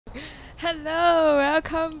Hello,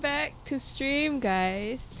 welcome back to stream,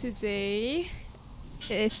 guys. Today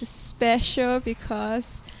is special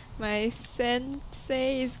because my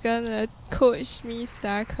sensei is gonna coach me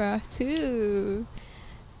Starcraft 2.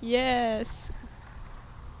 Yes,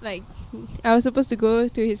 like I was supposed to go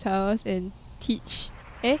to his house and teach,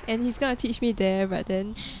 and he's gonna teach me there, but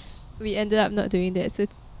then we ended up not doing that. So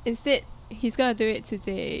instead, he's gonna do it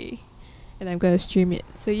today, and I'm gonna stream it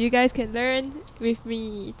so you guys can learn with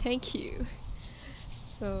me. Thank you.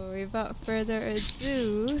 So without further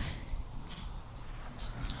ado,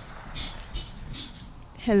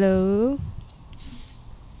 hello.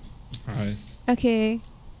 Hi. Okay,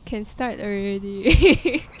 can start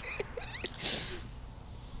already.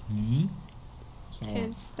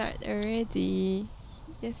 Can start already.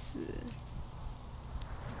 Yes.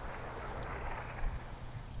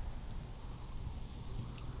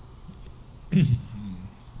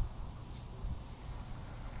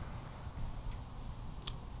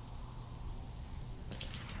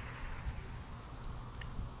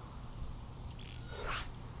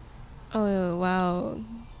 Oh wow.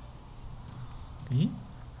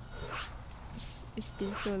 It's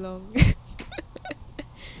been so long.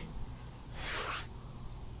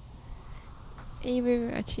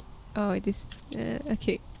 Oh, this.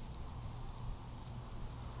 Okay.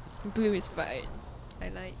 Blue is fine. I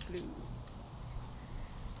like blue.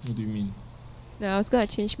 What do you mean? No, I was gonna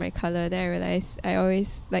change my color, then I realized I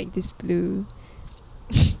always like this blue.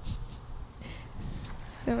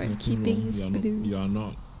 So I'm keeping this blue. You are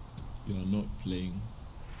not playing.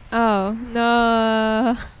 Oh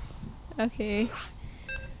no. Okay.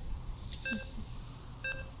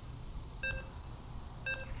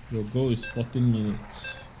 Your goal is 14 minutes.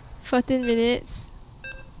 14 minutes?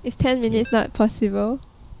 Is 10 minutes not possible?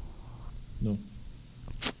 No.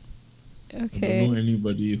 Okay. I don't know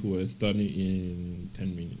anybody who has done it in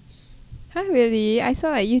 10 minutes. Huh, really? I saw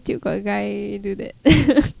like YouTube got a guy do that.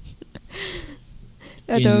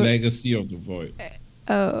 In Legacy of the Void.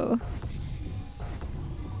 Oh.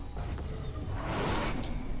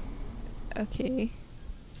 Okay.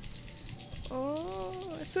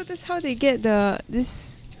 Oh, so that's how they get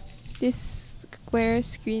this square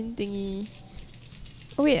screen thingy.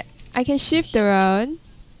 Oh wait, I can shift around.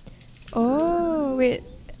 Oh wait,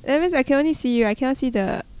 that means I can only see you. I cannot see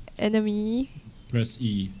the enemy. Press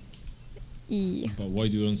E. E. But why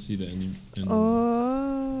do you don't see the enemy?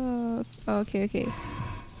 Oh. Okay. Okay.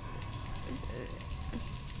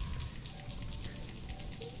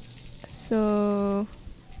 So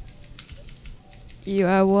you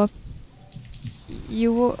are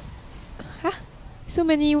huh? So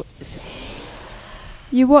many.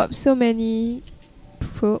 You warp so many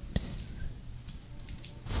probes.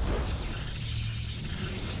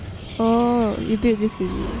 Oh, you built this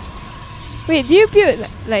already. Wait, do you build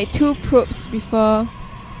like 2 probes before?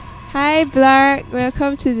 Hi Blark,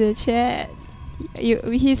 welcome to the chat.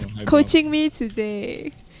 He's coaching me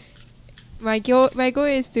today. My goal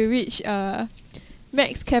is to reach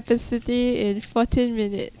max capacity in 14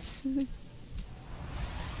 minutes.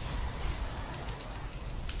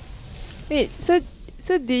 Wait, so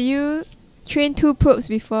did you train 2 probes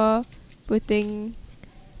before putting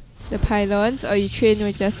the pylons, or you train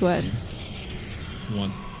with just one?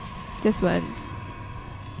 One. Just one.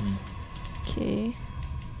 Okay.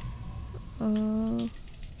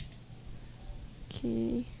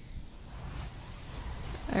 Okay.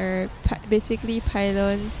 Are basically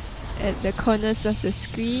pylons at the corners of the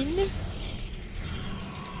screen.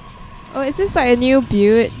 Oh, is this like a new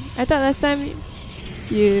build? I thought last time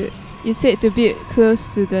you said to build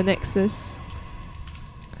close to the nexus.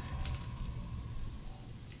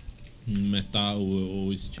 Meta will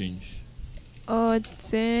always change. Oh,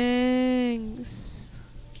 thanks.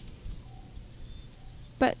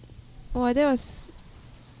 But, that was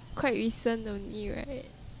quite recent only, right?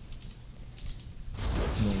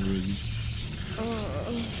 Not really.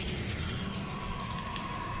 Oh.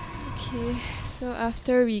 Okay, so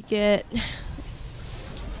after we get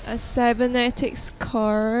a cybernetics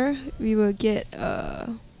core, we will get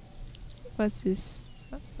what's this?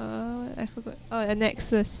 I forgot. Oh, a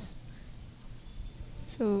nexus.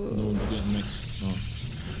 So no, get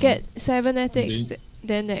next. Get cybernetics,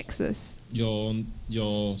 then nexus. Your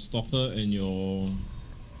stalker and your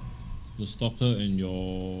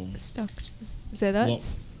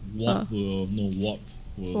zealots. Warp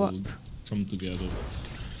will come together.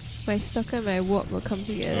 My stalker and my warp will come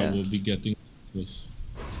together. I will be getting this.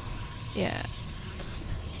 Yeah.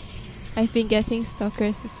 I've been getting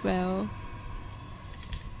stalkers as well.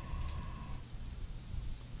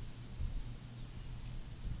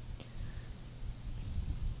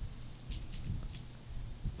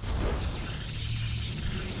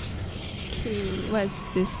 Okay, what's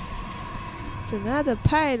this? It's another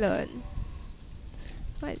pylon.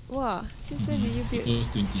 What? Wow, since when did you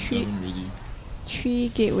build 27 already. 3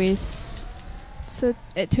 gateways? So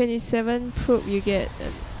at 27 probe you get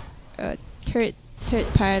a third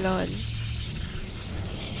pylon.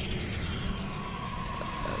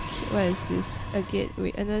 Okay, what is this? A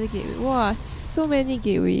gateway, another gateway. Wow, so many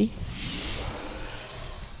gateways.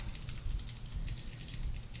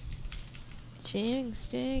 Jinx.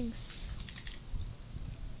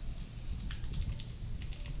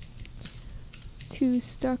 2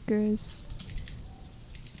 stalkers.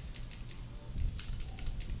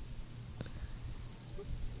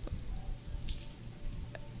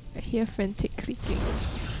 I hear frantic clicking.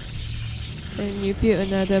 Then you build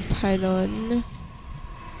another pylon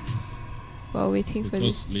while waiting for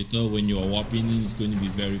this. Because later when you are warping in, it's going to be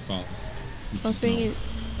very fast. Warping in.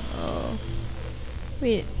 Oh.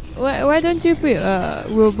 Wait. Why don't you build a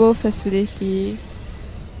robo facility?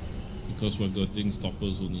 Because we're getting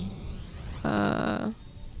stoppers only.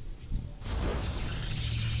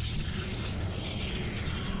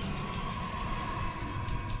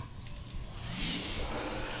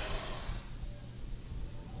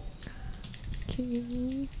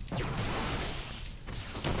 Okay.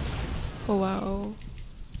 Oh wow.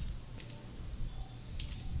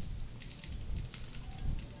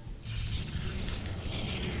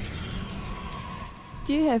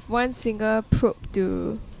 Do you have one single probe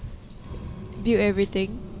to build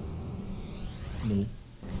everything? No.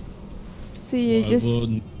 So you just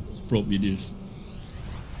probe it is.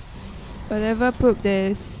 whatever probe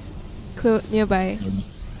there's nearby.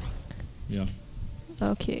 Yeah.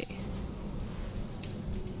 Okay.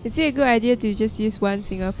 Is it a good idea to just use one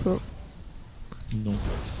single probe? No.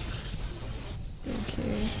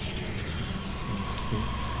 Okay.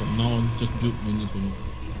 From now on, just build units only.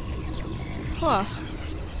 Huh.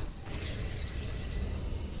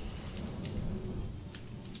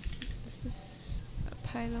 This is a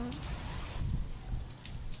pylon.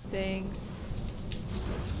 Thanks.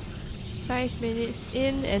 5 minutes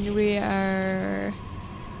in and we are...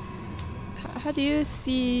 How do you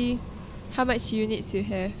see how much units you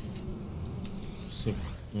have? So,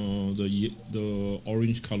 the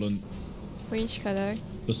orange color. Orange color.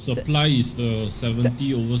 The supply is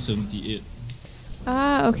 70 over 78.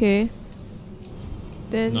 Ah, okay.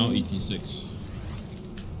 Then Now 86.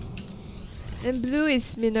 and blue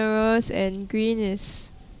is minerals and green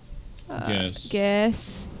is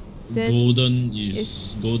gas. Then Golden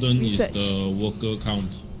is research. the worker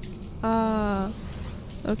count. Ah,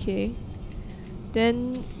 okay.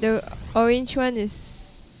 Then the orange one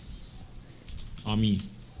is Army.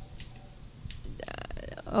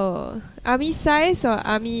 army size or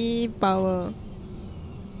army power?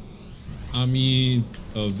 Army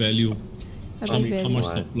value. Army How value. much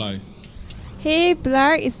supply? Hey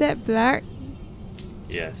Blark, is that Blark?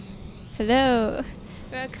 Yes. Hello.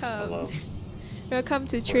 Welcome. Hello. Welcome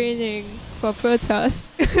to training for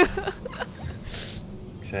Protoss.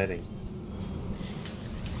 Exciting.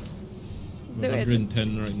 We're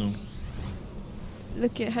 110 right now.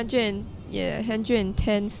 Look at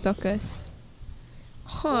 110 stalkers.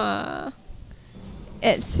 Huh.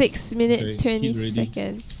 At 6 minutes Okay, 20 heat ready.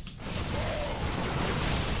 seconds.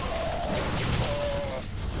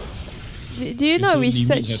 Do you not So limit has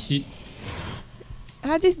research?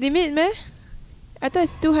 hit. This limit meh? I thought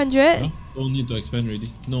it's 200. Yeah? Don't need to expand already.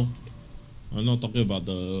 No. I'm not talking about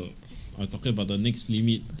I'm talking about the next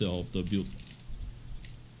limit of the build.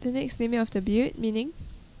 The next limit of the build, meaning?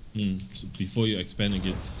 So before you expand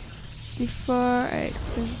again. Before I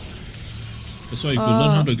expand. That's why if you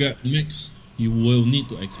learn how to get max, you will need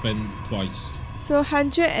to expand twice. So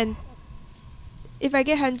 100 and... If I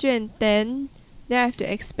get 110, then I have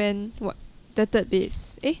to expand what? The third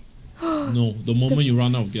base. Eh? No, the moment you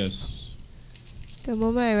run out of gas. The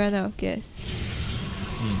moment I run out of gas.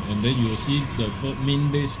 And then you will see the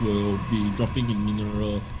main base will be dropping in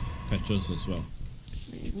mineral patches as well.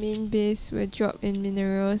 Main base will drop in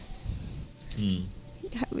minerals.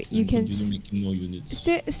 Wait, you And can continue making more units.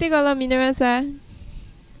 still got a lot of minerals,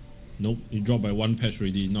 Nope, it dropped by 1 patch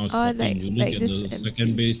already. Now it's Oh, 14. like- you look like at this the empty.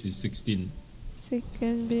 second base is 16.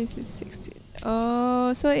 Second base is 16.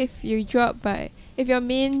 Oh, so if you drop by your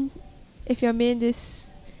main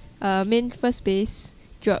first base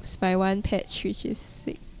drops by 1 patch, which is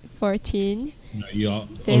 14, You are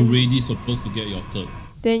Then- already supposed to get your third.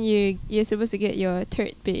 then you're supposed to get your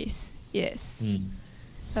third base. Yes.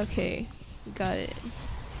 Okay, got it.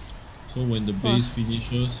 So when the base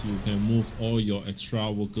finishes, you can move all your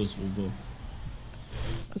extra workers over.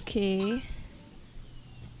 Okay.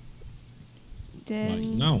 Then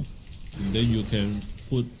Like now. And then you can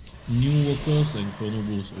put New workers and chrono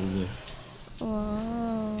boost over.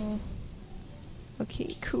 Wow.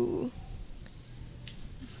 Okay, cool.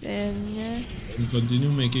 Then And continue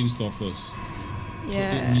making stalkers. So 8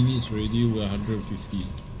 yeah. minutes already, we're 150.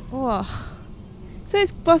 Wow. So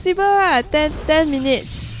it's possible, 10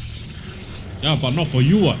 minutes. Yeah, but not for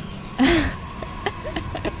you, what?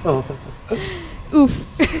 Oof.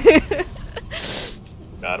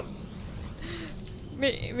 Got him.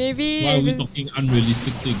 Maybe. Why are we if it's- talking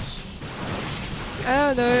unrealistic things?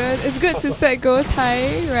 I don't know. It's good to set goals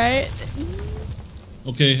high, right?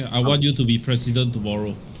 Okay, I want you to be president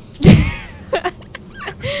tomorrow.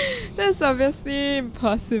 That's obviously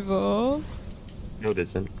impossible. No, it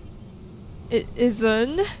isn't. It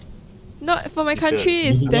isn't. Not for my You country.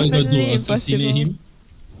 should. It's What are you going to definitely do? Assassinate impossible. him?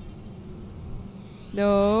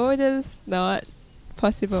 No, that's not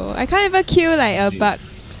possible. I can't even kill like a bug.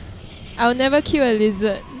 I'll never kill a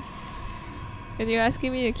lizard. And you're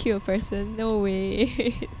asking me to kill a person? No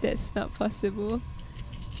way. That's not possible.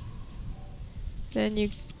 Then you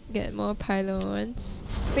get more pylons.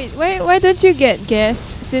 Wait, why don't you get gas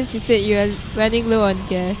since you said you are running low on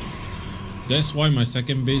gas? That's why my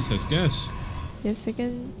second base has gas. Your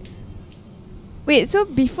second... Wait, so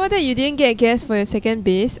before that you didn't get gas for your second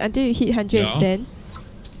base until you hit 110?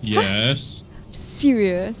 Yes.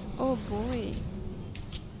 Serious? Oh boy.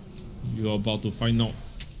 You're about to find out.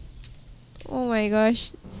 Oh my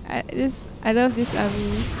gosh. I love this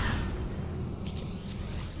army.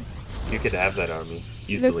 You could have that army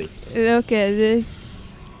easily. Look at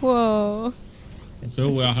this. Whoa. Okay,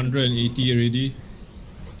 we're 180 already.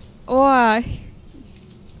 Wow.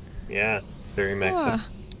 Yeah, very maxed Wow. out.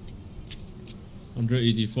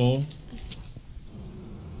 184.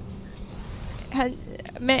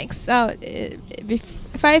 Max out.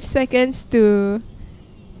 5 seconds to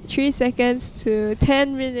 3 seconds to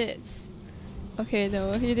 10 minutes. Okay,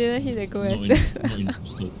 no, he didn't hit the goal Not, as not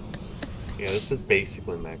interested. Yeah, this is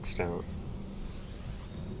basically maxed out.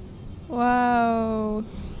 Wow.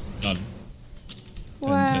 Done. 10,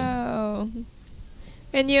 Wow.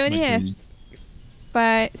 And you only have Naturally.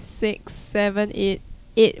 5, 6, 7, 8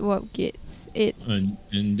 warp gates. 8. And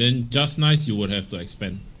then just nice you would have to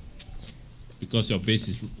expand. Because your base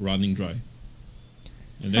is running dry.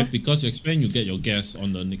 And then Huh? because you expand, you get your gas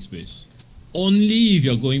on the next base. Only if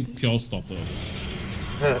you're going pure stopper.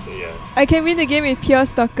 Yeah. I can win the game with pure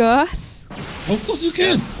stalkers. Of course you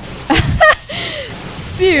can!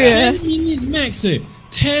 Serious. 10 minute max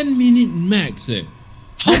 10 minute max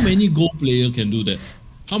How many gold player can do that?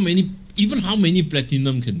 How many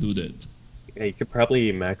platinum can do that? Yeah, you could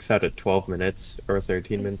probably max out at 12 minutes or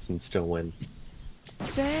 13 minutes and still win.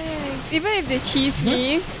 Dang. Even if they cheese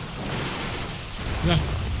me. Yeah,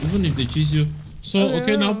 even if they cheese you. So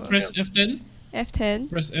okay, now Oh. press F10. F10.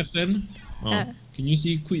 Press F10. Ah. Can you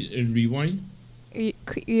see quit and rewind?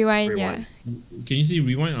 Rewind, Rewind. Can you see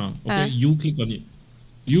rewind? Okay, Ah. you click on it.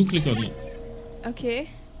 You click on it. yeah. Okay.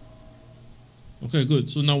 Okay, good.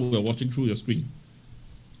 So now we're watching through your screen.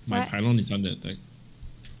 My What? pylon is under attack.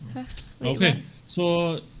 Huh? Wait, Okay,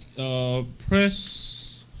 so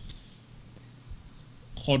press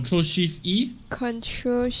Control Shift E.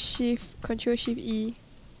 Control Shift E.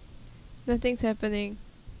 Nothing's happening.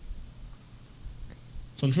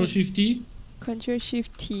 Control Shift T. Control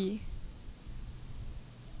Shift T.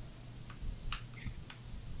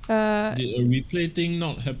 Did a replay thing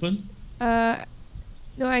not happen?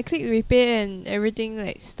 No, I clicked replay and everything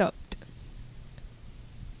like stopped.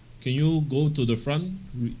 Can you go to the front?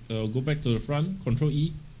 Go back to the front. Control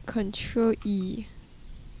E. Control E.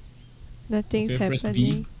 Nothing's Okay, press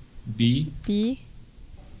happening. B. B.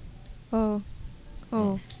 Oh.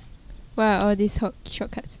 Oh. Wow, all these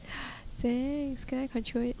shortcuts. Thanks. Can I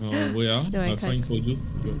control it? Where? No, I I'll find can't. for you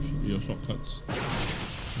your shortcuts.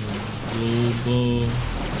 Global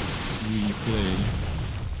replay.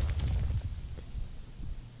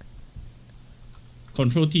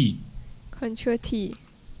 Control T. Control T.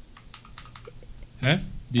 Have?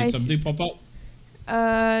 Did I something pop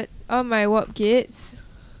out? All my warp gates.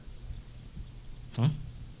 Huh?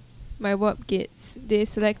 My warp gates. They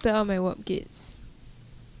selected all my warp gates.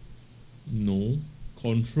 No.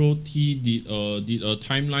 Control T. Did a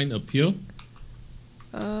timeline appear?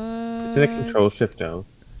 It's in a control shift down.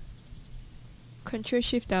 Control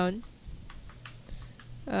Shift down.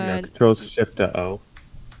 Yeah, control shift to O.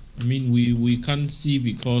 I mean, we can't see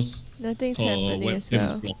because Nothing's her happening as webcam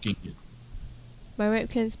is well. blocking it. My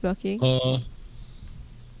webcam's blocking.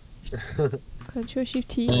 Control Shift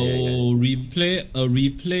T. A replay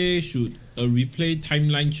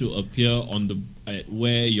timeline should appear on the at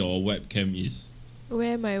where your webcam is.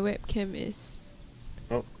 Where my webcam is.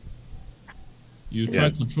 Oh. You try Yeah.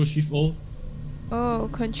 Control Shift O. Oh,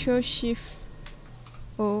 Control Shift.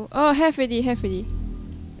 Oh, have already.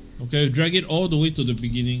 Okay, drag it all the way to the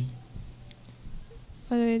beginning.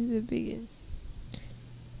 All the way to the beginning.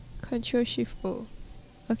 Control Shift O.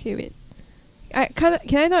 Okay, wait. Can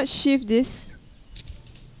I not shift this?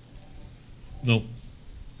 No.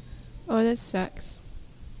 Oh, that sucks.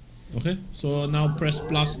 Okay, so now press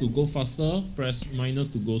plus to go faster, press minus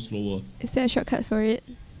to go slower. Is there a shortcut for it?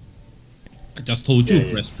 I just told you,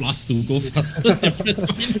 Yeah. press plus to go faster and press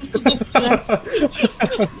minus to go faster.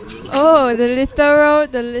 Oh, the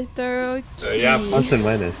literal key. Yeah, plus and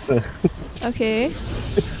minus. Okay.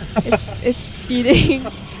 It's speeding.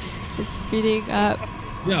 It's speeding up.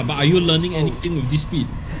 Yeah, but are you learning anything with this speed?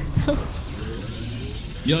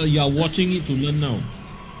 You're watching it to learn now.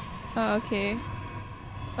 Oh, okay.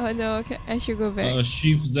 Oh no, okay. I should go back.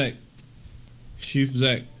 Shift Z. Shift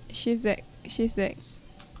Z. Shift Z.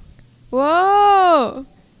 Whoa!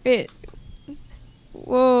 Wait.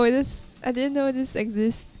 Whoa, I didn't know this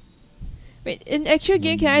exists. Wait, in actual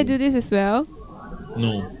game can I do this as well?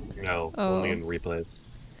 No. No, Oh. only in replays.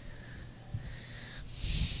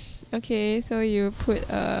 Okay, so you put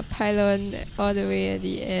a pylon all the way at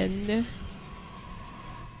the end.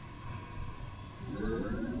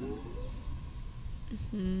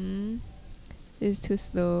 This is too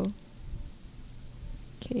slow.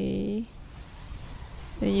 Okay.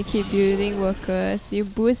 Then you keep building workers. You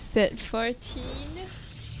boost at 14.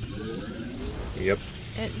 Yep.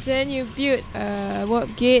 And then you build a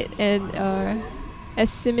warp gate and a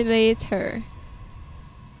assimilator.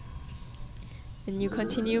 And you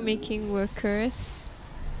continue making workers.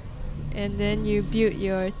 And then you build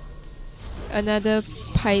your another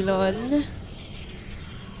pylon.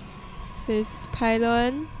 So it's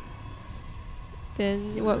pylon,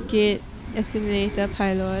 then warp gate, assimilator,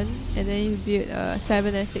 pylon, and then you build a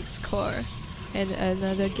cybernetics core and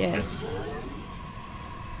another gas.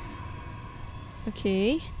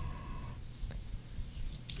 Okay.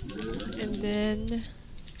 And then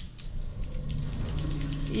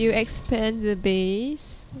you expand the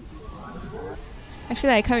base. I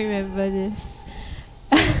feel like I can't remember this.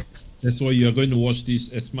 That's why you are going to watch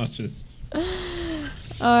this as much as.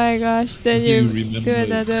 Oh my gosh, then Until you you remember do it.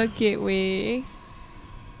 another gateway.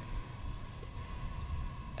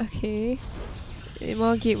 Okay.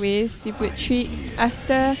 More gateways. You put 3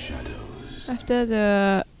 after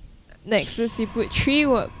the nexus you put 3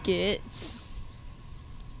 warp gates.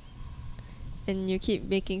 And you keep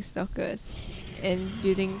making stalkers and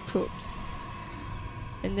building probes.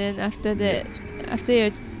 And then after that, after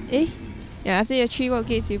your 3 warp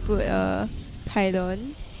gates you put a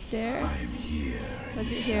pylon there. Was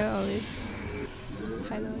it here always?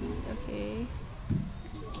 Pylon, okay.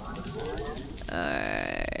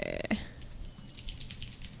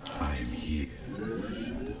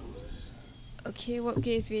 Okay, warp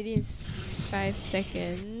gate is ready in 5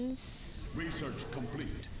 seconds. Research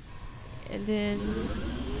complete. And then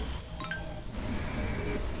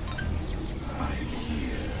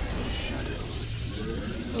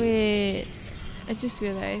wait, I just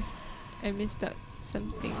realized I missed out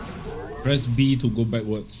something. Press B to go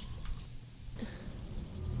backwards.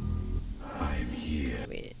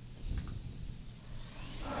 Wait.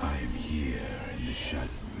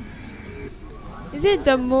 Is it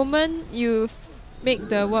the moment you make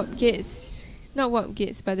the warp gates, not warp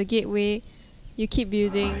gates, but the gateway, you keep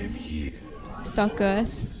building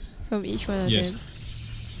stalkers from each one of Yes. them?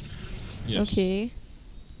 Yes. Okay.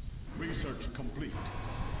 Research complete.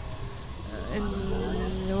 And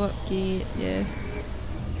the warp gate, yes.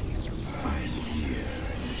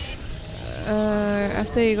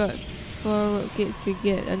 After you got 4 warp gates, you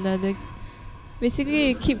get another. Basically,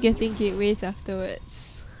 you keep getting gateways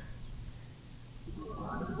afterwards.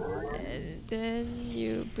 And then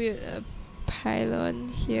you build a pylon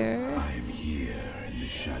here. I'm here in the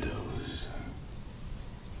shadows.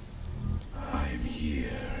 I'm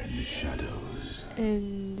here in the shadows.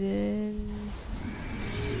 And then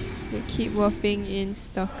you keep warping in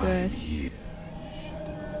stalkers.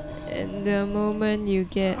 And the moment you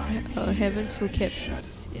get heaven full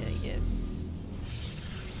caps, yeah, I guess.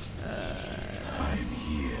 I'm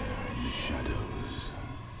here in the shadows.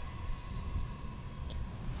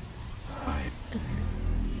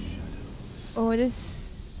 Oh,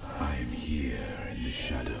 this. I'm here in the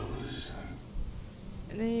shadows.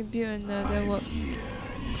 And then you build another warp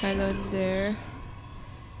pylon there.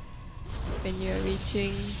 When you're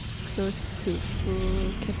reaching close to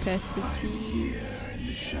full capacity.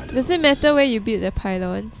 Does it matter where you build the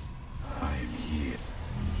pylons?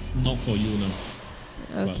 Not for you now.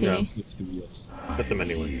 Okay. But yeah, it's to be yours. Put them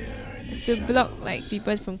anywhere. It's to block like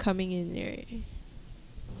people from coming in there.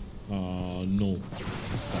 No.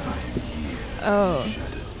 Start. Oh.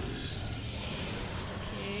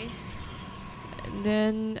 Okay. And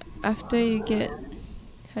then after you get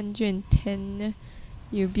 110,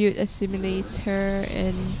 you build a simulator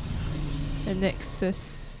and a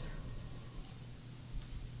nexus.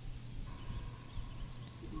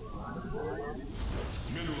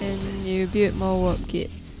 And you build more warp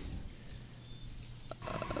gates.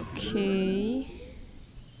 Okay.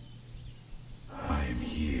 I am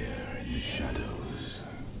here in the shadows.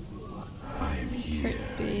 I am here.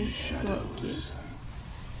 Third base warp gates.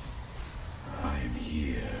 I am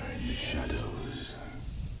here in the shadows.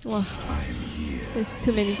 Wow, I am here. there's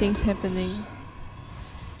too many things happening.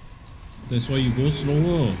 That's why you go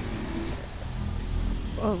slower.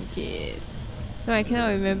 Warp gates. No, I cannot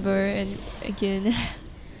remember and again.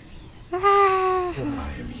 Ah, I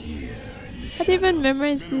am here in the I didn't even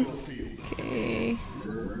memorize this. Okay.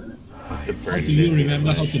 The How do you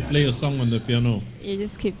remember how to play a song on the piano? You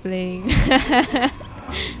just keep playing.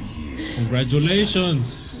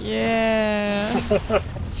 Congratulations! Yeah.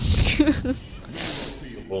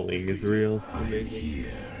 bullying is real. Amazing.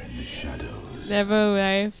 here in the shadows. Never would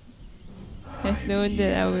I have known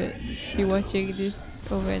that I would be watching this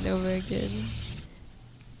over and over again.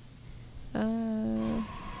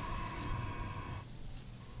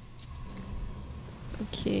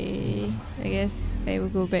 Okay, I guess I will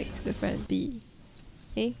go back to the front B.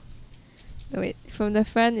 Eh? Oh wait, from the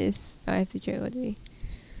front is I have to check all the way.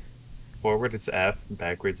 Forward is F,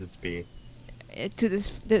 backwards is B. To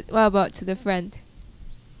what about to the front?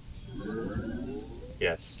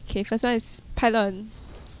 Yes. Okay, first one is pylon.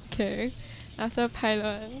 Okay, after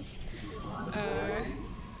pylons,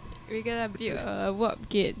 we're gonna build a warp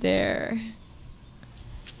gate there.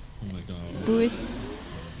 Oh my god. Boost,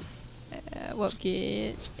 warp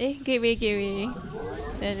gate. Gateway.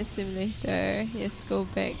 Then the simulator. Yes, go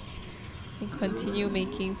back and continue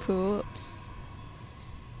making probes.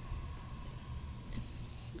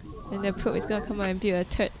 And the probe is gonna come out and build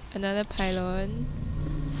another pylon.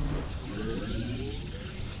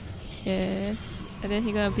 Yes. And then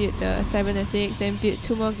he's gonna build the cybernetics, then build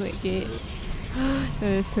 2 more great gates. No,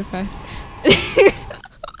 that's too fast.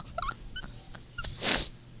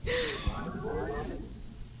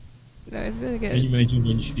 No, it's gonna get. Can you imagine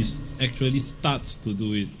when she actually starts to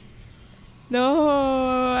do it?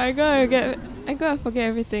 No, I gotta forget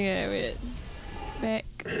everything. Wait, back.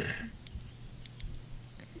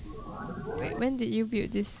 Wait, when did you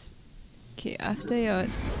build this? Okay, after your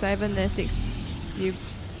cybernetics, you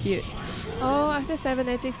build. Oh, after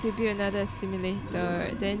cybernetics, you build another simulator.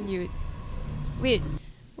 Then you. Wait,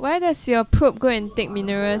 why does your probe go and take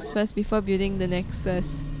minerals first before building the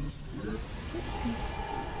nexus?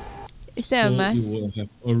 Is that a must? You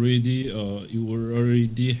will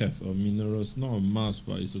already have a minerals, not a must,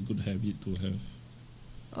 but it's a good habit to have.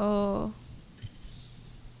 Oh.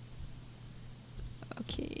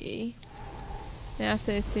 Okay. Then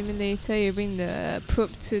after the simulator, you bring the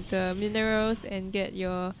probe to the minerals and get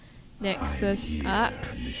your nexus up.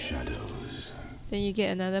 In the shadows. Then you get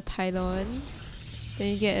another pylon.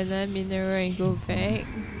 Then you get another mineral and go back.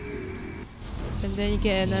 And then you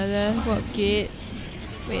get another warp gate.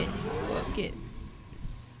 Wait, warp gate.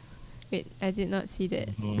 Wait, I did not see that.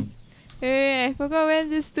 Wait, I forgot when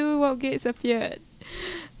these 2 warp gates appeared.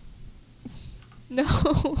 No.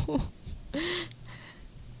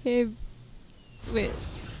 Hey, wait.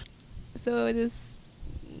 So this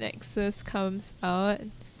nexus comes out,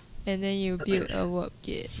 and then you build a warp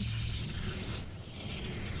gate.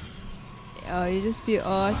 Oh, you just build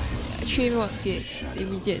all 3 warp gates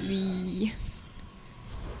immediately.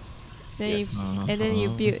 Then Yes. and then you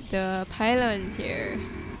build the pylon here,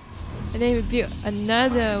 and then you build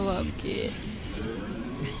another warp gate.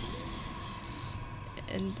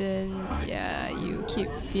 And then yeah, you keep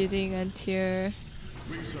building until.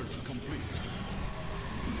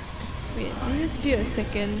 Wait, did you just build a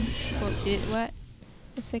second warp gate? What?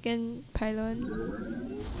 A second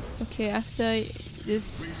pylon? Okay, after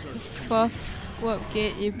this 4th warp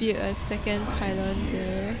gate, you build a second pylon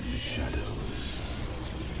there.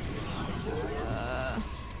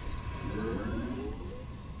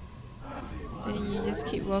 Then you just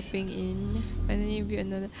keep warping in, and then you build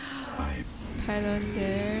another pylon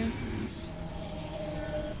there.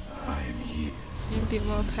 You build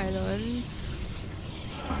more pylons.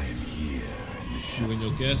 When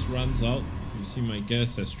your gas runs out, you see my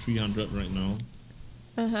gas has 300 right now.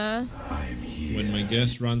 When my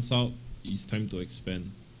gas runs out, it's time to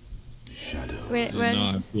expand. Wait, And now I when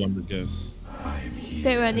have 200 gas. is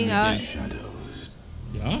that running out?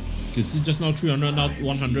 Yeah? You can see just now 300, now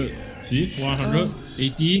 100. See? 100,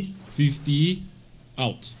 80, 50,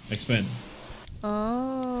 Out. Expand.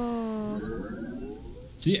 Oh.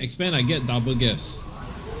 See, expand, I get double gas.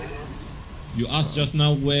 You asked just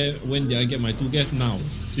now when did I get my 2 gas? Now.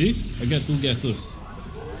 See? I get 2 gases.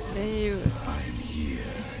 Then you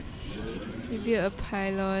build a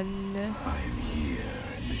pylon.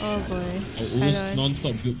 Oh boy. I always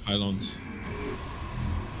non-stop build pylons.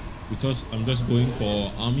 Because I'm just going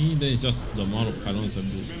for army, then it's just the amount of pylons I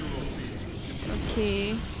build.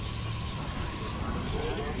 Okay.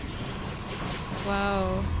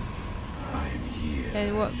 Wow.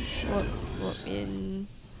 And what in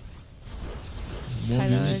More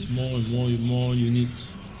pylons? units, more units.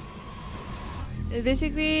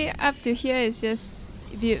 Basically, up to here is just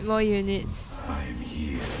build more units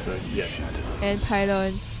Yes. and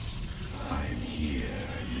pylons.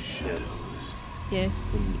 Yes. Yes.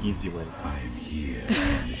 An easy win.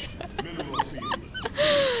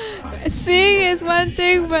 Seeing is one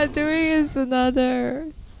thing, but doing is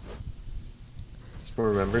another. Just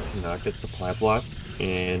remember to not get supply blocked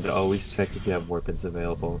and always check if you have weapons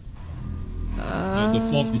available. The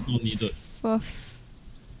 4th is not needed. 4th.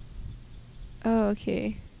 Oh,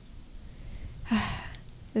 okay.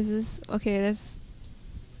 This is okay. Let's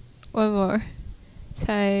one more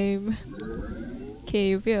time. Okay,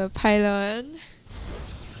 you build a pylon.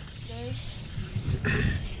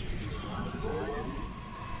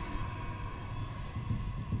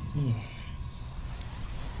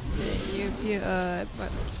 Then you build a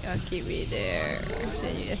gateway there.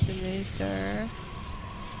 Then you assimilator.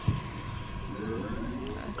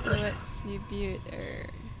 Afterwards, you build a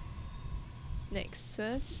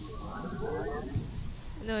nexus.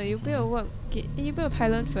 No, you build a what? You build a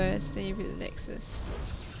pylon first, then you build a nexus.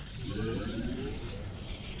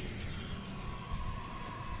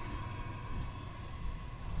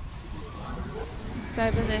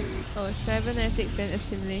 Cybernetics, then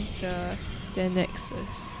assimilator, then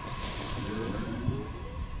nexus.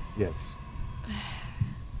 Yes.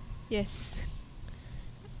 Yes.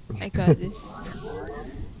 I got this.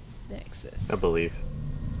 Nexus. I believe.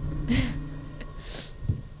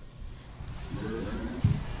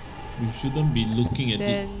 You shouldn't be looking at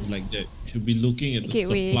Then it like that. You should be looking at the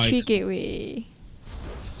gateway, supply. 3 gateway.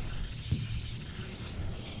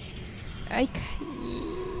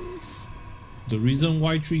 The reason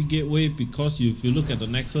why 3 gateway, because if you look at the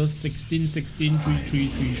nexus, 16, 16, 3, 3,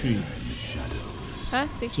 3, 3. Huh?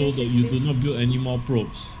 16, So that you 16? do not build any more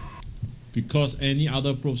probes. Because any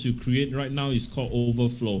other probes you create right now is called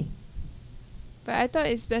overflow. But I thought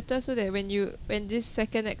it's better so that when this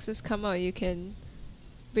second nexus come out, you can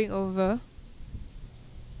bring over.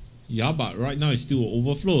 Yeah, but right now it's still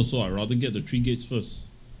overflow, so I'd rather get the 3 gates first.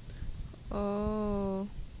 Oh.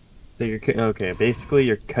 So you're okay. Basically,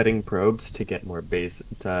 you're cutting probes to get more base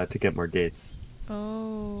to get more gates.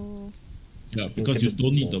 Oh. Yeah, because you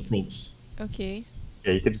don't need the probes. Okay.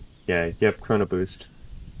 Yeah, you could. You have chrono boost.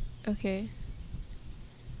 Okay.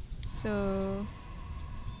 So.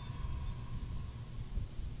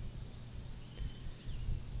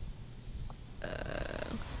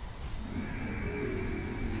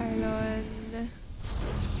 Pylon.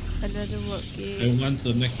 Another work gate. And once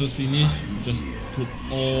the nexus finish, you just put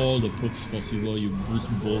all the probes possible, you boost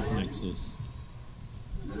both nexus.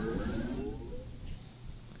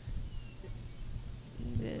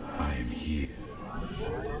 Then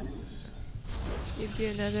you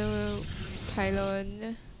build another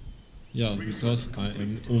pylon. Yeah, because I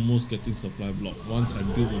am almost getting supply block once I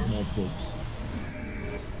build with more probes.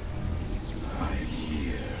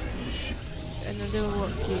 Another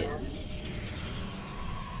work gate.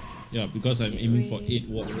 Yeah, because I'm aiming for 8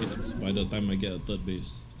 warp gates by the time I get a 3rd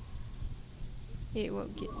base. 8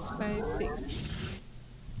 work gates. 5, 6.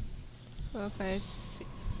 4, 5, 6.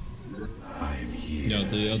 Yeah,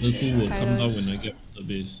 the other 2 will come down when I get the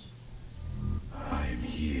base. I'm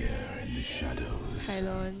here in the shadows.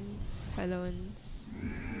 Pylons.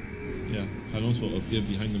 Yeah, pylons will appear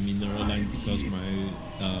behind the mineral line because my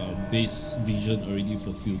base vision already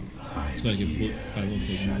fulfilled. So I can put pylons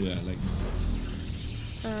anywhere I like.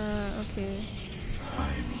 Okay.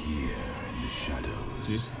 I'm here in the shadows.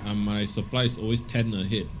 See? And my supply is always 10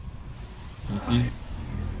 ahead. You see?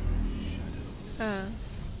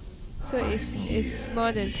 So if it's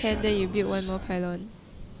more than 10, then you build one more pylon.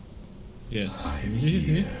 Yes.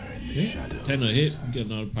 See? 10 ahead, get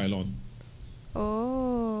another pylon.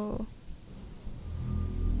 Oh.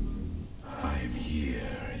 I'm here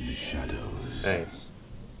in the shadows. Nice.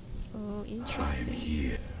 Oh,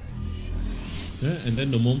 interesting. Yeah, and then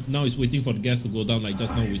the moment now it's waiting for the gas to go down, like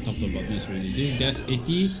just now we talked about this already. See? Gas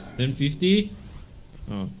 80, then 50.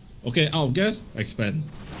 Okay, out of gas, expand.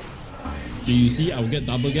 Okay, you see, I'll get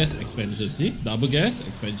double gas expansion. See, double gas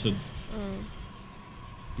expansion.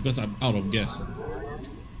 Because I'm out of gas.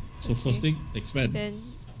 So Okay. first thing, expand. Then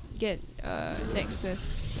get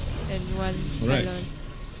Nexus and one Correct.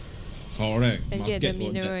 pylon. Correct. And Must get the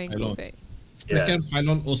one mineral that and go pylon. back. Second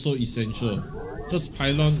pylon also essential. First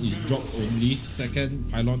pylon is drop only. Second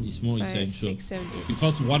pylon is more 5, essential. 6, 7, 8.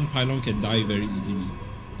 Because one pylon can die very easily.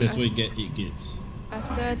 That's why you get 8 gates.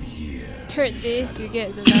 After third base, you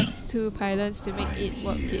get the last 2 pylons to make 8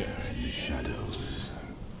 warp gates. Shadows.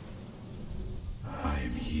 I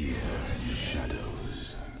am here in the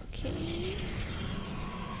shadows. Okay.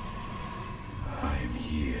 I am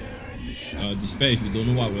here in the shadows. Despair, if you don't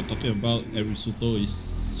know what we're talking about, Arisuto is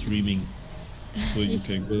streaming. So you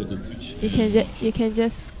can go to Twitch. You can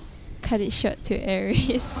just cut it short to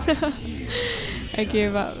Aries. I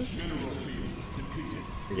gave up.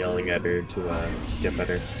 Yelling at her to get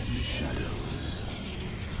better.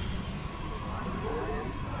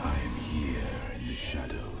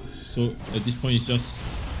 So at this point, it's just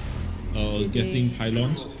getting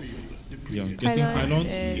pylons. Yeah, getting pylons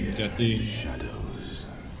and getting.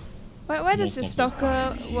 Why does the more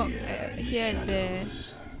stalker walk here and there?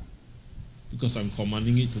 Because I'm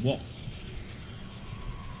commanding it to walk.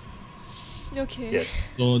 Okay. Yes.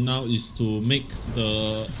 So now is to make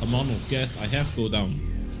the amount of gas I have go down.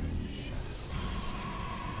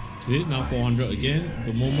 Okay, now 400 again.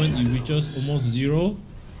 The moment it reaches almost 0,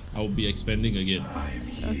 I'll be expanding again.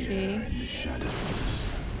 Okay.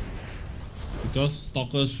 Because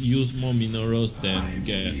stalkers use more minerals than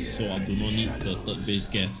gas, so I do not need the third base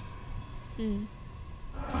gas.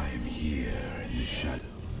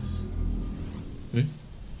 Okay?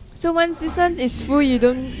 So once this one is full,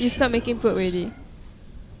 you start making probe already.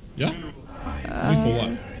 Yeah? Wait for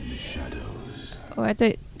what? Oh, I thought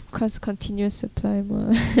it cost continuous supply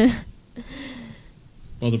more.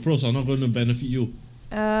 But the pros are not going to benefit you.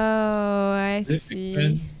 Oh, I Okay, see.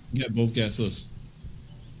 expand, get both gases.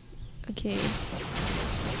 Okay.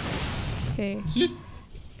 Okay. See?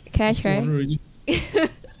 Can I try? 400 already.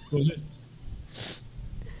 Go ahead.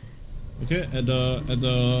 Okay, at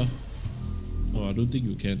the oh, I don't think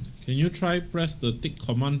you can. Can you try press the tick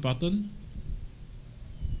command button?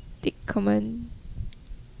 Tick command.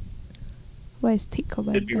 What is tick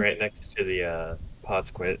command? It'd be right next to the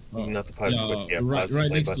pause quit. Not the pause quit, yeah, right, pause right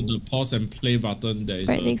play next button. to the pause and play button. There is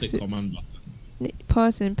Right a next tick to- command button.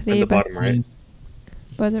 Pause and play On the bottom button. right.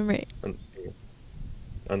 Bottom right.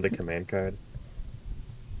 On the command card.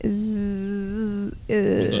 On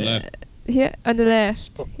the left. Here, on the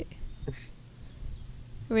left. Oh.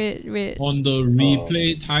 Wait. On the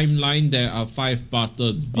replay timeline, there are 5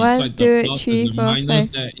 buttons. 1, Beside 2, the plus 3, and the 4, minus,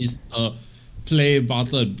 5. there is a play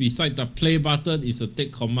button. Beside the play button is a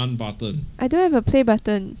tick command button. I don't have a play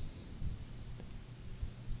button.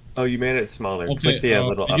 Oh, you made it smaller. Okay, Click the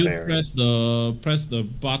little can up you arrow. press the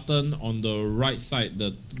button on the right side,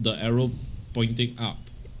 the arrow pointing up.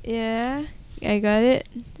 Yeah, I got it.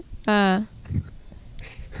 And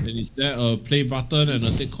is there a play button and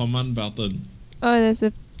a tick command button? Oh, there's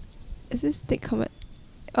a. Is this tick command?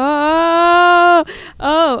 Oh!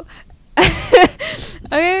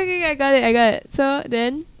 Okay, I got it. So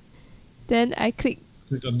then I click.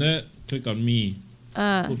 Click on that. Click on me.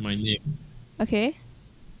 Put my name. Okay.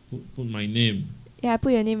 Put my name. Yeah, I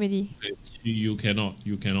put your name already. Okay. You cannot.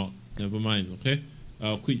 Never mind. Okay.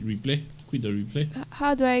 Quit replay. Quit the replay.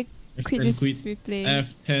 How do I quit F10 this quit. replay?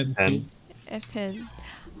 F10. And F10.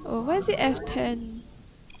 Oh, why is it F10?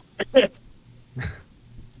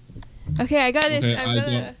 Okay, I got this. Okay, I'm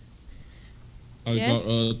gonna. I Yes? got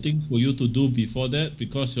a thing for you to do before that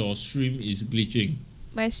because your stream is glitching.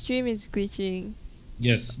 My stream is glitching.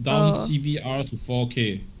 Yes, down Oh. CBR to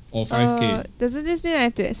 4K or 5K. Doesn't this mean I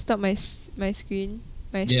have to stop my screen?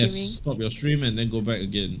 My Yes, streaming? stop your stream and then go back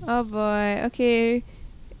again. Oh boy. Okay.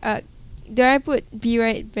 Do I put be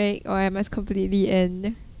right back or I must completely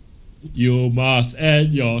end? You must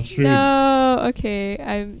end your stream. No. Okay.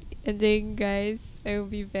 I'm ending, guys. I will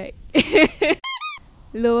be back.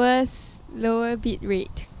 Lower bit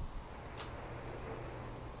rate.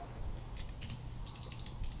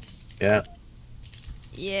 yeah,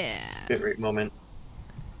 Yeah. bitrate moment.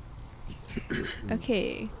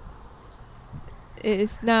 Okay. It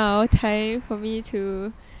is now time for me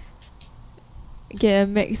to get a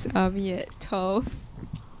max army at 12.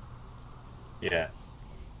 Yeah.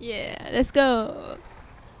 Yeah, let's go.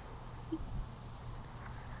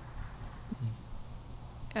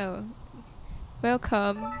 Oh.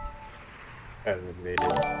 Welcome. I've invaded.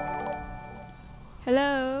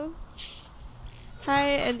 Hello. Hi,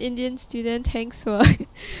 an Indian student. Thanks for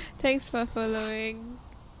thanks for following.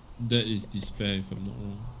 That is despair if I'm not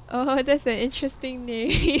wrong. Oh, that's an interesting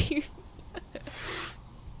name.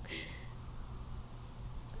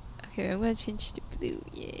 Okay, I'm gonna change to blue.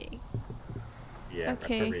 Yay. Yeah,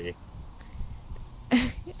 Okay. referee.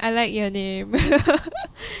 I like your name.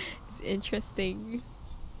 It's interesting.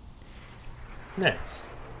 Nice.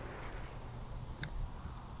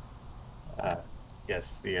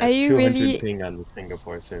 Yes, the Are you 200 really- ping on the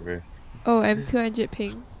Singapore server. Oh, I'm 200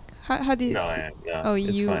 ping. How do you No, see? no, Oh,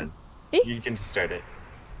 it's you. fine. Eh? You can just start it.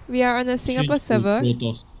 We are on a Singapore Change to server.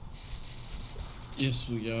 Protoss. Yes,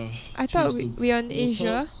 we are. I thought Change to we are on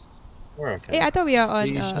Asia. Protoss. We're okay. I thought we are on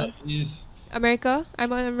Asia is America.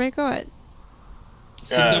 I'm on America. What?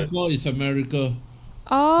 Singapore is America.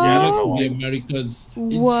 Oh. Yeah, I We don't like know to be why. Americans.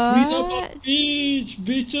 It's What? freedom of speech,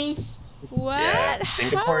 bitches. What? Yeah,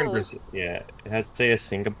 Singapore and How? Brazil. Yeah, it has to say a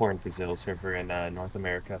Singapore and Brazil server in North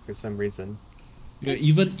America for some reason. Yeah,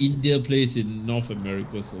 even India plays in North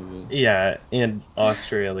America server. Yeah, and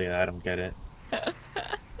Australia. I don't get it.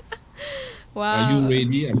 Wow. Are you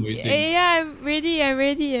ready? I'm waiting. Yeah, I'm ready. I'm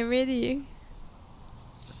ready. I'm ready.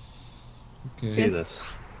 Okay. See Yes. this.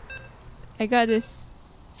 I got this.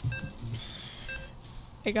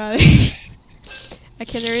 I got it. I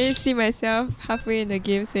can already see myself halfway in the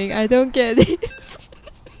game saying, I don't get this.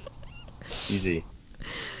 Easy.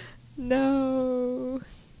 No.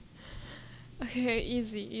 Okay,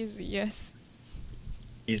 easy, yes.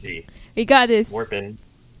 Easy. We got this. Just warp in.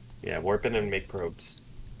 Yeah, warp in and make probes.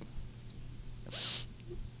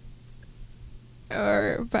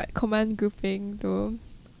 Or but command grouping though.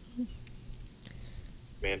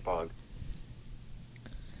 Man pog.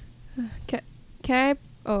 Can I?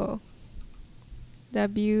 Oh.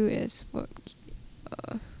 W is what?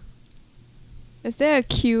 Is there a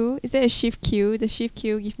Q? Is there a shift Q? The shift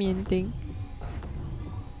Q give me anything?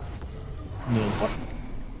 No.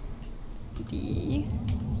 D.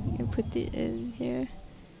 I put it in here.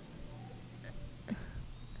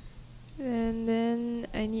 And then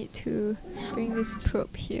I need to bring this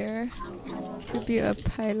probe here to build a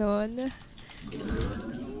pylon.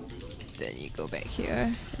 Then you go back here,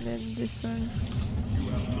 and then this one.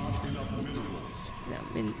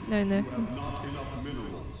 No.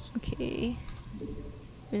 Okay.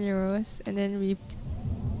 Minerals, and then we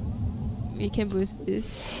can boost this.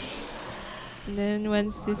 And then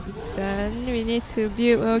once this is done, we need to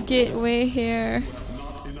build a gateway here.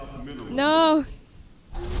 No!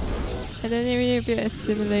 And then we need to build a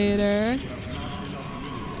simulator.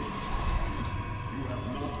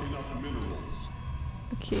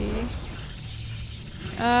 Okay.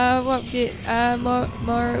 What bit?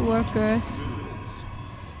 More workers.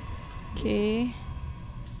 Okay.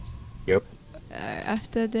 Yep.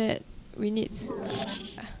 After that, we need to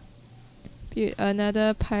build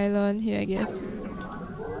another pylon here, I guess.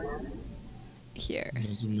 Here.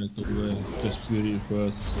 Doesn't matter where. Just build it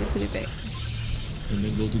first. Put it back. And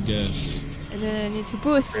then go to gas. And then I need to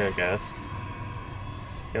boost. Bring a gas.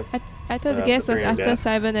 Yep. I thought the gas was bring a after gas.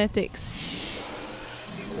 cybernetics.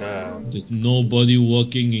 There's nobody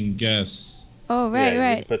working in gas. Oh, right, yeah, you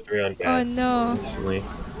right. put 3 on Oh gas. no. Instantly.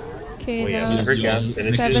 Okay, Well, yeah, now. whenever gas your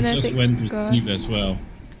finishes- Nexus Cybernetics just went to goes. sleep as well.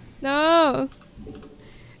 No! You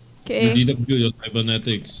Okay. didn't build your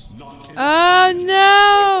cybernetics. Oh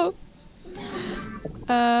no!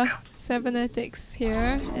 Cybernetics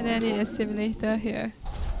here, and then I need a simulator here.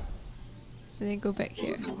 And then go back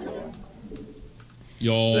here.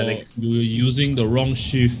 You're using the wrong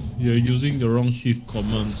shift. You're using the wrong shift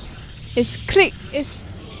commands. It's click,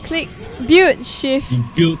 build, shift. You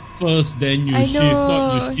build first, then you I shift.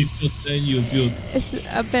 know. Not you shift first, then you build. It's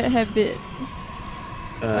a bad habit.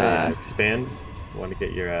 Expand. Want to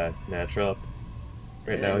get your natural up.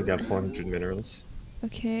 Right now we got 400 minerals.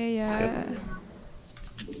 Okay, yeah.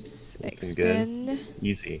 Looking good. Expand.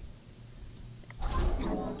 Easy.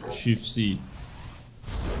 Shift C.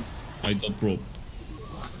 Idle probe.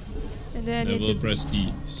 And then I need Never to press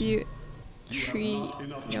E. build 3.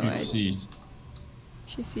 No, I Shift C.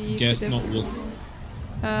 should see. Gas the- not work.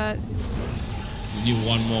 You need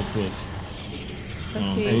one more probe.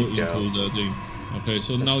 Okay. Go into the thing. Okay,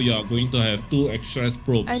 so now you are going to have 2 extra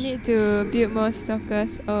probes. I need to build more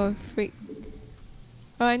stalkers. Oh, freak.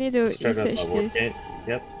 Oh, I need to Start on research the warp this. gate.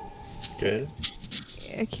 Yep. Good.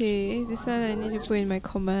 Okay, this one I need to put in my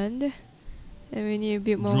command. And we need to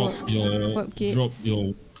build more drop your warp gates. drop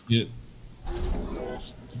your yeah.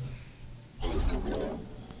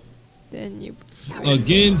 Then you.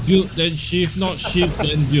 Again build then shift, not shift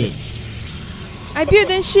then build. I built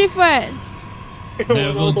then shift what?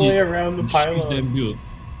 Went all the way did. around the Shift then pylon. build.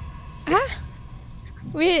 Huh?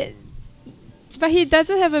 Wait. But he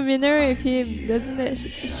doesn't have a mineral with him. Doesn't that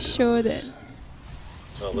show that?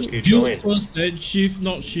 Oh, look who Build joined. first, then shift,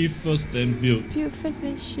 not shift first, then build. Build first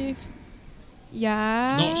then shift.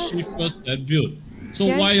 Yeah. Not shift first, then build. So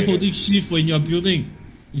Yeah. why holding shift when you're building?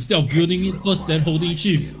 Instead of building it first, then holding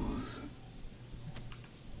shift.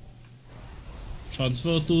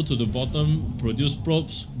 Transfer 2 to the bottom, produce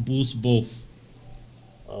probes, boost both.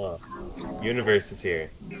 Oh, universe is here.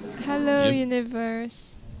 Hello, Yep.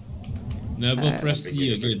 universe. Never press Big C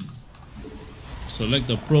universe. again. Select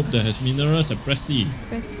the probe that has minerals and press C.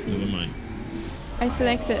 Press Never C. mind. I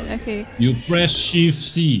selected. Okay. You press shift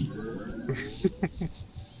C.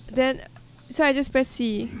 Then, so I just press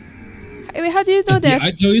C. Wait, how do you know Did that?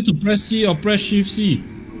 I tell you to press C or press shift C?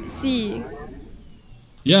 C.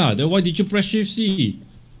 Yeah, then why did you press shift C?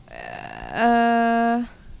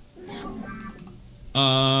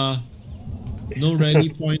 No rally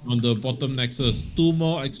point on the bottom nexus. 2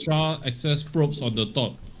 more extra access probes on the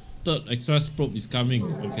top. Third access probe is coming.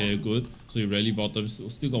 Okay, good. So you rally bottom.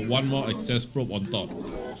 Still got 1 more access probe on top.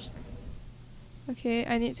 Okay,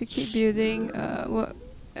 I need to keep building. Work.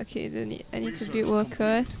 Okay, I need to build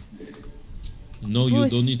workers. No, you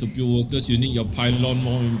Boost. don't need to build workers. You need your pylon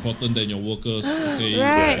more important than your workers. Okay,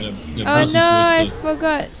 Right. the Oh boost no, I is wasted.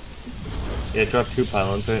 forgot. Yeah, drop 2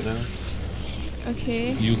 pylons right now.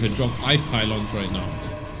 Okay. You can drop 5 pylons right now.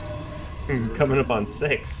 Coming up on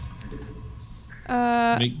 6.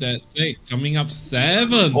 Make that 6. Coming up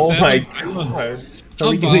 7. Oh 7 my pylons. god. How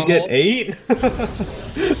Are we gonna get about 8?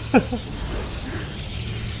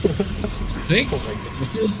 6?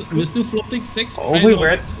 We're still floating 6 Oh wait, pylons. we're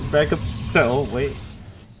at back up. So wait.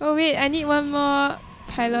 Oh wait, I need one more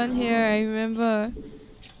pylon here. I remember.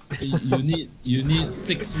 You need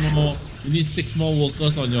 6 more. You need 6 more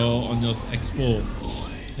workers on your expo,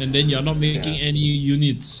 and then you're not making any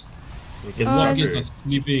units. We can Rockets soccer. are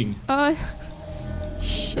sleeping. Oh,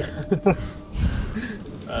 shit.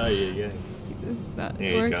 Ah, yeah. It's not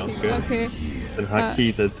There you go, working. good. Okay. And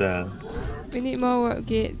hotkey, that's We need more work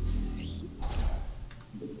gates.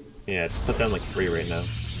 yeah, just put down like 3 right now.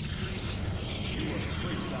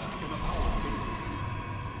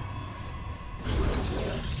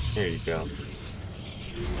 There you go. And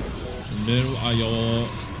then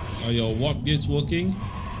are your warp gates working?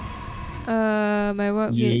 My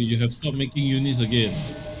work gates. You have stopped making units again.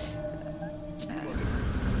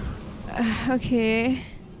 Okay.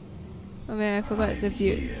 Oh man, I forgot the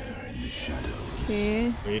build.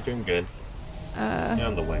 Okay. Are you doing good? You're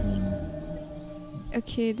on the way.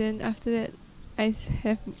 Okay, then after that, I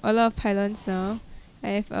have a lot of pylons now. I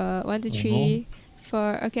have 1, 2, 3,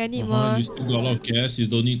 4. Okay, I need more. You still got a lot of gas. You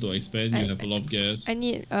don't need to expand. You I- have a lot of gas. I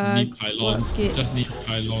need You need pylons. work gates. Just need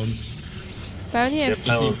pylons. But I only have. Yep.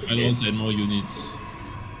 Just need pylons and more units.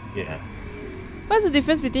 Yeah. What's the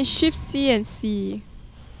difference between Shift C and C?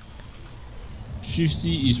 Shift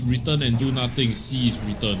C is return and do nothing. C is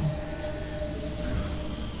return.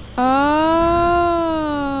 Oh.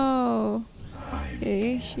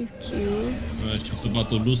 Okay, Shift Q. She's about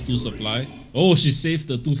to lose 2 supply. Oh, she saved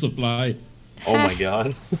the 2 supply. Oh my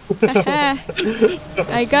god.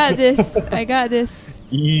 I got this. I got this.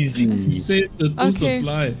 Easy. Saved the 2 Okay.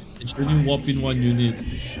 supply. And she only warp in 1 unit.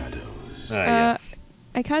 Ah, yes.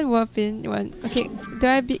 I can't warp in one. Okay,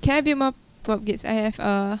 can I build more warp gates? I have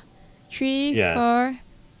 3, Yeah. 4,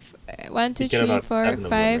 1, 2, You get 3, about 4, 7 of them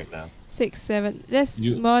 5, right now. 6, 7. That's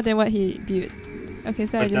You- more than what he built. Okay,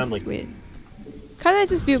 so I Put down, just like- wait. Can't I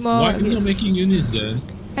just build more Why are warp you not gates? making units then?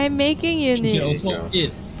 I'm making She can units. afford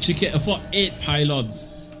 8. She can afford 8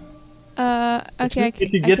 pylons. Okay,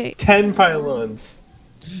 If you get okay. 10 pylons.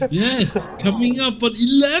 Yes, coming up on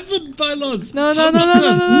 11 pylons. No, How no, no, no, about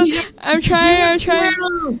no, no, that? no. I'm trying.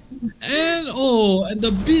 And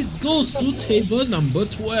the bid goes to table number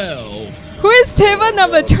 12. Who is table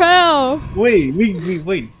number 12? Wait.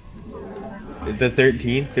 The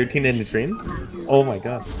 13? 13 in the train? Oh my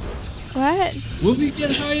god. What? Will we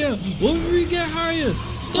get higher? Will we get higher?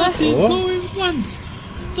 13 What? going once.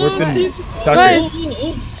 What's in 13. Stalker?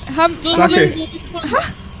 How Stalker. many?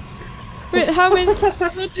 Wait, how many?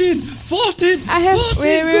 13, 14, I have- 14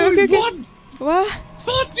 wait, going okay. once, What?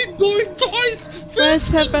 14 going twice, What's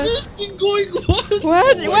 15, happened? 15 going once.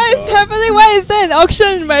 What? my What is God. happening? Why is there an auction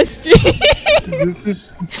in my stream? This is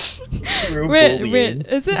true wait. bullying.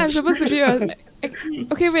 Is it? I'm supposed to be a.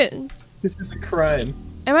 Okay, wait. This is a crime.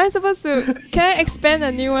 Am I supposed to? Can I expand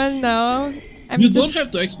a new one now? You don't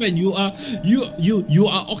have to expand. You are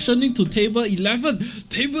auctioning to table 11,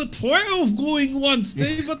 table 12 going once,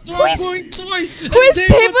 table 12 going twice. Who is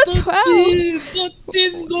table 12?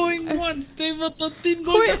 13 going once, table 13 Who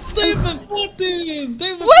going is- to table 14.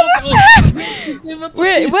 Table What is 14. happening? Table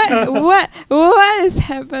 13. Wait, what is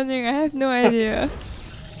happening? I have no idea.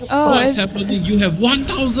 Oh, What's it's- happening? You have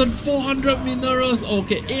 1,400 minerals.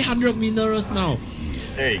 Okay, 800 minerals now.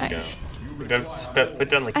 There you go. Put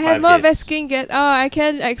down like I 5 have more gates. Veskin get. Oh, I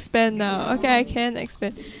can expand now. Okay, I can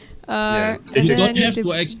expand. Yeah. And You then I don't need have to.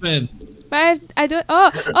 to expand. But I don't.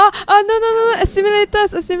 Oh, no!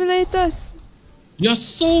 Assimilators. You're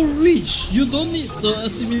so rich. You don't need the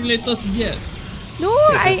assimilators yet. No,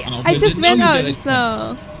 I Okay, just then went now you out can just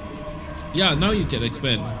expand. now. Yeah, now you can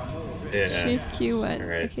expand. Yeah. Shift Q1.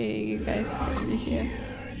 Alright. Okay, you guys can be here.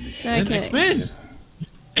 Now I And can expand.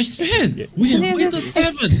 Expand. Yeah. We have Expand, waited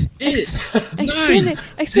 7, 8, 9,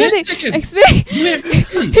 expanding. 10 seconds. Expand. You have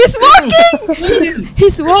 15. He's walking. 14,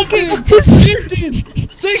 He's walking. 15,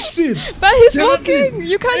 He's 16, 16. but he's 17, walking.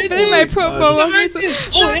 You can't blame my pro for walking. 19.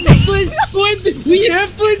 Oh, and 20. We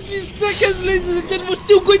have 20 seconds, ladies and gentlemen.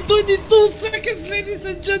 Still going 22 seconds, ladies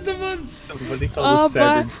and gentlemen. Somebody call Oh the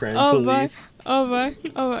my, cyber oh my, police.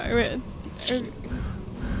 oh my, wait.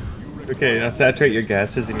 Okay, now saturate your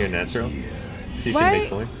gases in your natural. So you can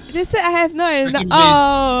make Why? more. They said I have no. Second base.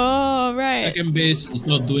 Oh, right. Second base is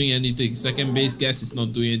not doing anything. Second base gas is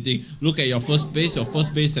not doing anything. Look at your first base. Your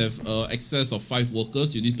first base have excess of 5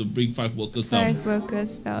 workers. You need to bring 5 workers down. 5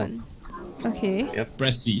 workers down. Okay. Yep.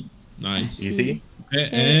 Press C. Nice. Easy. Okay, Okay,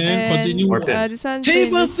 and continue. Warp it. This one's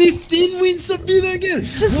Table doing 15 wins the bid again.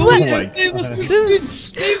 Just No, what? we Oh my have table God.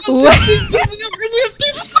 16. Table What? 16 coming up. We have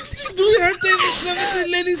table 16. Do we have table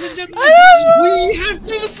 17, ladies and gentlemen? We have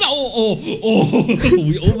table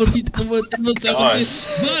we oversee table 17.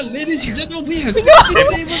 But ladies and gentlemen, we have 16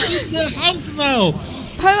 tables in the house now.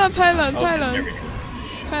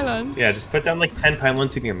 Pylon. Yeah, just put down like 10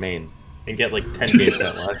 pylons in your main. And get like 10 gates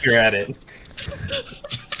out while you're at it.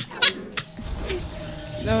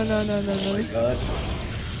 No. God.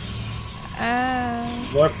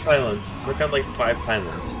 More pylons. Put down like 5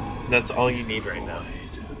 pylons. That's all you need right now.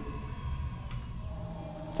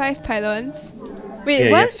 5 pylons. Yeah, Wait,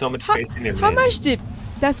 you what? have so much space in your How main. much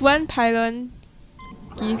does 1 pylon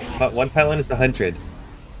give? But 1 pylon is 100.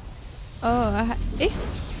 Oh,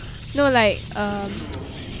 no, like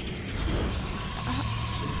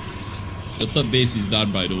The third base is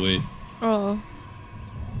done, by the way. oh.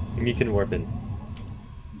 And you can warp in.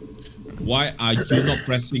 Why are you not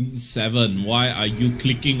pressing 7? Why are you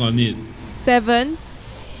clicking on it? 7.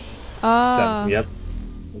 Oh. 7, yep.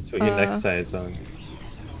 That's what your next size is on.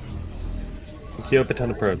 Queue up a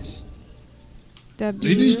ton of probes.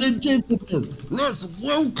 Ladies W. and gentlemen, let's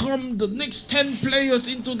welcome the next 10 players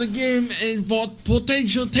into the game and for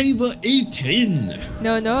potential table 18.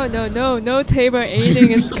 No table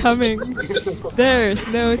 18 is coming. There's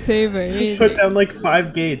no table 18. Put down like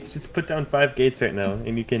 5 gates. Just put down 5 gates right now,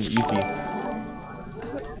 and you can easy.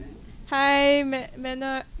 Hi,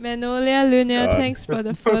 Manolia Lunia, God. thanks for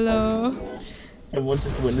the follow. Everyone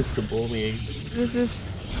just witnessed the bullying. This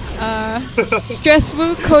is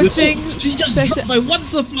stressful coaching She just session. dropped my 1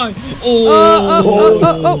 supply.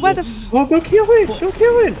 Oh, what the f- Oh, go kill it! Go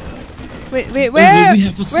kill it! Wait, will where we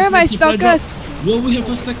have a are my second supply drop? stalkers? Will we have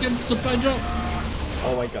a second supply drop?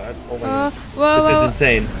 Oh my god. Oh my god. Whoa, This is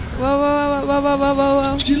insane.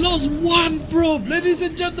 whoa. She lost 1 probe, ladies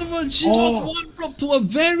and gentlemen. She lost 1 probe to a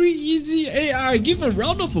very easy AI. Give a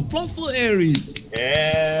round of applause to Aries.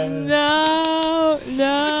 Yeah.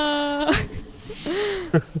 No.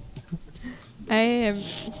 I am.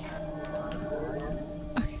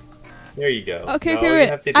 There you go. Okay, Now all you wait.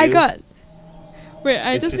 have to I do got. Wait,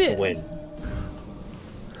 I is just just did. win.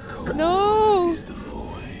 No.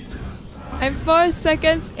 I'm 4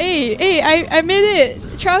 seconds. Hey, I made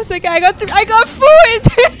it. 12 seconds. I got full in.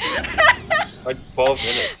 Like 12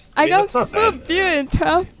 minutes. I mean, got that's not full bad. build in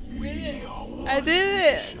 12 minutes. I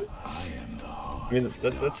did it. I mean,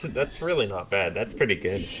 that's really not bad. That's pretty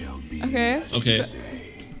good. Okay.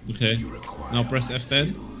 Okay. Now press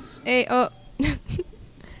F10. Hey, oh.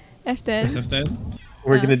 Press F10. F10.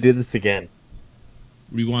 We're gonna do this again.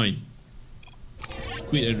 Rewind.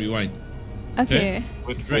 Quit and rewind. Okay.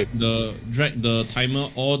 Drag the timer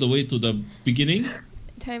all the way to the beginning.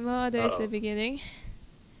 Timer all the way to the beginning.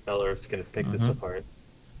 Eller's gonna pick this apart.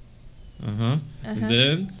 And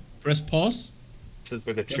then press pause. This is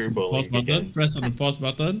where the Press true on the pause bullying button. begins. Press on the pause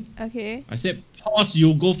button. Okay. I said pause.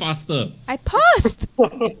 You go faster. I paused.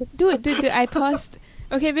 Dude, I paused.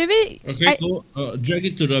 Okay, maybe. Okay, go drag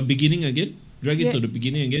it to the beginning again. Drag it to the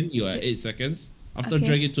beginning again. You are 8 seconds. After Okay.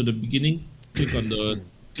 drag it to the beginning, click on the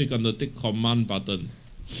take command button.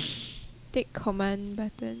 Take command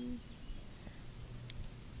button.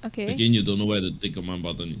 Okay. Again, you don't know where the take command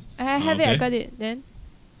button is. I have it. I okay. got it. Then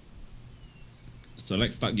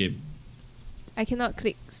Select start game. I cannot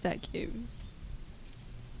click start game.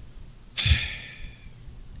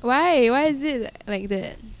 Why? Why is it like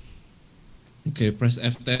that? Okay, press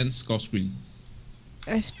F10, score screen.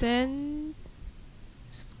 F10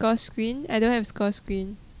 score screen? I don't have score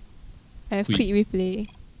screen. I have Quit. quick replay.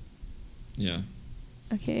 Yeah.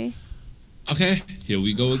 Okay. Okay, here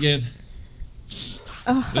we go again.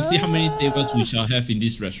 Let's see how many tables we shall have in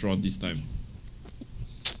this restaurant this time.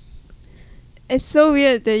 It's so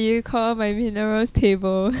weird that you call my minerals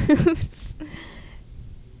table.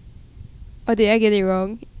 Or did I get it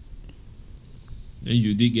wrong? And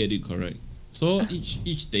you did get it correct. So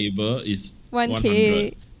each table is 1K.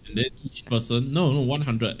 100. And then each person, no,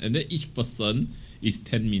 100. And then each person is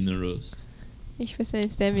 10 minerals. Each person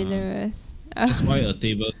is 10 minerals. That's why a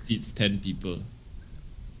table seats 10 people.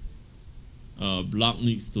 Block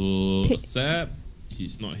needs to accept.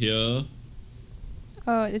 He's not here.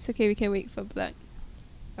 Oh, it's okay. We can wait for Black.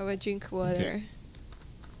 I will drink water.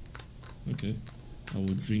 Okay. I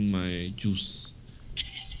will drink my juice.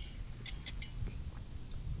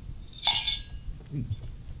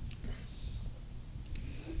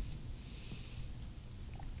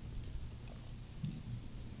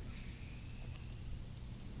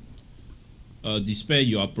 Despair,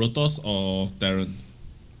 you are Protoss or Terran?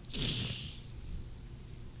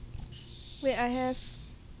 Wait, I have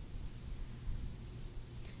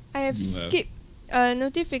You have- skip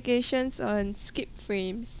notifications on skip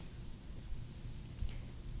frames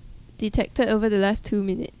detected over the last 2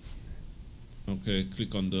 minutes. Okay,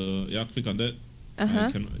 click on that.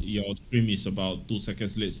 Your stream is about 2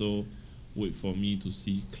 seconds late, so wait for me to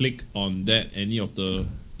see. Click on that, any of the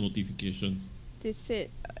notification. They said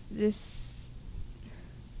this.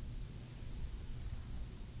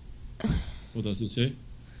 What does it say?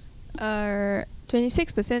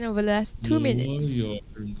 26% over the last 2 minutes. Your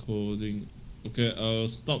encoding. Okay,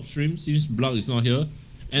 stop stream. Seems Block is not here.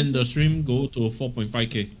 And the stream go to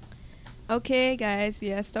 4.5k. Okay, guys,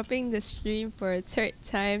 we are stopping the stream for a third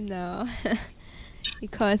time now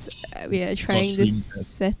because we are trying the stream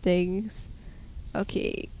test. settings.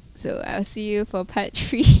 Okay, so I'll see you for part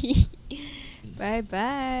 3. Bye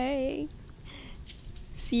bye.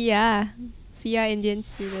 See ya, Indian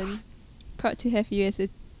student. Proud to have you as a.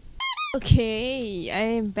 Okay, I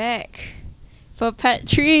am back for part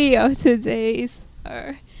 3 of today's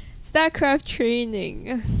Starcraft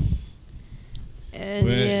training. And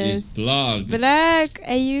Where yes, is Block? Black,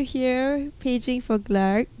 are you here? Paging for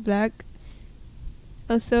Black.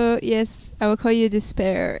 Also, yes, I will call you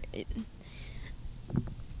Despair.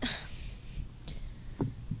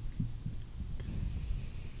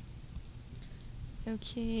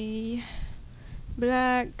 Okay,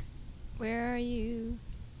 Black, where are you?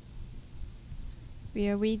 We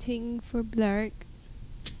are waiting for Black.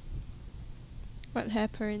 What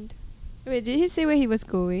happened? Wait, did he say where he was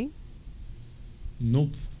going?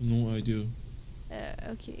 Nope, no idea.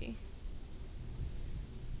 Okay.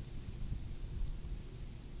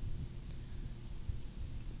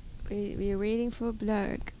 Wait, we are waiting for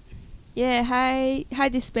Black. Yeah, hi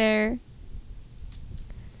Despair.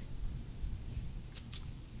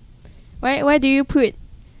 Why do you put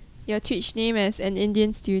your Twitch name as an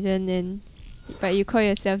Indian student but you call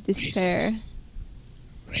yourself Despair?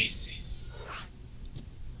 Racist.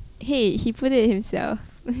 Hey, he put it himself.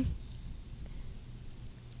 Okay,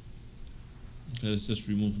 let's just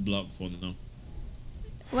remove Block for now.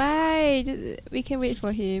 Why? We can wait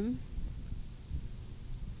for him.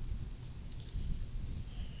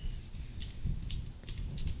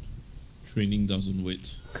 Training doesn't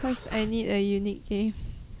wait. Cause I need a unique name.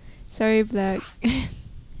 Sorry, Black.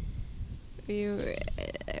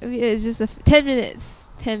 It's just 10 minutes.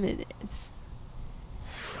 10 minutes.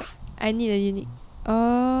 I need a unique.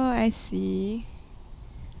 Oh, I see.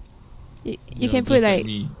 You can put like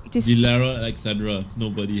Dilara Alexandra.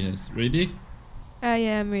 Nobody has. Ready?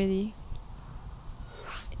 Yeah, I'm ready.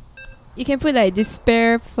 You can put like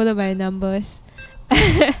Despair followed by numbers.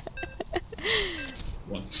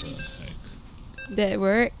 What the heck? That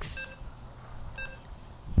works.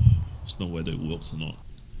 It's not whether it works or not.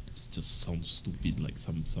 It just sounds stupid, like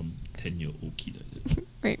some 10-year-old kid like that.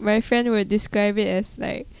 Right, my friend would describe it as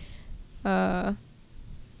like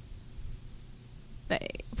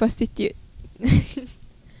prostitute.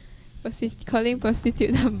 Calling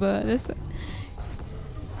prostitute number. That's what.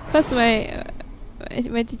 Cause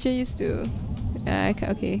my teacher used to.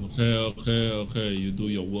 Okay. Okay. You do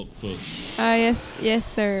your work first. Yes,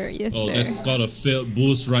 sir. Yes, Oh, sir. that's got a failed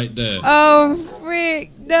boost right there. Oh,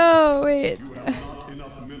 freak! No, wait.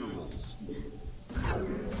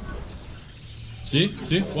 See?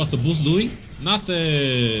 What's the boost doing?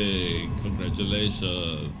 Nothing.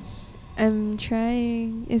 Congratulations. I'm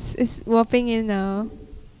trying. It's warping in now.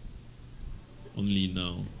 Only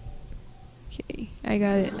now. Okay, I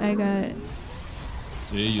got it. I got it.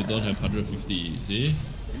 See, you don't have 150. See?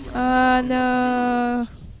 Oh no.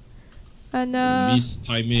 Oh You no. missed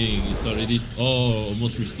timing. It's already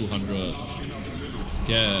almost reached 200.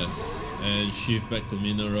 Gas and shift back to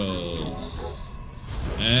minerals.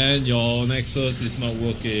 And your nexus is not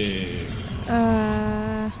working.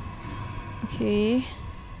 Okay.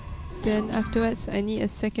 Then afterwards, I need a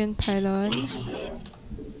second pylon.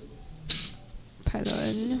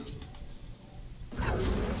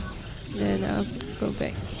 Then I'll go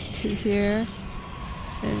back to here.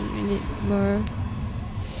 And we need more.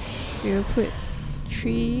 We'll put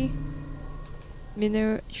three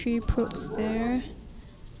probes there.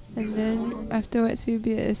 And then afterwards we'll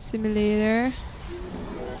be a simulator.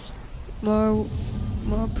 More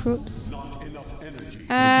probes.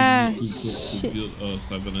 Ah, shit.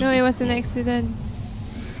 No, it was an accident.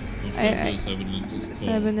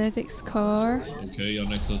 Cybernetics core. Okay, your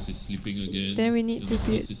nexus is sleeping again. Then we need to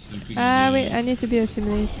build. Wait, I need to build a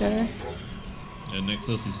simulator. Your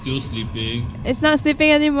nexus is still sleeping. It's not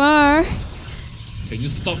sleeping anymore. Can you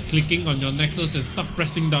stop clicking on your nexus and stop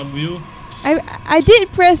pressing W? I did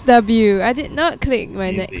press W. I did not click my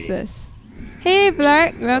Easy. nexus. Hey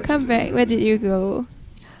Blark, welcome back. Where did you go?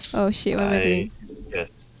 Oh shit, what am I doing? Yes.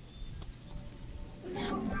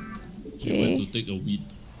 You went to take a weed.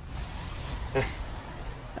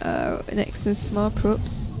 Nexus, more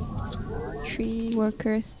probes. 3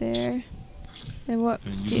 workers there. And what?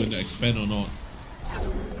 And you going to expand or not?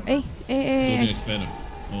 Hey, Don't you expand?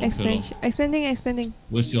 expanding.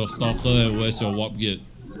 Where's your stalker and where's your warp gate?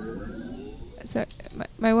 So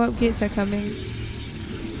my warp gates are coming.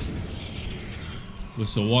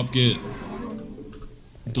 Where's your warp gate?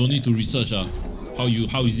 Don't need to research How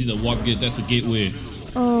is it a warp gate? That's a gateway.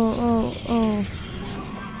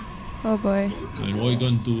 Oh boy. And what are you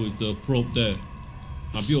going to do with the probe there?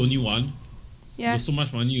 Build only one? Yeah. With so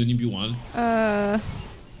much money, you only build one?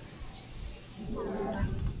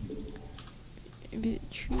 Build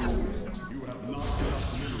 3.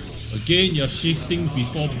 Again, you're shifting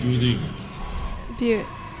before building.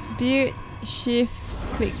 Build, shift,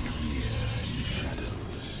 click.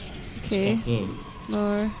 Okay. Stalker.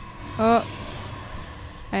 More. Oh.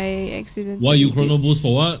 I accidentally. Why you chrono boost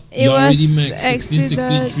for what? It You was already max 16,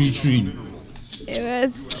 accident. 16, 3, 3. It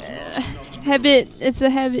was habit. It's a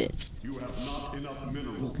habit.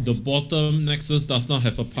 The bottom nexus does not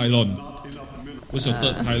have a pylon. What's your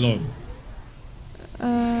third pylon?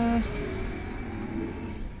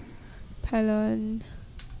 Pylon.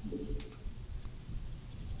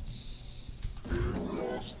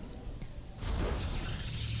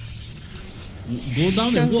 Go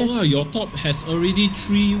down and work. Your top has already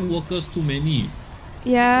 3 workers too many.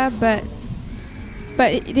 Yeah, but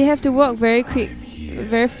they have to walk very quick,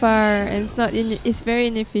 very far, and it's very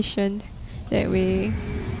inefficient that way.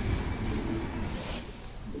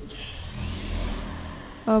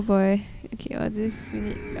 Oh boy. Okay, all this we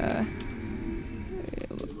need.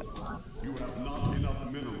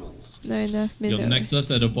 Not enough minerals. Your nexus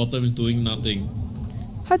at the bottom is doing nothing.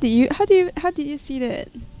 How did you see that?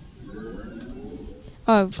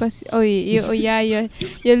 Oh, because you're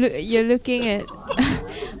looking at.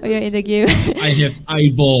 Oh, you're in the game. I have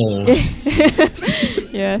eyeballs.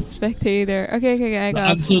 Yeah, spectator. Okay, I The got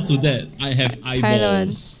answer to that, I have eyeballs.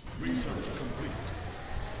 pylons.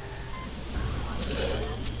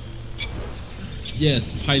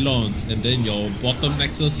 Yes, pylons, and then your bottom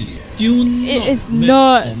nexus is still It is not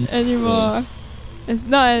not maxed on anymore. nexus. It's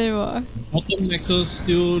not anymore. Bottom nexus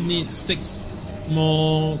still needs 6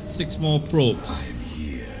 more probes.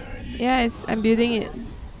 Yeah, I'm building it.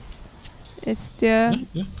 It's still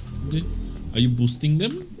Yeah. Okay. Are you boosting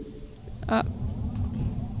them? up.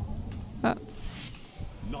 Oh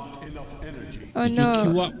If you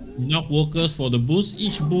queue no. up enough workers for the boost,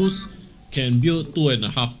 each boost can build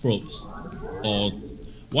 2.5 probes. Or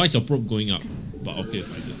why is your probe going up? But okay,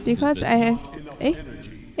 fine. Because I have.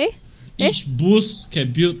 Each boost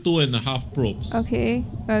can build 2.5 probes. Okay,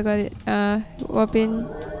 I got it. Warping.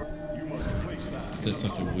 That's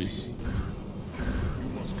such a waste.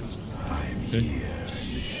 Okay.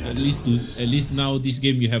 At least now this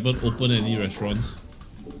game you haven't opened any restaurants.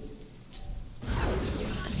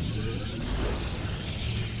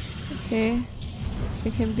 Okay.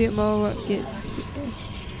 We can build more warp gates.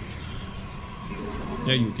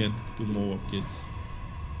 Yeah, you can put more warp gates.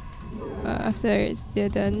 After they're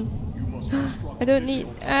done. I don't need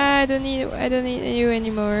you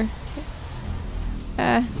anymore.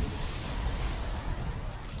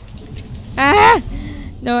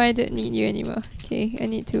 No, I don't need you anymore. Okay, I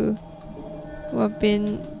need to warp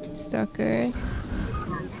in stalkers.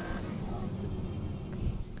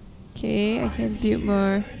 Okay, I can build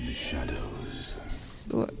more.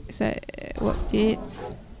 What is that? What gates?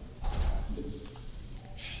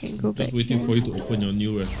 Can go back Just waiting here. for you to open your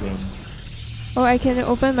new restaurant. Oh, I can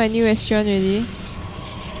open my new restaurant already.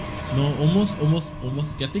 No,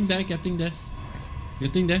 almost. Getting there. Okay.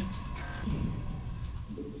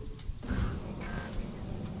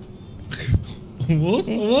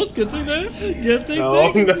 Almost getting there.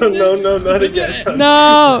 No, not again.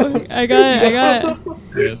 No, I got it.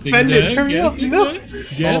 Getting Spend there. it, hurry up, Getting no. there.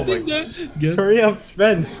 Getting Oh there. Hurry up,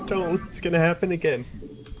 Sven. Don't. It's gonna happen again.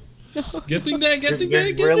 Getting there.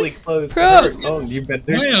 You're really close. Probes. Oh, you better.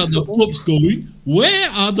 Where are the probes going? Where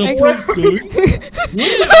are the I- probes going?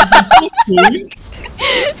 Where are the probes going?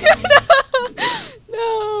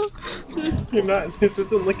 No. You're not. This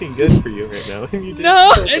isn't looking good for you right now. And you did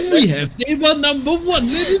No. so And we have table number 1,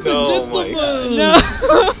 ladies and Oh my gentlemen. No.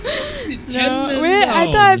 No. Cannon Wait, I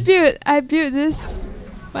down. thought I built this.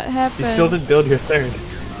 What happened? You still didn't build your third.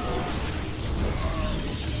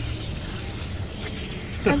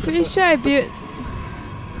 I'm pretty sure I built.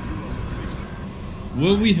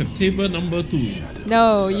 Will we have table number 2?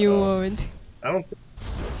 No, you won't. I don't.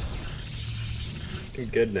 I'm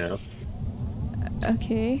good now.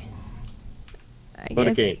 Okay. I Go to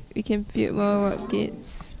guess gate. we can build more work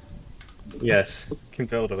gates. Yes, can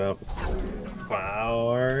build it up.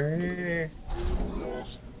 Flower.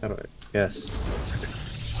 How do I? Yes.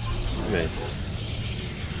 Nice.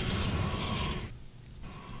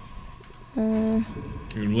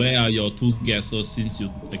 And where are your 2 gases since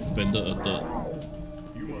you expanded a third?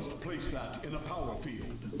 You must place that in a power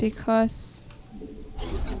field. Because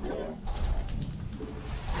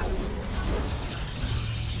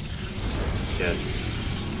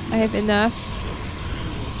Yes. I have enough.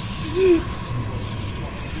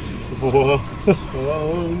 Whoa.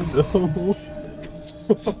 Whoa,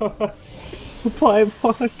 no. Supply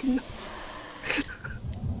block. No.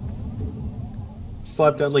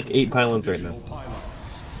 Slap down like 8 pylons right now.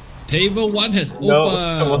 Table 1 has No,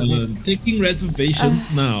 come on. opened. Taking reservations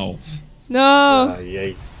now. No.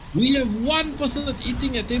 Yay. We have 1 person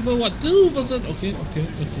eating at table 1. 2 person. Okay.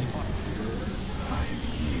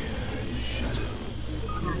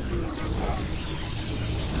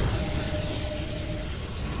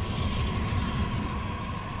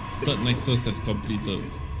 Third nexus has completed.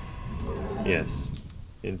 Yes.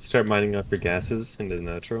 And start mining off your gases into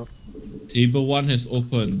natural. Table 1 has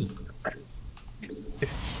opened.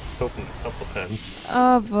 It's opened a couple times.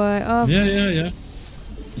 Oh boy. Oh. Yeah.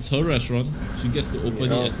 It's her restaurant. She gets to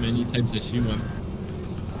open Yeah. it as many times as she wants.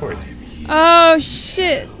 Of course. Oh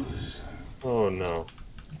shit. Oh no.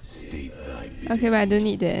 Okay, but I don't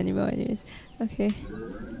need that anymore anyways. Okay.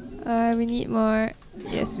 We need more.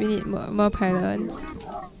 Yes, we need more pylons.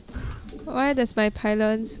 Why does my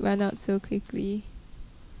pylons run out so quickly?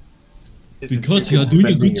 Because you are doing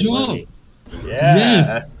a good Spending your job. money. Yeah.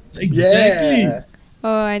 Yes, exactly. Yeah.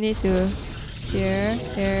 Oh, I need to. Here.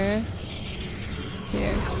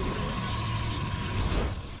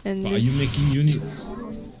 And But are you making units?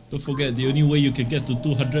 Don't forget, the only way you can get to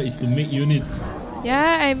 200 is to make units.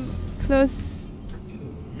 Yeah, I'm close.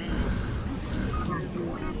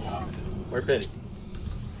 Warp in.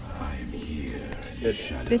 Good.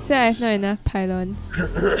 They said I have not enough pylons.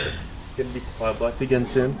 Gonna be supply blocked again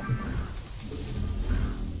soon.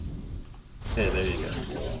 Hey, there you go.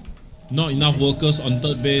 Not enough workers on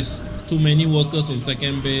third base, too many workers on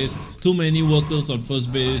second base, too many workers on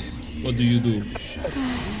first base. What do you do?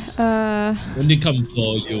 When they come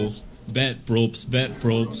for you, bad probes. We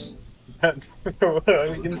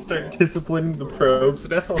can start disciplining the probes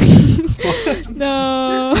now.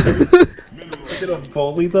 No. We're gonna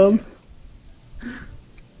bully them.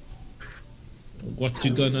 What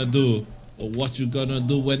you gonna do? Or what you gonna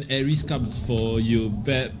do when Ares comes for you?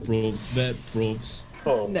 Bad probes.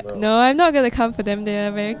 Oh No, no. no, I'm not gonna come for them. They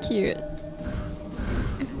are very cute.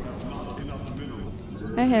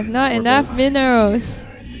 I have not enough minerals.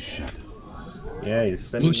 Yeah, you're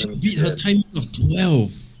spending Will she them beat her shit. timing of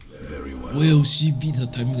 12? Will she beat her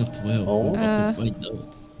timing of 12? Oh. We're about to find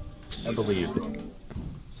out. I believe.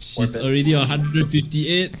 She's Warp it. already on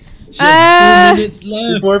 158. She Ah! has 2 minutes Keep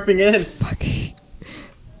left. warping in. Fuck.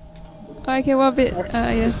 Oh, I can warp it.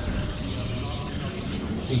 Yes.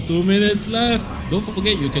 There's 2 minutes left. Don't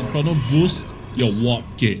forget you can chrono boost your warp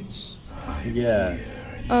gates. Yeah.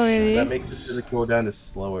 Oh, really? That makes it so the cooldown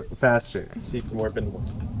is faster. So you can warp in more.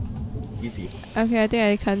 Easy. Okay, I think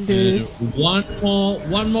I can't do And this.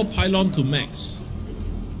 one more pylon to max.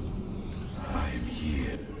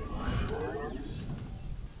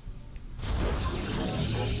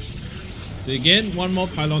 So again, one more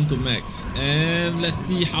pylon to max. And let's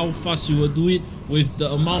see how fast you will do it with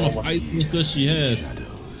the amount of ice workers she has.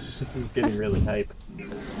 This is getting really hype.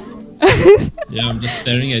 Yeah, I'm just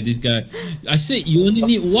staring at this guy. I said you only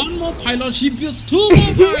need one more pylon. She builds 2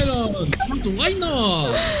 more pylons. Why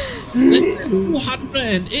not? That's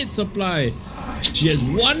 208 supply. She has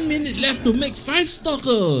 1 minute left to make 5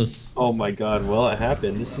 stalkers. Oh my god, well it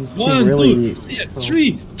happened. This is 1, really... 2, yes,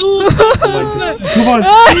 3, 2 stalkers left. Come on!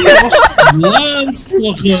 1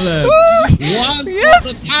 stalker left. 1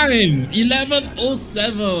 quarter time.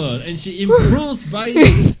 11:07, and she improves by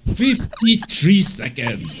 53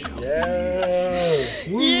 seconds. Yeah!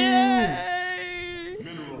 Yay!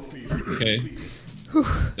 Okay,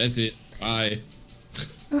 that's it. Bye.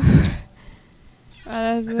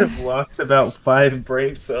 I've lost about 5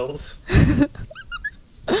 brain cells.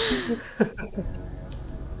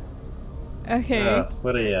 Okay.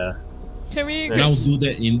 What a Can we Now do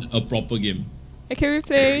that in a proper game.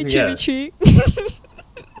 play Yeah. Tree?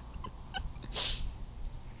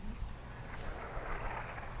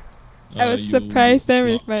 I was surprised them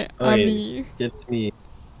with my army. Get me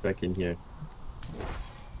back in here.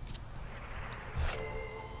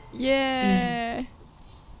 Yeah.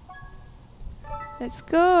 Let's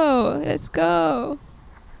go. Let's go.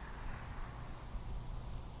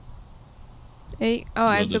 Hey, oh,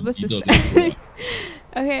 I'm supposed to start.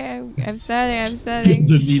 Okay, I'm starting. I'm starting.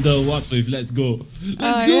 The leader what's with let's go.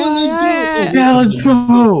 Let's Oh, go, yeah, let's yeah. go. Yeah, let's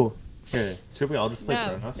go! Here, should we all just play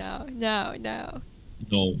Kronos? No. No.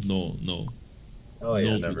 Oh yeah,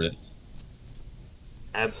 No to never. that.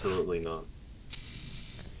 Absolutely not.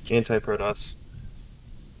 Anti-Protoss.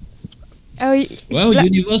 Oh, Well, Black,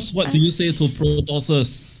 universe, what do you say to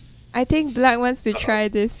Protosses? I think Black wants to try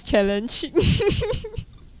this challenge.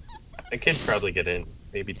 I can probably get in.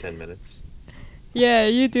 Maybe 10 minutes. Yeah,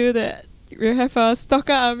 you do that. We have a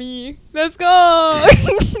stalker army. Let's go!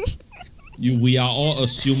 We are all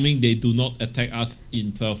assuming they do not attack us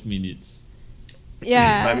in 12 minutes.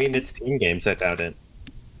 Yeah. I mean, it's team games, I doubt it.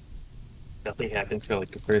 Nothing happens for like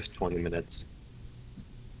the first 20 minutes.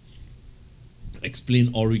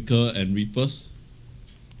 Explain Oracle and Reapers.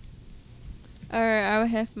 Alright, I'll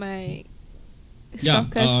have my Yeah,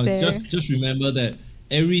 stalkers there. just remember that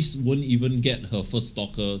Ares won't even get her first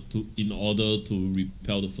stalker in order to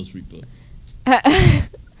repel the first Reaper.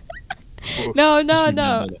 No. remember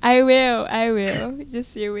that. I will.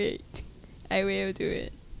 Just you wait. I will do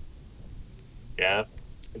it. Yeah?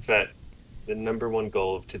 Is that the #1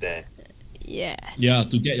 goal of today? Yeah. Yeah,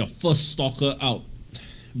 to get your first stalker out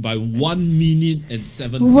by 1 minute and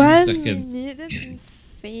 17 1 seconds. minute? That's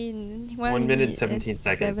insane. 1 minute, 17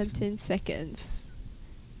 seconds. 17 seconds.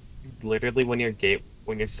 Literally, when your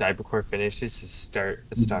cybercore finishes, to start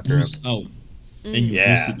a stalker up. Boost out. And you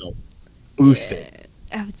Yeah. boost it out. Boost it.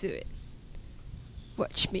 I'll do it.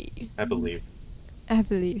 Watch me. I believe. I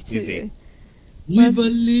believe too. Easy. We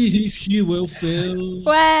believe she will fail.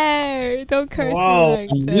 Wow! Don't curse Wow. me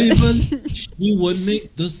like We that. believe she will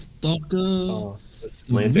make the stalker. Oh, the The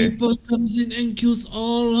slander. Reaper comes in and kills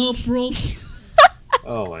all her probes.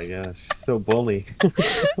 Oh my gosh, so bully.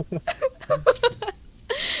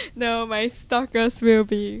 No, my stalkers will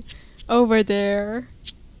be over there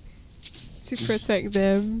to protect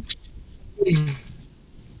them.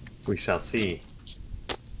 We shall see.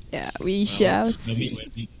 Yeah, we shall Let me see.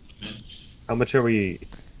 win. How much are we?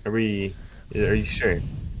 Are you sure?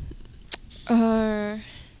 I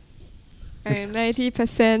am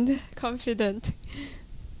 90% confident.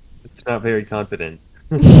 It's not very confident.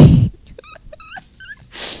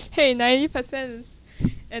 Hey, 90% is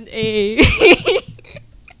an A.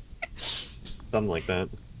 Something like that.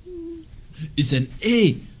 It's an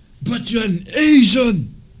A, but you're an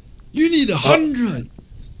Asian. You need 100.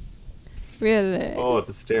 Really? Oh,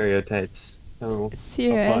 the stereotypes. Oh,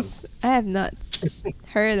 Serious? I have not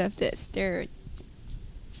heard of this stereotype.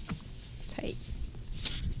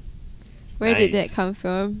 Where did that Nice. come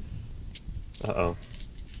from? uh-oh.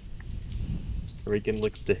 Are we gonna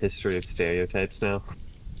look at the history of stereotypes now?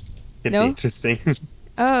 It'd No. be interesting.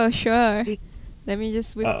 Oh, sure. Let me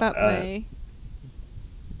just whip up my.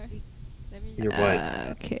 Let me. Your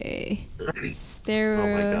what? Okay. Oh my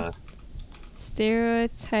Stereo. god.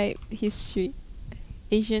 Stereotype history.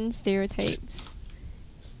 Asian stereotypes.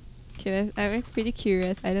 Okay, I'm pretty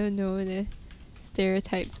curious. I don't know the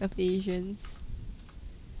stereotypes of Asians.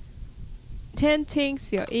 10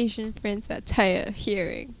 things your Asian friends are tired of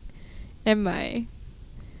hearing. Am I?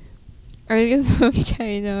 Are you from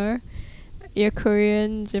China? You're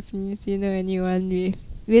Korean, Japanese, you know anyone with...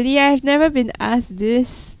 Really? I've never been asked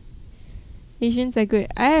this. Asians are good.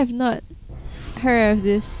 I have not heard of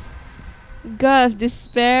this. God of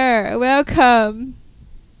Despair, welcome!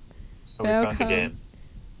 Oh, we found the Welcome. game.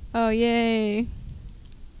 Oh, yay.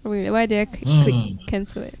 Why did I click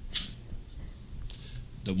cancel it?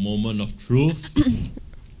 The moment of truth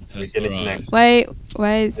has You're getting arrived. connected.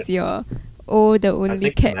 Why is your O the only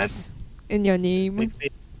think caps in your name? I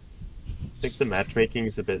think the matchmaking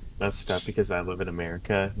is a bit messed up because I live in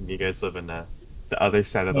America and you guys live in the other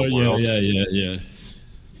side of the Oh world. yeah.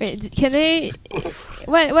 Wait, can I?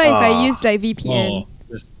 What if I use like VPN? Oh,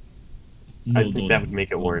 yes. I No, think that would make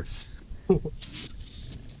it worse.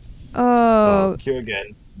 Oh, Queue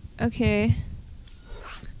again. okay.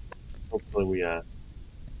 Hopefully we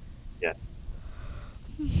yes.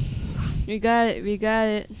 We got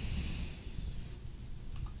it.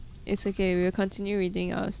 It's okay, we'll continue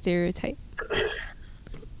reading our stereotype.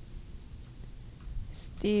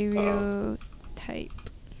 Stereotype.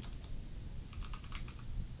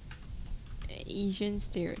 Asian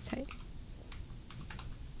stereotype.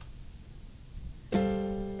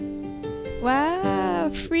 Wow,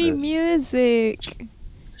 free this? music.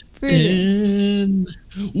 Brilliant.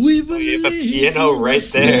 And we Oh, you have a believe piano right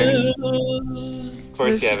there. will. Of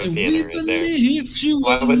course you have a And piano we right there. believe she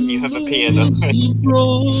Why wouldn't you have a piano?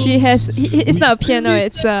 She has. It's not a piano.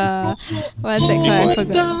 It's what's that called? I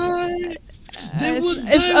forgot.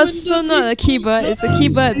 It's also not a keyboard. It's a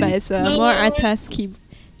keyboard, but it's a more atas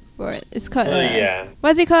keyboard. It's called. Yeah.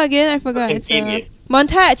 What's it called again? I forgot. It's a Convenient.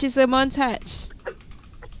 montage. It's a montage.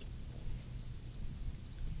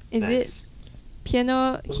 Is Nice. it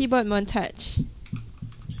piano keyboard montage?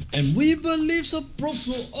 And we believe the props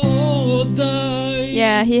will all die.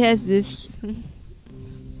 Yeah, he has this.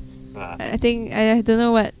 I think I don't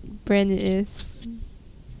know what brand it is.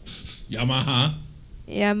 Yamaha.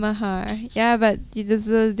 Yamaha. Yeah, but there's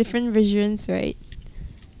different versions, right?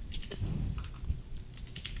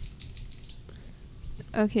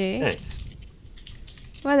 Okay. Nice.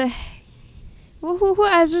 What the heck? Who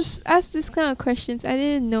asked this kind of questions? I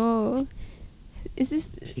didn't know. Is this?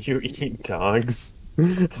 You eat dogs?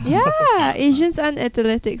 Yeah, Asians aren't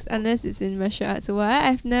athletics unless it's in martial arts. What?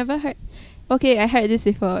 I've never heard. Okay, I heard this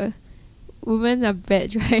before. Women are bad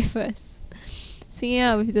drivers. Singing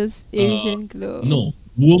out with those Asian glow. No,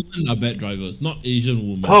 women are bad drivers, not Asian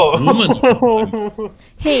women. Oh. Women are bad drivers.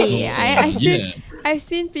 Hey, I seen Yeah. I've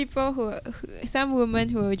seen people who some women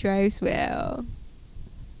who drives well.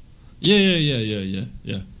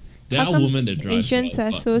 Yeah. There How are come women that drive Asians well,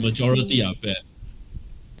 are but so majority skinny? are bad.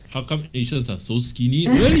 How come Asians are so skinny?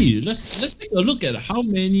 Really? Let's take a look at how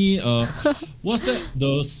many what's that?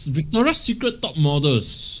 The Victoria's Secret top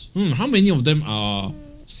models. How many of them are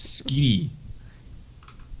skinny?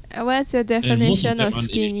 What's your most of definition them of aren't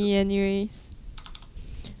skinny, anyways?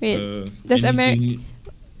 Wait, does anything-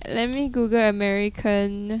 let me Google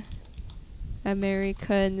American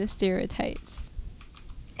stereotypes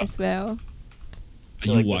as well. Are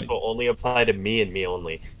you Like white? this will only apply to me and me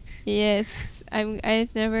only. Yes,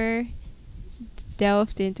 I've never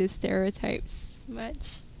delved into stereotypes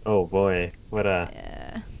much. Oh boy, what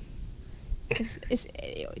a It's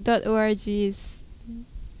 .org is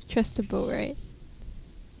trustable, right?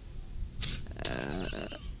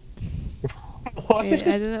 what? Wait,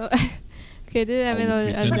 I don't know. Okay, did I mean I'll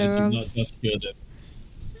on pretend the I wrong? did not just hear that.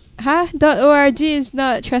 Huh? .org is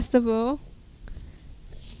not trustable.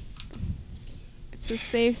 It's a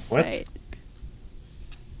safe What? site.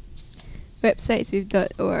 Websites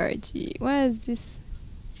with .org. What is this?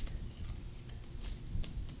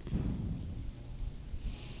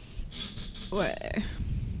 Where?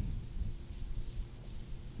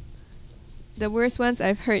 The worst ones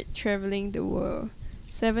I've heard traveling the world.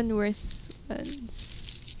 7 worst ones.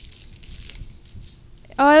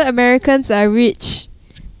 All Americans are rich.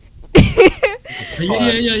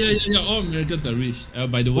 Yeah. All Americans are rich.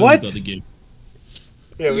 By the way, What? we got the game.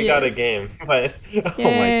 Yeah, we got a Yes. game, but oh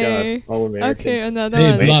Yay. my god, all American. Okay, another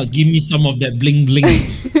Hey, one. blood, give me some of that bling bling.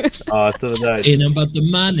 So that Ain't about the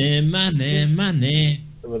money.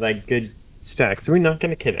 with like good stacks. Are we not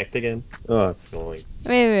gonna connect again? Oh, it's annoying.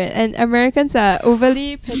 Wait. And Americans are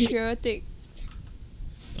overly patriotic.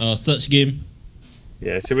 Search game.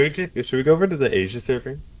 Yeah, should we go over to the Asia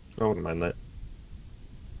server? I wouldn't mind that.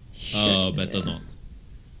 Better not.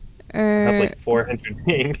 I have like 400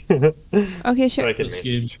 ping. Okay, So I sure. can Search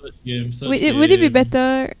make. game. Search Would it be game.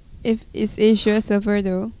 better if it's Asia server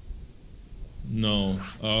though? No.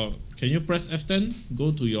 Can you press F10?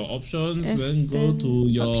 Go to your options, then go F10 to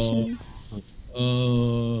your options.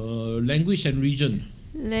 language and region.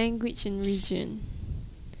 Language and region.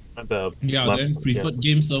 The Yeah, left- then preferred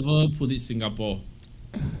game server, put it Singapore.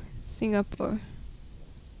 Singapore.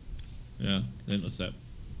 Yeah, then accept.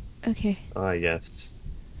 Okay. Ah, yes.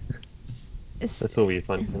 It's, This will be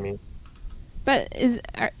fun for me. but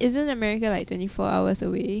isn't America like 24 hours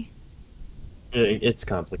away? It's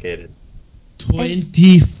complicated.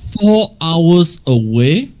 24 hours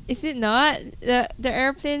away? Is it not? The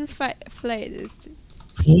airplane flight is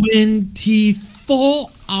 24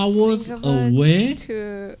 hours Singapore away?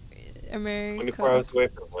 to America. 24 hours away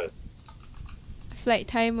from what? Flight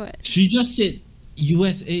time what? She just said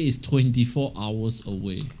USA is 24 hours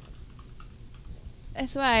away.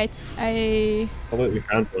 That's why I How about we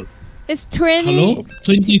found one? it's 20 Hello?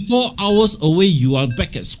 24 hours away, you are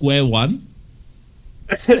back at square one?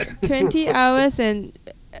 20 hours and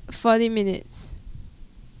 40 minutes.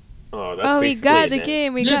 Oh, that's Oh, we got the it.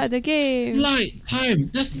 game. We That's got the game. Flight time!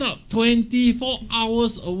 That's not 24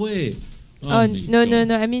 hours away! Oh, my no, God.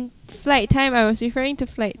 no. I mean flight time. I was referring to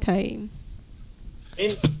flight time. I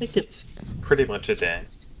think it's pretty much a day.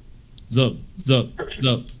 Zup, zup,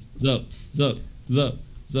 zup, zup, zup, zup,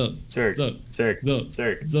 zup, Zerg, zup, Zerg, zup,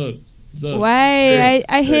 Zerg. zup, zup. Why?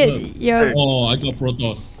 I hit Zerg. your. Oh, I got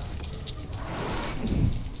Protoss.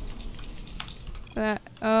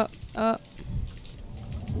 Oh.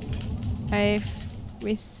 I've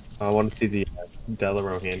I want to see the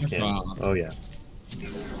Delaro hand cam. Wow. Oh yeah. So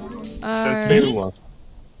it's Alright. Grimoire.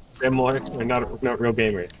 Grimoire, we're not real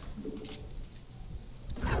gamers.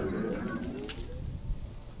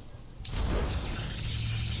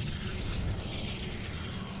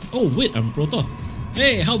 Oh, wait, I'm Protoss.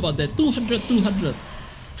 Hey, how about that? 200, 200.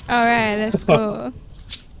 Alright, let's go.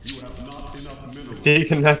 See, you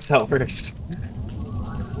can max out first.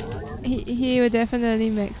 He would definitely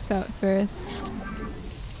max out first.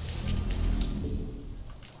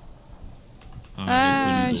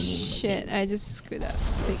 Ah, shit. I just screwed up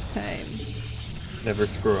big time. Never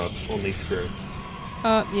screw up, only screw.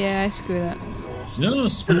 Oh, yeah, I screwed up. No,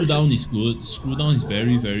 screw down is good. Screw down is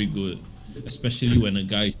very, very good. Especially when a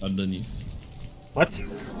guy is underneath. What?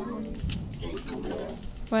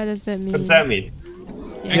 What does that mean? What does that mean?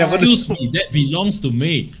 Yeah, what Excuse me, that belongs to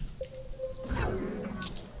me.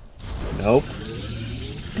 Nope.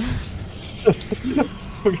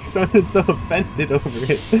 We sounded so offended over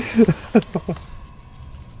it.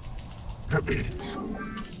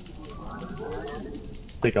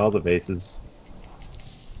 Take all the bases.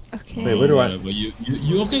 Okay. Wait, where do I? Whatever. You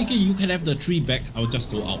okay, okay, you can have the 3 back. I'll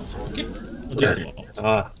just go out. Okay? I'll just go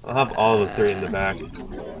out. I'll have all the 3 in the back.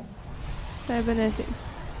 Cybernetics.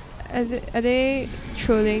 Are they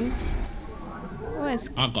trolling? What is...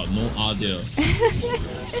 I got no idea.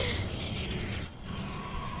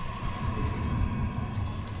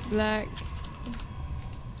 Black.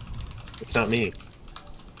 It's not me.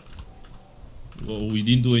 Well, we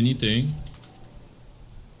didn't do anything.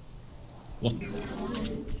 What?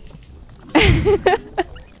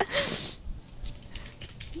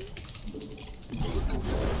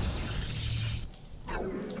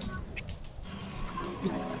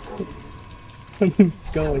 What is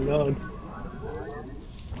going on?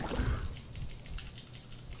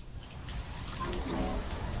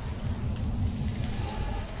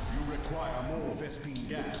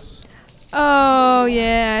 Oh,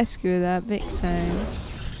 yeah, I screwed up big time.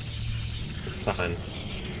 Fine.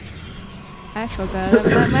 I forgot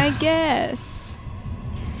about my guess.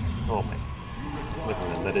 Oh my. Look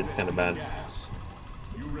at that, it's kind of bad.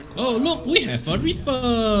 Oh, look, we have a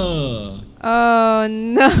Reaper! Oh,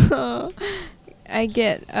 no. I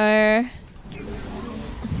get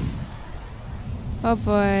Oh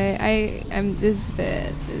boy, I'm this is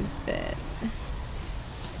bad. This is bad.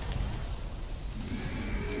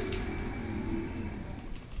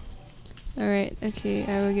 Alright, okay,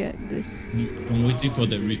 I will get this. I'm waiting for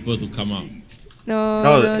that Reaper to come out. No,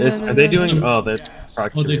 Oh, no, it's, no, are no, they no. doing? Oh, they're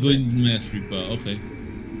proxy. Oh, they're Reaper. going Mass Reaper, okay.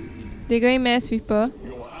 They're going Mass Reaper.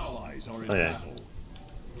 Oh yeah.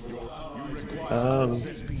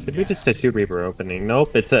 Could we just a 2 Reaper opening?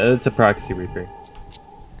 Nope, it's a proxy Reaper.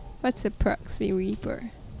 What's a proxy Reaper?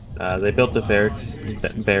 They built the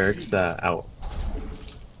barracks out.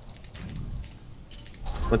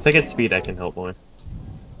 Once I get speed, I can help more.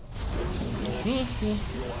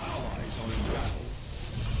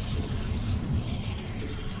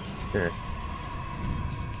 Sure.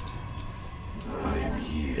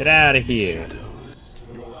 Get out of here.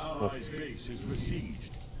 Oh.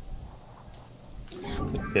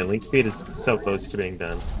 Okay, link speed is so close to being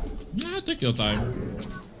done. Nah, take your time.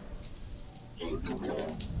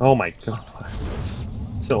 Oh my god.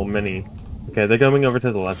 So many. Okay, they're coming over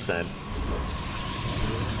to the left side.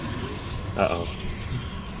 Uh-oh.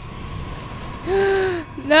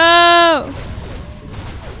 No!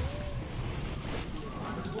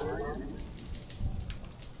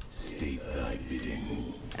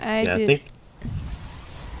 I think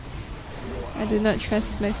I do not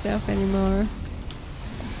trust myself anymore.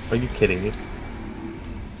 Are you kidding me?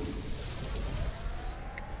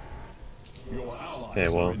 Okay,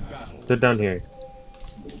 well, they're down here.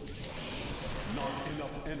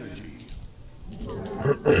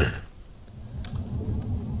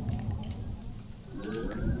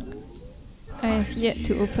 I have yet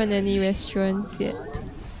to open any restaurants yet.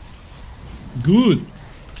 Good.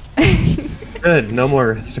 Good, no more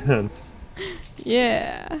restaurants.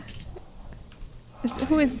 Yeah.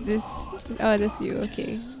 Who is this? Oh, that's you.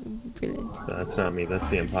 Okay, brilliant. No, that's not me, that's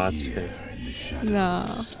the imposter.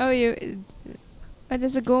 No. Oh, you. Oh,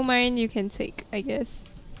 there's a gold mine you can take, I guess.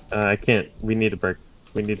 I can't. We need to break.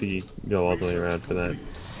 We need to go all the way around for that.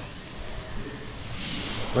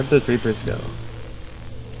 Where'd those Reapers go?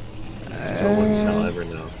 No one shall ever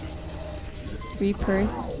know.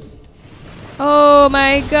 Reapers. Oh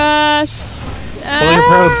my gosh! Hold your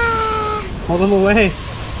probes! Hold them away!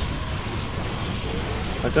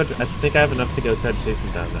 I think I have enough to go try to chase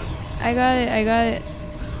him down now. I got it, I got it.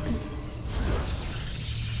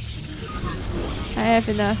 I have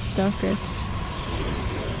enough stalkers.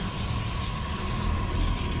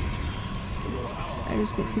 I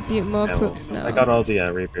just need to build more Yeah, probes now. I got all the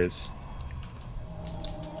Reapers.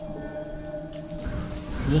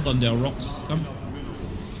 Work on their rocks. Come.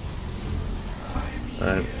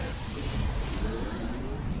 Alright.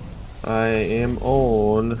 I am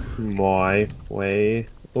on my way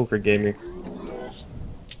over, gamer.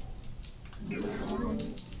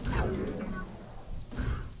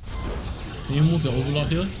 Can you move your overlord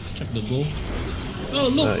here? Check the goal. Oh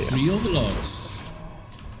look, Yeah. 3 overlords.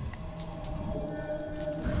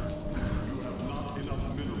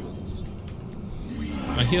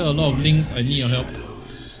 I hear a lot of links. I need your help.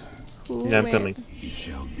 Who, Yeah, I'm where? coming. It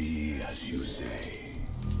shall be as you say.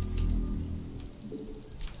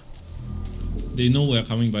 They know we're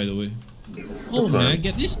coming, by the way. Oh That's man, I fine.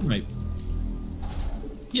 get this snipe.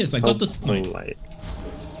 Yes, I got the snipe. Light.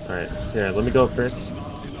 Alright, here, let me go up first.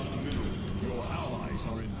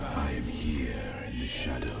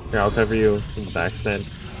 Here, I'll cover you in the backside.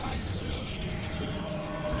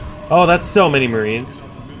 Oh, that's so many Marines.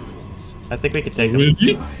 I think we could take them.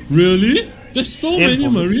 Really? Really? There's so Yeah, many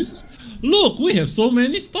probably. marines. Look, we have so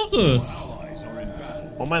many stalkers.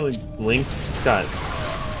 All my links just got.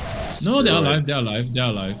 No, they're destroyed. alive. They're alive. They're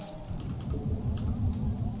alive.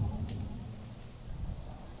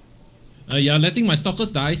 You're letting my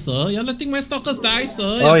stalkers die, sir. You're letting my stalkers die,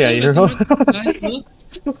 sir. Oh, yeah, still you're letting my stalkers die, sir.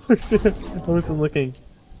 Oh shit! I wasn't looking.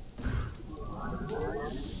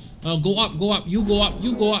 Go up, go up. You go up.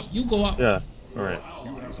 You go up. You go up. Yeah. All right.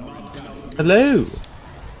 Hello.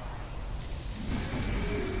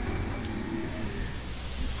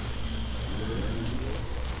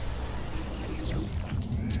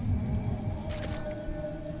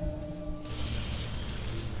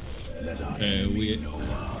 Okay, we.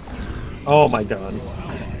 Oh my god.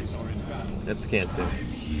 That's cancer.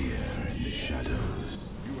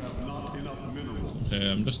 Okay,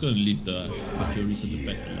 I'm just gonna leave the Furies at the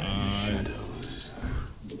back alive.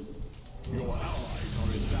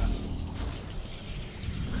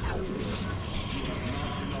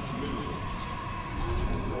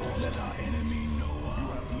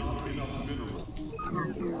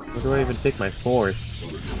 Where do I even take my fourth?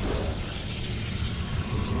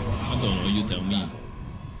 I don't know. You tell me.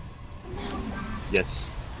 Yes.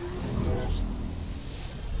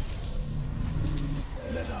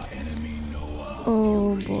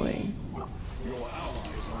 Oh boy.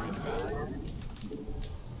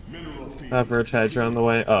 I have Roach Hydra on the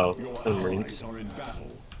way. Oh, the Marines.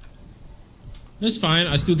 It's fine.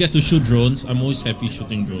 I still get to shoot drones. I'm always happy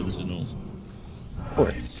shooting drones, you know. Of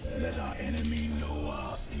course.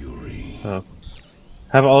 Oh.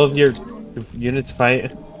 Have all of your units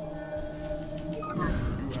fight.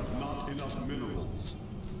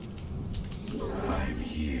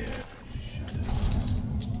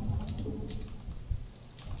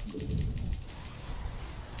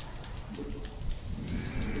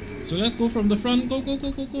 So let's go from the front. Go, go,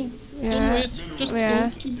 go, go, go. Yeah. Don't wait. Just Yeah.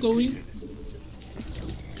 go. Keep going.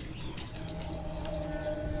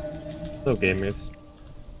 No gamers.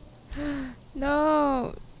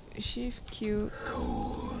 No. Shift Q.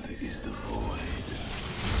 Cold is the void.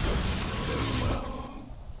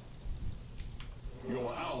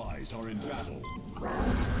 Your allies are in battle. You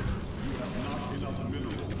have not enough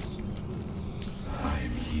minerals. I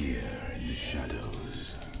am here in the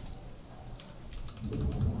shadows.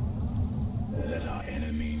 Let our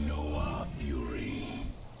enemy know our fury.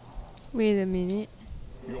 Wait a minute.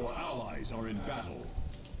 Your allies are in battle.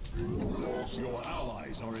 Your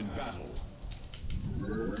allies are in battle.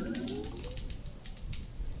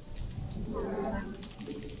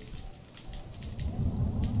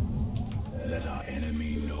 Let our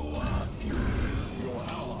enemy know our fury. Your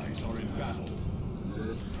allies are in battle.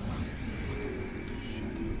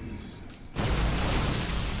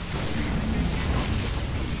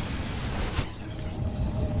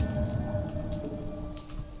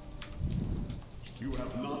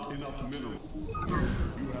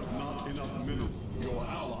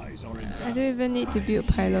 I don't even need to build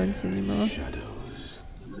pylons anymore.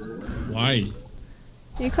 Why?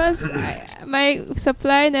 Because my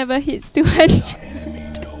supply never hits 200.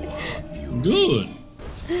 Good.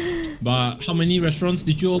 But how many restaurants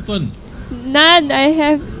did you open? None. I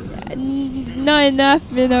have not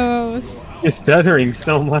enough minerals. You're stuttering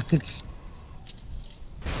so much.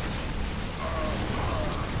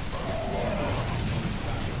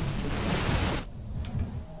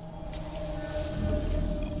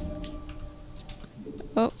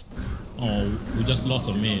 Oh. Oh, we just lost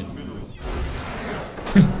a man.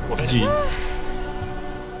 Gee.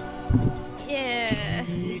 Yeah.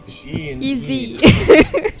 Easy. Easy.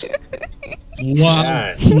 Wow.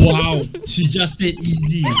 Yeah. Wow. She just said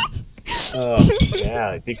easy. Oh,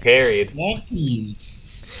 yeah, be carried. Lucky.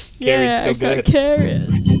 Yeah, so I got good. carrot.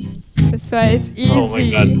 That's why it's easy. Oh my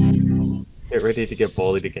god. Get ready to get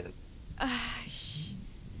bullied again.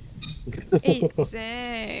 Hey,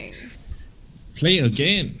 thanks. Play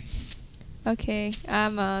again. Okay,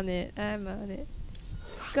 I'm on it.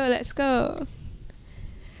 Let's go.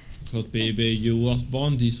 Cause baby, you was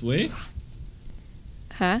born this way.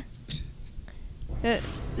 Huh?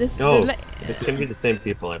 This No, the it's gonna be the same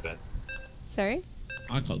people, I bet. Sorry?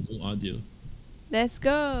 I got no idea. Let's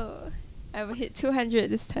go. I will hit 200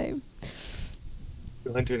 this time.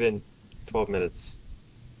 212 minutes.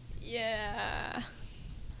 Yeah.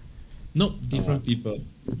 No, different people.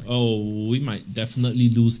 Oh, we might definitely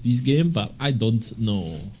lose this game, but I don't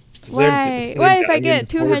know. Why? They're Why if I down get in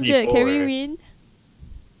 200? Can we 44. win?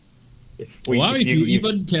 If If you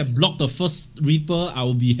even can block the first Reaper, I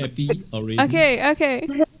will be happy already. Okay.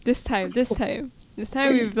 This time we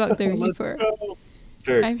block the Reaper.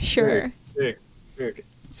 Zerg, I'm sure.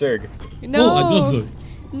 Zerg. No. Oh, I got Zerg.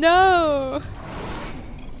 No.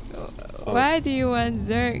 Why do you want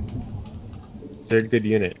Zerg? Zerg good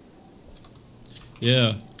unit.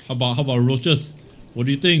 Yeah. How about roaches? What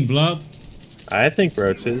do you think, Blood? I think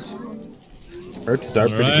roaches. Roaches are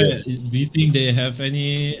pretty Alright. good. Do you think they have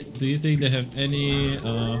any?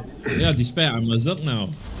 Yeah, despair. I'm a Zerg now.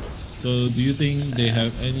 So do you think they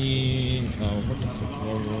have any? What the fuck?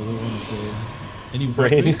 What do I want to say? Any void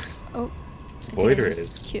Brain. rays? Oh. Void I just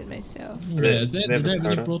rays. killed myself. Yeah, They do they have have any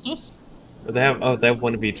Arcana? Protoss? They have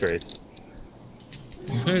one of each race.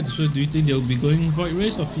 Okay, so do you think they'll be going Void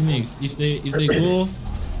Race or Phoenix? If they go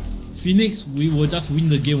Phoenix, we will just win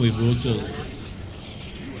the game with roaches.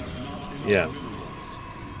 Yeah.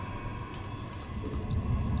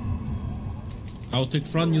 I'll take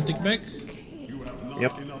front, you take back.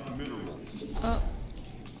 Yep. Oh.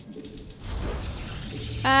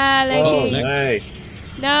 Ah, Oh, Leggy. like.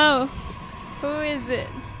 No. Who is it?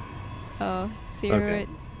 Oh, Zero. Okay.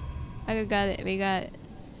 I got it. We got it.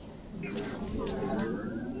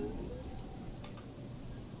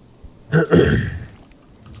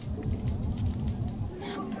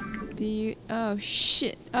 Oh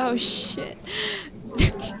shit. Oh shit.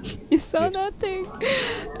 You saw nothing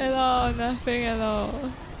at all. Nothing at all.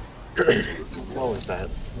 What was that?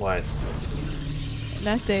 What?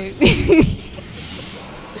 Nothing.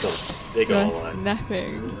 They go Just on.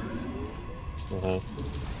 nothing.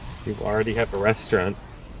 You already have a restaurant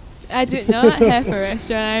I do not have a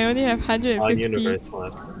restaurant. I only have on 150. universe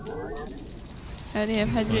left. I only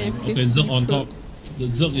have 150. Okay, Zerg on top. troops. The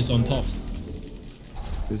Zerg is on top.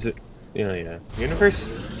 Is it? Yeah. Universe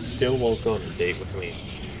still won't go on a date with me.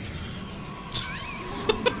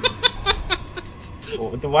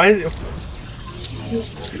 Why is it?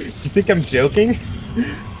 You think I'm joking?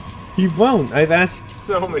 He won't. I've asked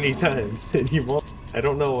so many times and he won't. I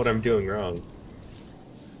don't know what I'm doing wrong.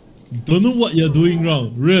 Don't know what you're doing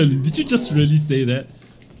wrong. Really? Did you just really say that?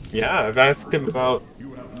 Yeah, I've asked him about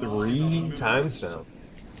 3 times now.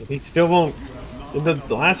 And he still won't. And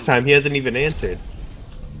the last time he hasn't even answered.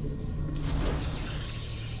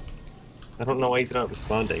 I don't know why he's not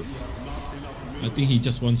responding. I think he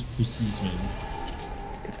just wants pussies, man.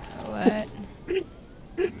 What?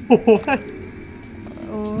 What?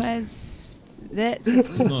 What's that He's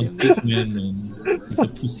supposed not to a mean? big man, man. He's a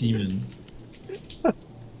pussy man.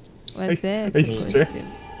 What's that Are you supposed sure? to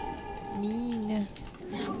mean?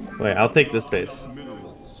 Wait, I'll take this base.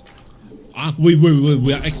 Ah, wait.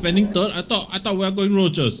 We are expanding third. I thought we are going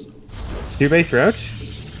roaches. 2 base roach?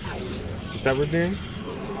 Is that what we're doing?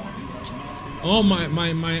 Oh my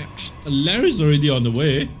Larry's already on the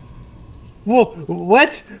way. Whoa,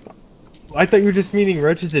 what? I thought you were just meaning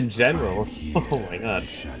roaches in general. Oh my god.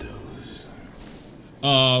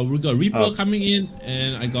 We got Reaper Oh. coming in,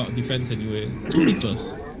 and I got defense anyway. 2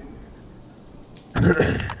 Reapers.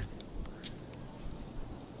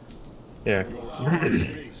 Here.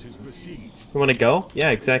 Base is besieged. You want to go?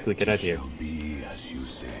 Yeah, exactly. Get out here. Be as you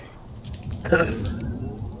say. Your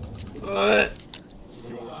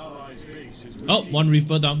allies' base is Oh, one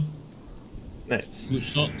Reaper down. Nice. Good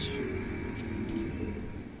shot.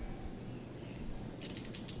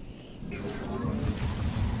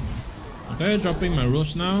 Okay, dropping my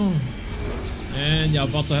roach now. And you're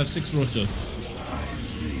about to have 6 roaches.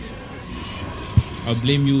 I'll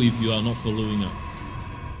blame you if you are not following up.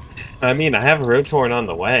 I mean, I have a roach horn on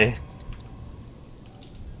the way.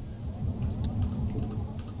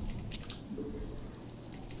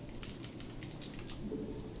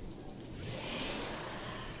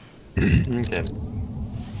 Okay.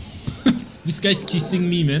 This guy's kissing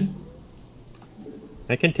me, man.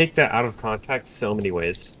 I can take that out of context so many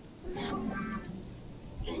ways.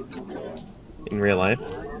 In real life.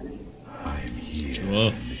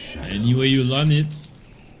 Sure. Any way you learn it.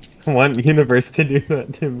 I want Universe to do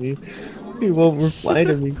that to me. He won't reply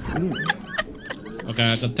to me.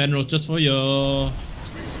 Okay, I got 10 roaches for you.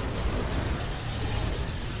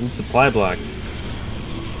 And supply blocks.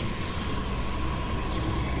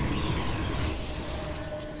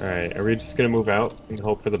 Alright, are we just gonna move out and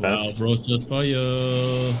hope for the best? 12 roaches for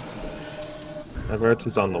you. That roach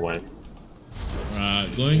is on the way. Right,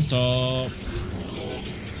 going top.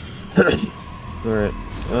 Alright,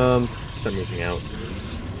 start moving out.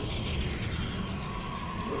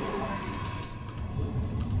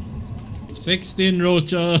 $16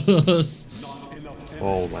 roaches.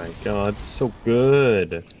 Oh my god, so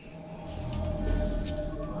good.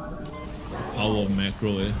 Power of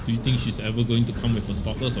macro, eh? Do you think she's ever going to come with a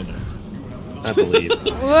stalkers or not? I believe.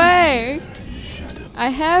 Wait. I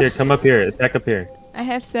have. Here, come up here. Attack up here. I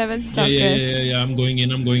have 7 Yeah, stalkers. yeah. I'm going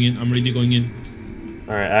in. I'm really going in.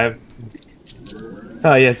 Alright, I have...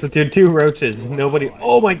 Oh yes, with your 2 roaches. Nobody...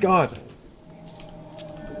 Oh my god!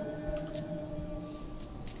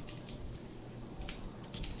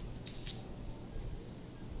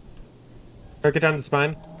 Target down the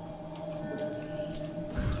spine.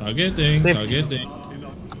 Targeting.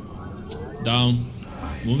 Down.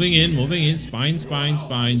 Moving in. Spine.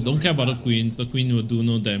 Don't care about the queens. The queen will do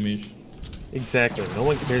no damage. Exactly. No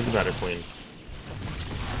one cares about a queen.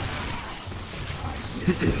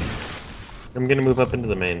 I'm gonna move up into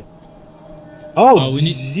the main. Oh, we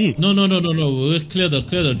need. gee. No. We'll clear the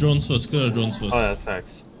drones first. Oh, that's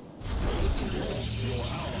facts.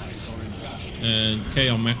 And K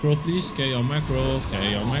on macro, please. K on macro.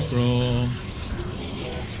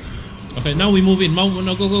 Okay, now we move in. Now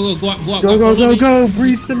go up. Go!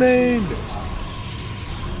 Breach the main!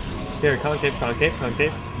 Here, concave.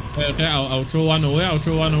 Okay, I'll throw one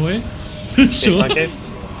away. Sure. Concave.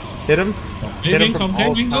 Hit him. Hit him from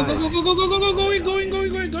all Go. sides.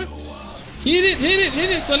 Hit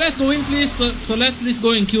it. So let's go in, please. So let's please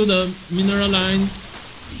go and kill the mineral lines.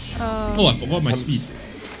 Oh, I forgot my speed.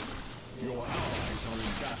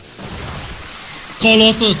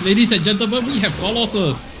 Colossus, ladies and gentlemen, we have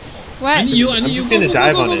Colossus. What? I need you. I'm just gonna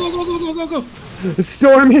dive on it. Go.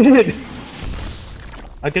 Storm it!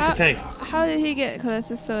 I'll get the tank. How did he get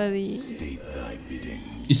Colossus so early?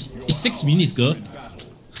 It's 6 minutes, girl.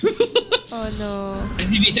 Oh no.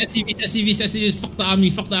 SCVs. Fuck the army.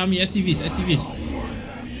 SCVs.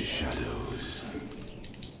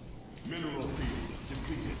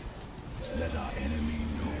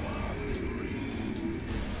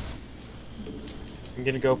 I'm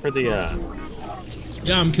gonna go for the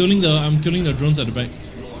Yeah, I'm killing the drones at the back.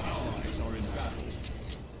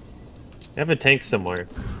 I have a tank somewhere.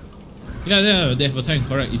 Yeah, they have a tank.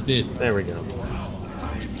 Correct, it's dead. There we go.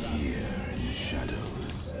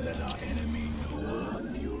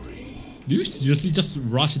 Do you seriously just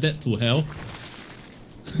rush that to hell?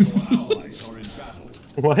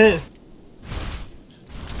 What?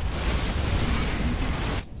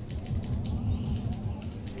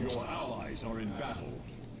 Your allies are in battle.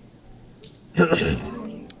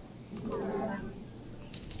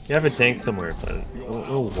 You have a tank somewhere, but I don't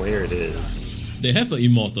know where it is. They have an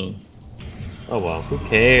immortal. Oh well, who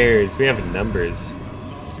cares? We have numbers.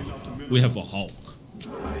 We have a Hulk.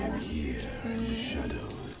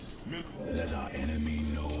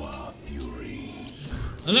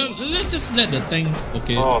 Let's just let the tank.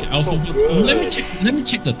 Okay. Oh, okay. Also, so good. let me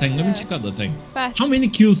check the tank. Let me check out the tank. Fast. How many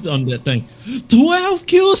kills on that tank? 12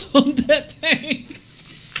 kills on that tank.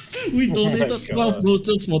 We donated 12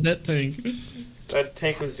 roaches for that tank. That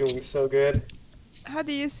tank was doing so good. How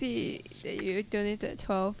do you see that you donated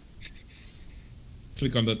 12?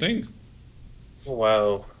 Click on the tank.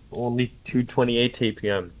 Wow, only 228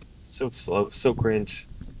 APM. So slow, so cringe.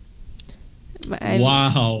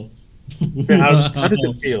 Wow. How does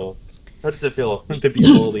it feel? How does it feel to be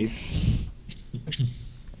bullied?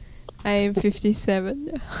 I'm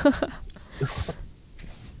 57.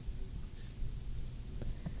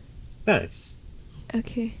 Nice.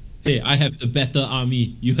 Okay. Hey, I have the better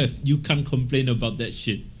army. You can't complain about that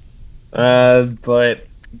shit. But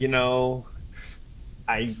you know,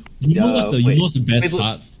 You know what's the best Wait,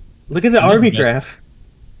 part? look at the You know what's army the best- graph.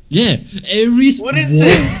 Yeah, Ares What is won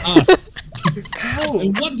this? us. How?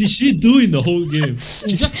 And what did she do in the whole game?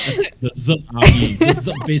 She just attacked the Zerg army, the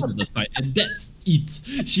Zerg base at the side, and that's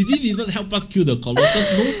it. She didn't even help us kill the Colossus.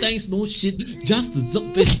 No thanks, no shit. Just the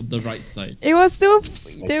Zerg base on the right side. It was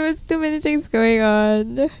there was too many things going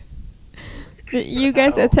on. You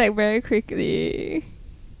guys How? attack very quickly.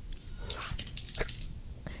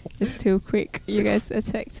 It's too quick. You guys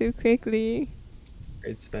attack too quickly.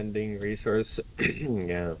 Great spending resource.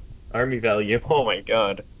 Yeah. Army value. Oh my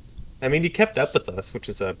god. I mean, you kept up with us, which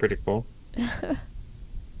is pretty cool.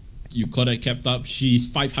 You call that kept up? She's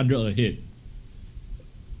 500 ahead.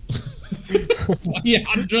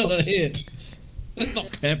 500 ahead. That's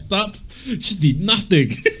not kept up. She did nothing.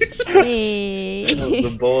 Hey. Oh,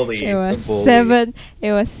 the bully. It was the bully. 7.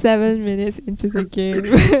 It was 7 minutes into the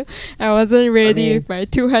game. I wasn't ready mean- with my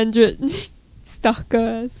 200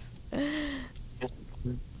 stalkers.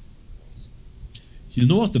 You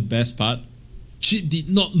know what's the best part? She did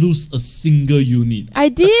not lose a single unit. I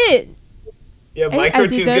did. Yeah, I micro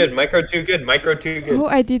too didn't. good. Micro too good. Micro too good. Oh,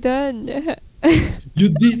 I didn't. You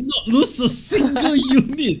did not lose a single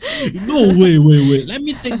unit. No, wait. Let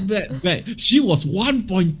me take that back. She was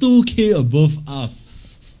 1.2k above us.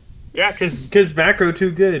 Yeah, cause macro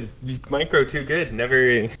too good. Micro too good.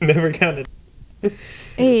 Never counted.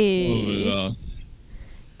 Hey. Oh my god.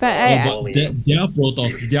 But Oh, but their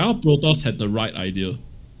Protoss had the right idea.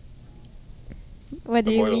 what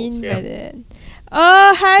do you Immortals, mean yeah. by that?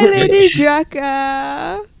 Oh, hi, Lady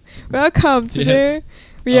Draka. Welcome. Today Yes.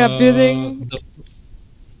 we are building. the-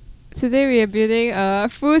 Today we are building a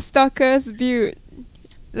full stalkers build.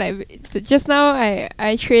 Like just now,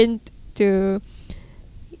 I trained to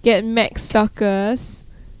get max stalkers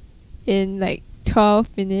in like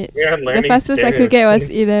 12 minutes. We are The learning fastest I could get was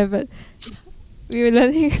stereotypes. 11. We were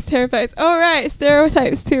learning stereotypes. All right,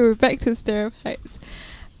 stereotypes too. Back to stereotypes.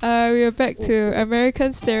 We are back to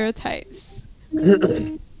American stereotypes.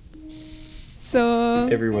 So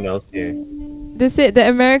Everyone else here. they said the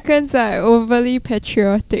Americans are overly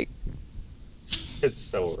patriotic. It's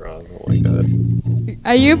so wrong. Oh my god.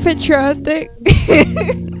 Are you patriotic?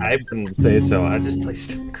 I wouldn't say so. I just play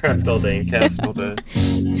Starcraft all day and cast all day.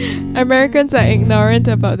 Americans are ignorant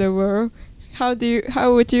about the world. How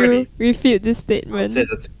would you Pretty. refute this I'd statement? say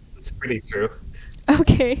that's pretty true.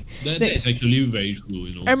 Okay. That is actually very true,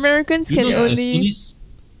 you know. Americans You can know, only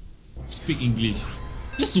speak English.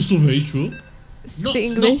 That's also very true. speak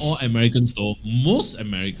English. Not all Americans though. Most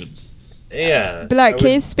Americans. Yeah. Black, I can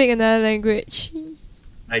you would- speak another language?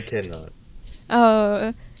 I cannot.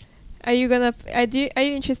 Oh, are you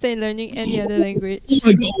interested in learning any other language? Oh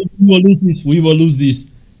my god, we will lose this. We will lose this.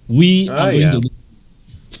 We Oh, are going yeah. to lose.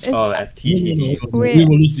 Is- Oh, No, FT. Wait. we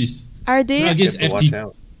will lose this. Are they? Not We against have to watch FT.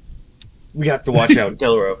 out. We have to watch out,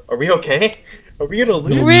 Delro. Are we okay? Are we gonna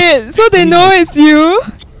lose? Wait, so they know it's you?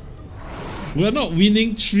 We're not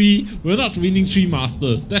winning three. We're not winning 3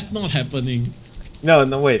 masters. That's not happening. No,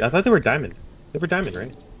 wait. I thought they were diamond. They were diamond,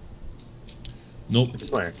 right? Nope. I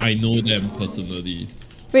swear. I know them personally.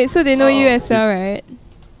 Wait, so they know you Oh, as well, right?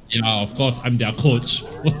 Yeah, of course. I'm their coach.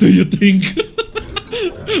 What do you think?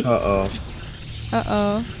 Uh-oh.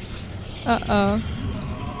 Uh-oh. Uh-oh.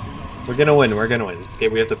 We're gonna win. We're gonna win. It's okay.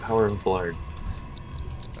 We have the power of Blard.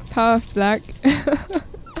 Power of black.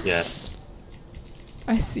 Yes.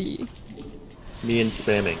 I see. Me and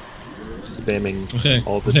spamming. Spamming Okay.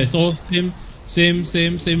 all the Okay. So same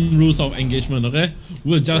rules of engagement. Okay.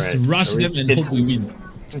 We'll just Right. rush Are we them and good? hope we win.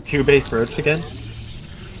 2-base roach again?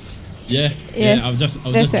 Yeah. Yes, Yeah. I'll just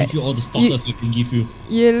that's right. give you all the stalkers I can give you.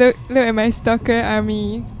 You look at my stalker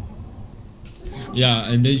army. Yeah,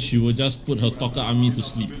 and then she will just put her stalker army to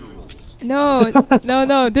sleep. No,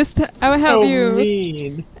 no. This time I will help So you.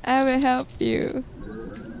 mean. I will help you.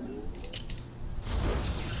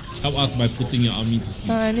 Help us by putting your army to Oh,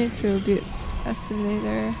 sleep. I need to build a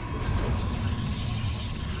simulator.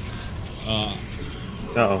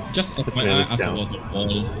 Uh-oh. Just Put FYI, I this down. forgot the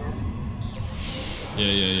wall.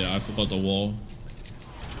 Yeah. I forgot the wall.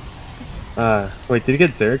 Wait, did you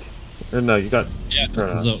get Zerg? Or no, you got... Yeah,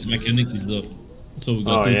 Protoss. Zerg. Mechanics is Zerg. So we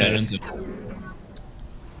got Oh, 2 yeah. Terrans.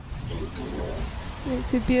 Need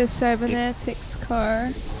to build a cybernetics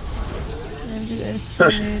car. And build a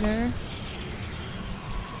simulator.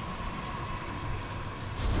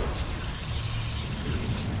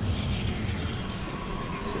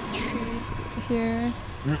 Trade here.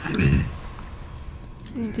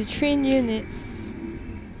 Need to train units.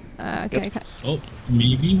 Okay, Yep. Oh,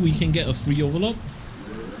 maybe we can get a free overlord?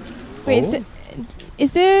 wait, Oh.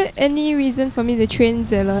 is there any reason for me to train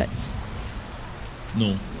zealots?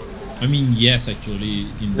 No. I mean, yes, actually.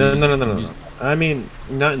 In No, this, no, no, no, in no, this- no. I mean,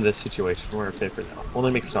 not in this situation. We're okay for now.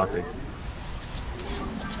 Only make stalker.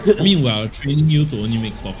 I mean, we are training you to only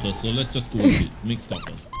make stalkers, so let's just go with it. Make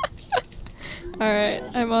stalkers. Alright,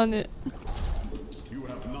 I'm on it.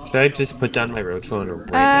 Should I just put down my roach runner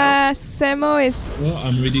right now? Samo is... Well,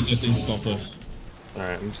 I'm already getting stalkers.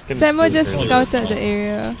 Alright, I'm just gonna Samo do this just early. scouted the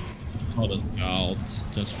area. Not a scout.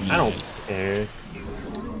 Just I don't relax. care.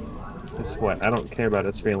 Guess what? I don't care about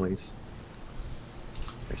its feelings.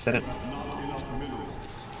 I said it.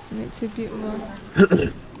 I need to build more.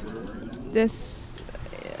 This...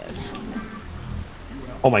 Yes.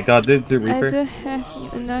 Oh my god, there's the I Reaper. do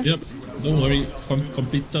have enough... Yep, don't worry.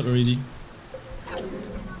 Completed already.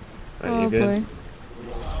 Are Oh you good? boy.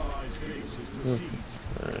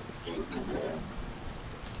 Alright.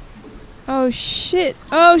 Oh shit!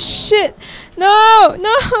 Oh shit! No!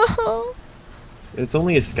 No! It's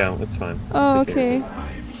only a scout, it's fine. Oh, Take care.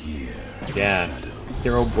 okay. Yeah.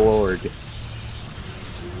 Hero board.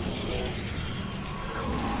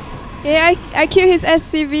 Yeah, I killed his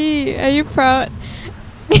SCV. Are you proud?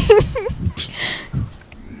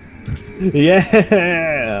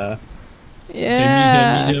 Yeah!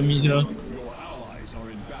 Yeah. Okay, me here.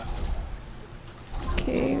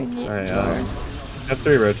 Okay, we need Alright, more. I have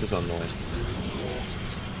 3 roaches on the way.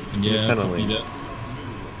 Yeah, Kinda copy links. that.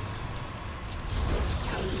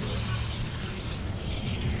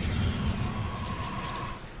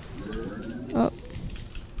 Oh,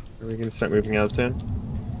 Are we gonna start moving out soon?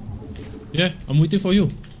 Yeah, I'm waiting for you.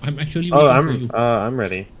 I'm actually waiting Oh, for you. I'm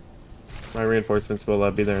ready. My reinforcements will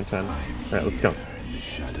be there in time. Alright, let's go.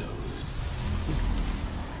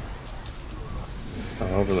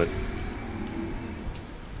 Oh, Overlord.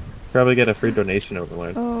 Probably get a free donation,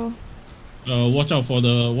 Overlord. oh. Watch out for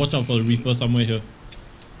the Reaper somewhere here.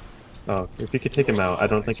 Oh, if you could take him out, I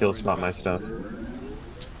don't think he'll spot my stuff.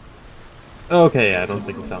 Okay, yeah, I don't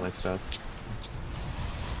think he'll spot my stuff.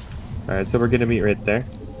 Alright, so we're gonna meet right there.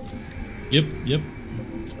 Yep.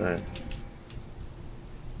 Alright.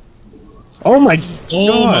 Oh my Oh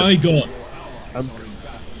god! my god.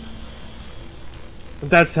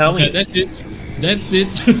 That's Helly. Okay, that's it. That's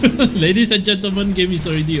it. Ladies and gentlemen, game is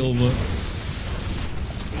already over.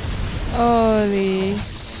 Holy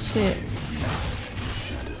shit.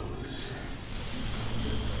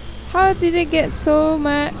 How did it get so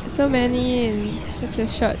many in such a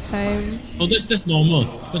short time? Oh, that's normal.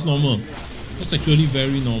 That's normal. That's actually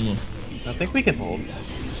very normal. I think we can hold.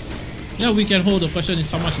 Yeah, we can hold. The question is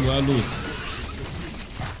how much will I lose?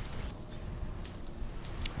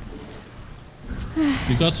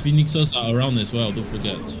 Because Phoenixes are around as well, don't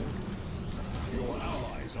forget.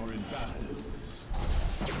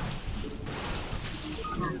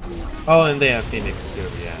 Oh, and they have Phoenix too,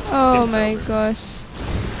 yeah. Oh my gosh.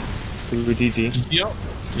 Ooh, GG. Yeah,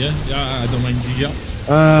 I don't mind. Yeah.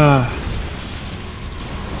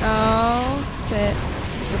 Oh, shit.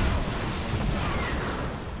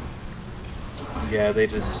 Yeah, they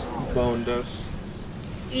just boned us.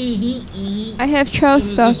 I have 12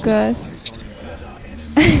 stalkers.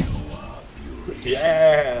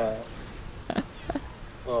 Yeah!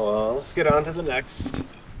 Oh well, let's get on to the next.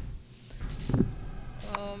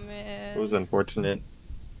 Oh man. It was unfortunate.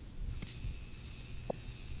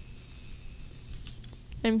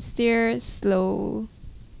 I'm still slow.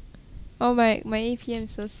 Oh my APM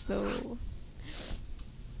is so slow.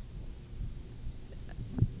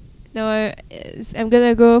 No, I'm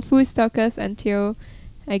gonna go full stalkers until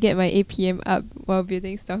I get my APM up while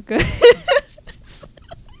building stalkers.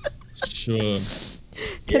 Sure.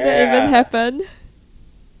 Can that even happen?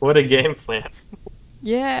 What a game plan.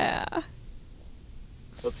 Yeah.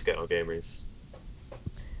 Let's go, gamers.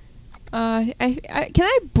 Can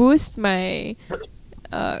I boost my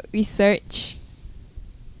research?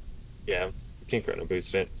 Yeah, you can chrono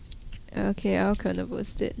boost it. Okay, I'll chrono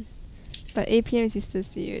boost it. But APM is still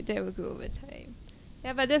zero. That will go over time.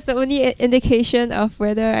 Yeah, but that's the only indication of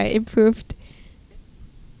whether I improved.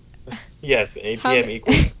 Yes, APM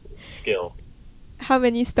equals skill. How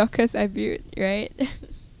many stalkers I built, right?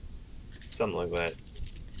 Something like that.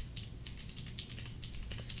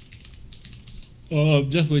 I'm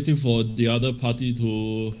just waiting for the other party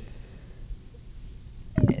to.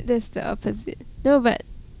 That's the opposite. No, but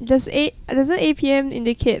doesn't APM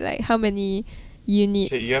indicate like how many units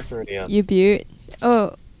Shit, you have to hurry up. you build?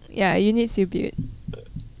 Oh, yeah, units you build.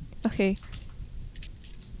 Okay.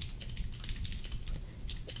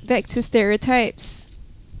 back to stereotypes.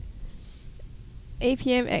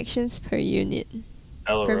 APM actions per unit.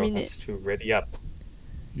 Per Elro minute. has to ready up.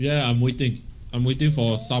 Yeah, I'm waiting. I'm waiting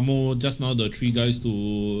for Samo, just now the 3 guys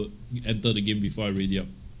to enter the game before I ready up.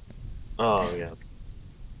 Oh, yeah.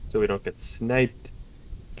 So we don't get sniped.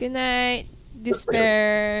 Good night,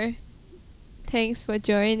 Despair. Thanks for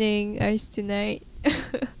joining us tonight.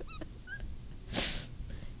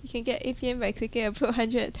 You can get APM by clicking upload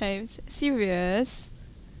 100 times. Serious?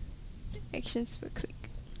 Actions per click.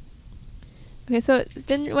 Okay, so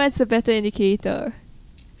then what's a better indicator?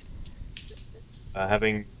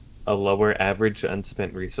 Having a lower average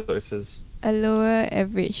unspent resources. A lower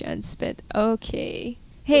average unspent. Okay.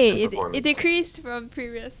 Hey, it performance. decreased from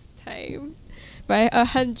previous time by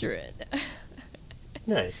 100.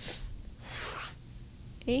 Nice.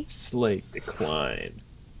 Eh? Slate decline.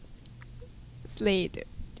 Slade,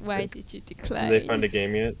 why did you decline? Did they find a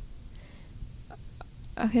game yet?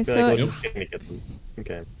 Okay, I feel so like we're just gonna get them.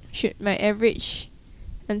 Okay. should my average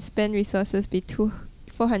unspent resources be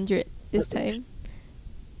 400 this time?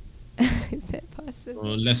 Is that possible?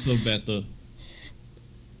 Lesser better.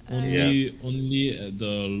 Only at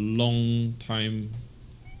the long time,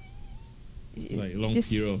 like long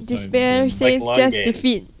period of time. Despair then- says long just games.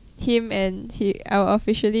 defeat him and I'll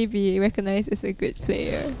officially be recognized as a good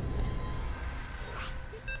player.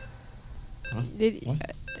 Huh? Lady,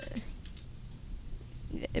 What?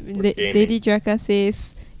 gaming. Lady Draka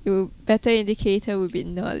says better indicator would be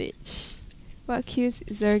knowledge. What kills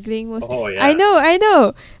Zergling most? Oh, yeah. I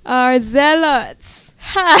know. Our zealots.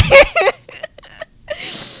 Hi.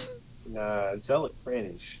 Zealot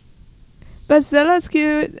Fringe. But zealots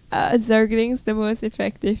kill Zerglings the most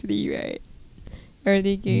effectively, right?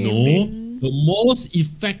 Early game. No, the most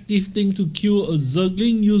effective thing to kill a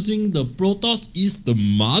Zergling using the Protoss is the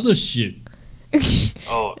mothership.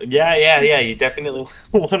 Oh, yeah. You definitely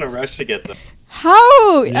want to rush to get them.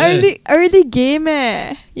 How? Yeah. Early game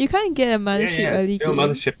You can't get a mothership Yeah. early Do a game.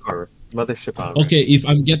 mothership armor. Mothership armor. Okay, if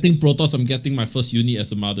I'm getting Protoss, I'm getting my first unit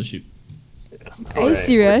as a mothership. Are you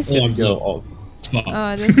serious? Oh, I'm Go. so- Oh, Fuck.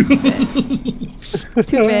 Oh, that's bad.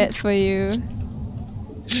 Too bad for you.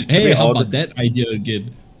 Hey, we how all about just- that idea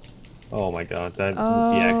again? oh my god, that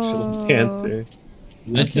would be actual Oh. cancer.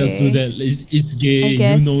 Let's Okay. just do that. It's gay. I You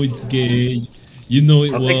guess. know it's gay. You know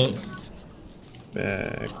it I'll take- works.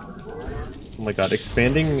 Back. Oh my god,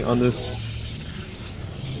 expanding on this.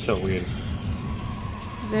 So weird.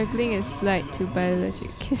 Zergling is light to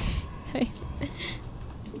biologic.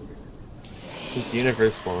 The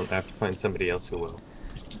universe won't. I have to find somebody else who will.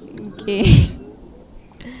 Okay.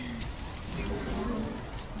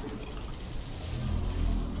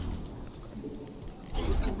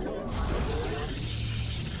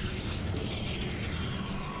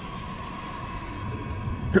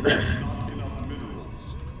 Enough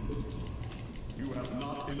minerals. You have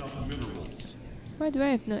not enough minerals. Why do I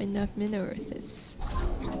have not enough minerals? That's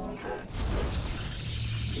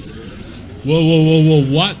Whoa.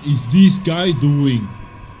 What is this guy doing?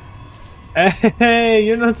 Hey,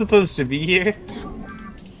 you're not supposed to be here.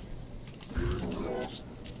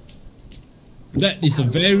 That is a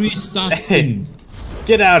very sus thing.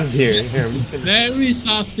 Get out of here. Here, I'm just gonna- Very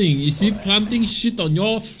sus thing. Is he planting shit on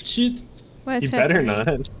your shit? what's you better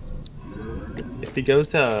happening? not. If he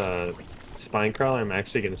goes spine crawler, I'm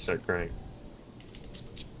actually gonna start crying.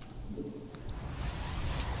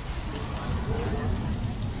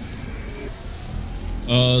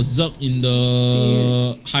 Zerg in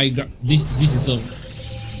the high ground. This is Zerg.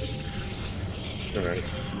 Alright.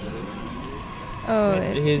 Oh,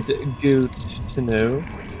 It is good to know.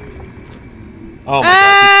 Oh my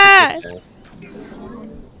Ah! god, he took this guy.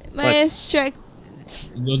 my What? extract.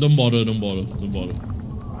 No, don't bother.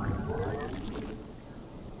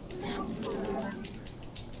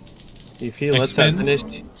 If he lets that Expand?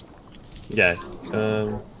 finish. Yeah.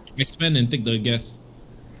 Expand and take the gas.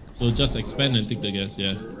 So just expand and take the gas.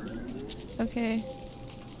 Yeah. Okay.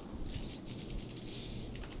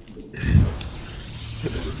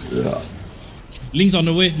 Links on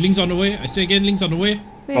the way. I say again, links on the way.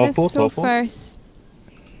 Wait, that's Awful, so awful. fast.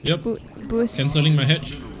 Yep. Boost. Cancelling my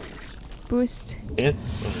hedge. Boost. Yeah.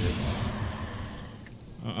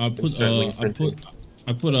 I put Certainly printing.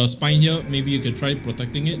 I put a spine here. Maybe you can try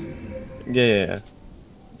protecting it. Yeah.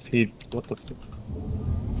 If he. What the fuck?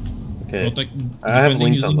 Okay. Protect. I have defending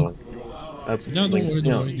links on the using- one. I have No, don't links- worry.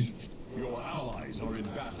 yeah. Don't worry. Your allies are in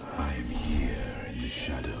battle. I am here in the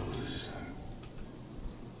shadows.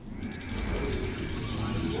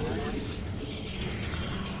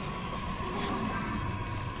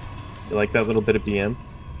 You like that little bit of BM?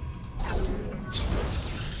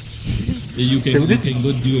 Yeah, you Can we can just-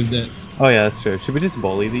 go deal with that. Oh yeah, that's true. Should we just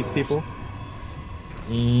bully these people?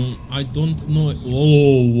 I don't know.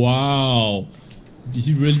 Oh wow! Did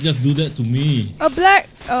he really just do that to me? Oh, black!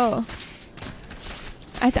 Oh.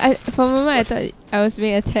 For a moment I thought I was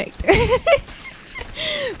being attacked.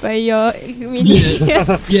 By your minions.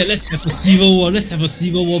 Yeah, let's have a civil war. Let's have a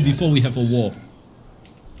civil war before we have a war.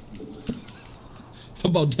 How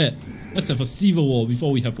about that? Let's have a civil war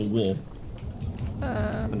before we have a war.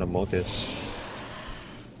 I'm gonna mold this.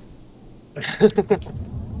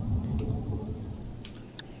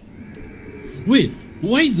 Wait,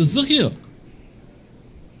 why is the Zerg here?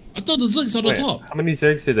 I thought the Zerg is on the top. How many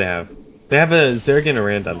Zergs do they have? They have a Zerg and a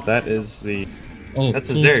random. That is the... Oh, that's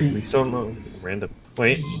a Zerg. We still don't know. Random.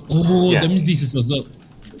 Wait. Oh, yeah. That means this is a Zerg.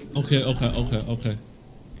 Okay.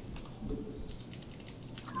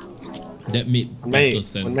 That made better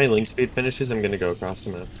sense. When my link speed finishes, I'm gonna go across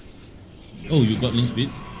the map. Oh, you got link speed?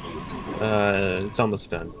 It's almost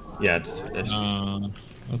done. Yeah, it's finished.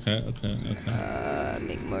 Okay.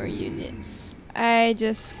 Make more units. I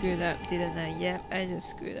just screwed up, didn't I? Yep, I just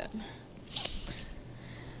screwed up.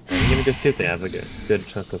 I'm gonna go see if they have a good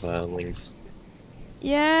chunk of links.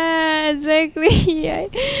 Yeah, exactly.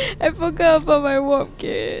 I forgot about my warp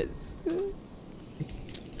kits.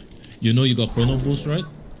 You know you got chrono boost, right?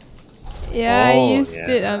 Yeah, I used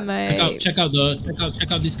it on my... Check out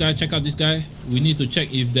this guy. Check out this guy. We need to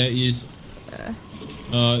check if there is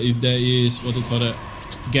what do you call that?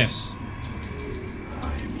 Gas.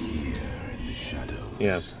 I'm here in the shadows.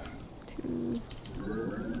 Yeah.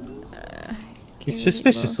 You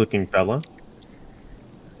suspicious looking fella.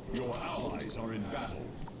 Your allies are in battle.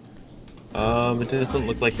 It doesn't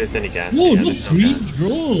look like there's any gas. Whoa, Yeah, look, there's no free gas.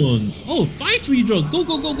 drones. Oh, 5 free drones. Go.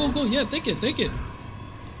 Yeah, take it.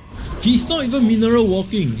 He's not even mineral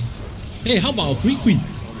walking. Hey, how about a free queen?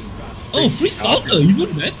 Oh, free stalker,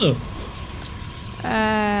 even better.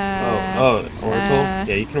 Oracle?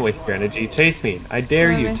 Yeah, you can waste your energy. Chase me. I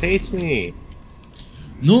dare you. Chase me.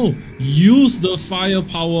 No, use the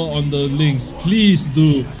firepower on the links. Please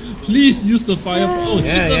do. Please use the firepower. Oh,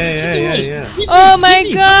 Yeah. Oh my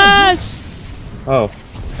gosh! Oh.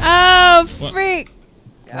 Oh, What? freak!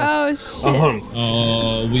 Oh shit.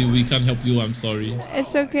 Oh. We can't help you. I'm sorry.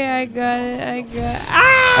 It's okay, I got it.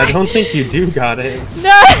 Ah! I don't think you do got it.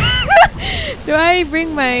 No! Do I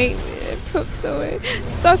bring my poops away?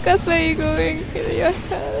 Stalkers, where are you going?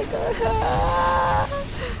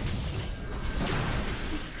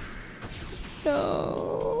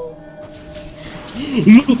 No.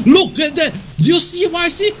 Look at that! Do you see what I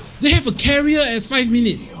see? They have a carrier as 5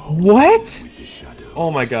 minutes. What?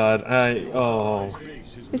 Oh my god.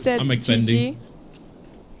 Is that I'm expanding. GG?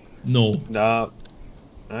 No. No.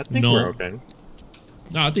 I think No. we're okay.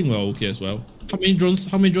 No, I think we're okay as well. How many drones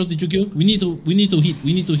did you kill? We need to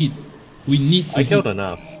hit. I killed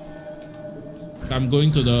enough. I'm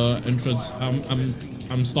going to the entrance.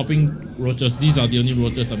 I'm stopping roaches. These are the only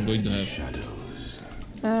roaches I'm going to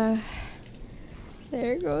have.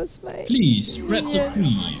 There goes my... Please spread the Yes.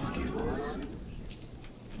 creed.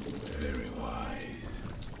 Very wise.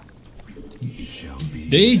 It shall be.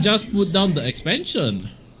 They just put down the expansion.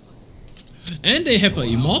 And they have an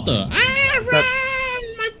immortal. Run!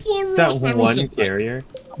 My poor roach. That My roach one just carrier.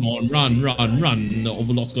 Come on, run. The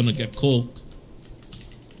overlord's gonna get cooked.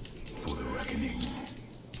 For the reckoning.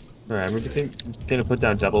 Alright, I'm gonna put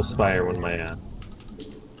down Double Spire when my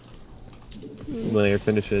layer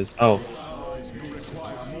finishes. Oh,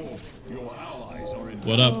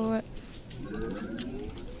 What up? Oh, what?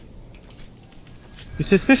 you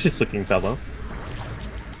suspicious looking fellow.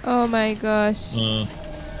 Oh my gosh.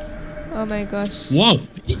 Oh my gosh. Wow,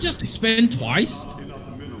 did he just expand twice?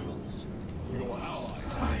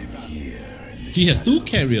 He has 2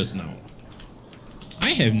 carriers now. I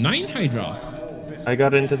have 9 hydras. I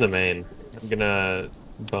got into the main. I'm gonna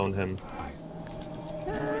bone him.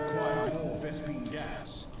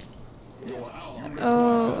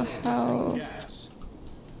 Oh, how?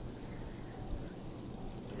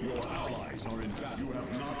 Your allies are in battle. You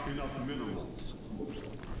have not enough minerals.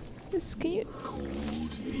 This cute.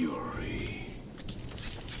 Fury.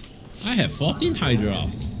 I have 14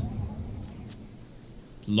 hydras.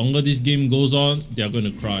 The longer this game goes on, they are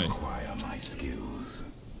gonna cry. Acquire my skills.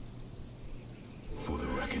 For the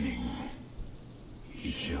reckoning.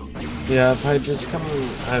 It shall be. Yeah, if Hydra's coming,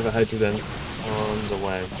 I have a Hydra then on the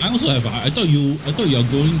way. I also have. I thought you are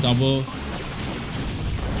going double.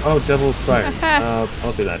 Oh, Double Spire.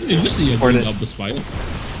 I'll do that. You just see you're Support going it. double spider.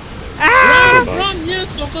 Ah! Run! Yes,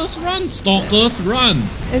 stalkers run! Stalkers run!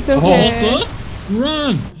 It's okay. Stalkers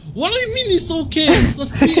run! What do you mean it's okay? It's the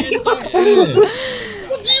free entire air.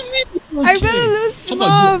 What do you mean it's okay? I'm gonna lose How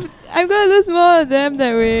about more. I'm gonna lose more of them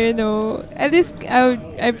that way. No, at least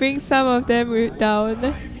I bring some of them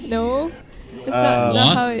down. No, it's not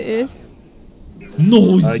What? how it is.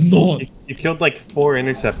 No, it's not. You killed like 4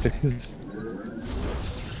 interceptors.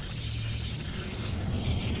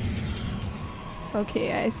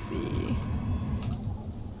 Okay, I see.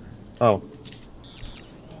 Oh.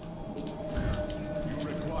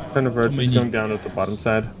 Kind of verge is many? going down at the bottom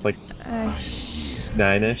side, like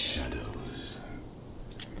 9-ish.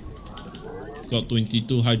 Got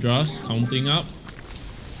 22 Hydras counting up.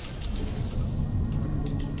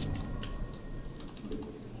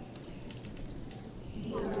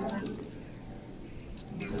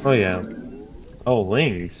 Oh yeah. Oh,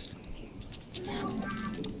 Lings.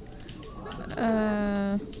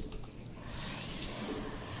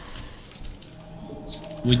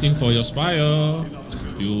 Waiting for your spire.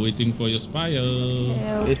 You waiting for your spire.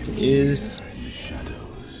 Yeah. It is.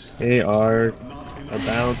 They are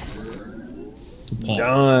about To pop.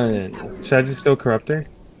 done. Should I just go Corruptor?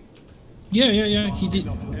 Yeah. He did.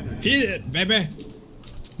 Hit it, baby.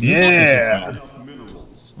 Yeah.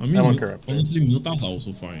 I mean, I want Corruptor. honestly, Mutas are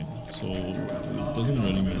also fine. So, it doesn't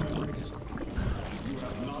really matter.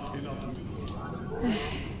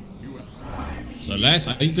 So, Les,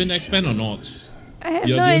 are you going to expand or not? I have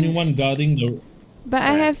You're no the only idea, one guarding the... but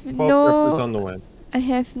I have 12 Corruptors no. on the way. I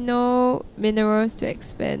have no minerals to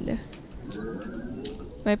expand.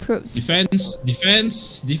 My probes. Defense.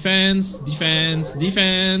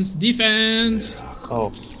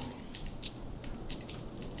 Oh.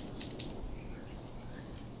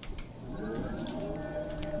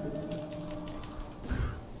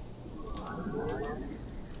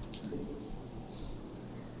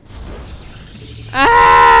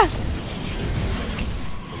 Ah!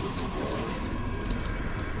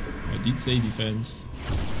 I did say defense.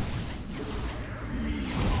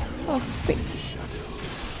 Oh, frick.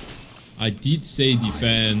 I did say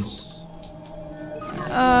defense.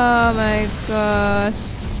 Oh my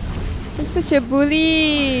gosh. You're such a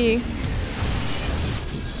bully.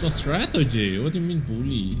 It's a strategy. What do you mean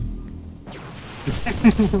bully?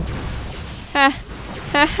 Ha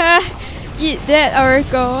ha ha. Eat that,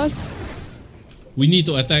 oracles. We need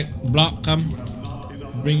to attack. Block, come.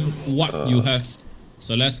 Bring what you have.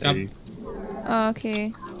 So let's come. Oh,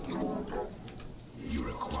 okay. You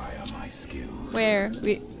require my skills. Where?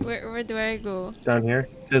 Where do I go? Down here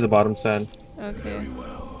to the bottom side. Okay.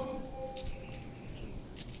 Well,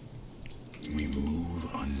 we move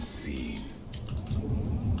unseen.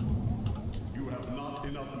 You have not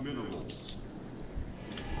enough minerals.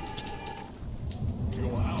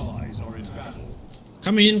 Your allies are in battle.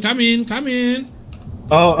 Come in.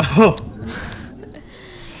 Oh.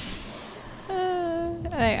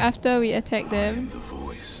 Like after we attack them. The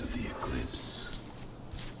voice of the eclipse.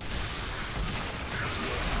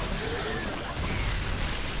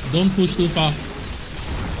 Don't push too far.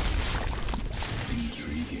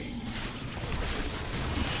 Intriguing.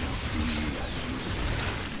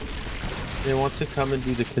 They want to come and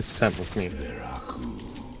do the kiss tent with me.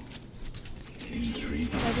 Intriguing.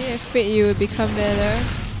 I didn't afraid you would become better.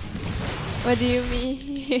 What do you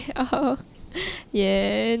mean? Oh.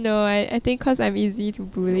 Yeah, no, I think cause I'm easy to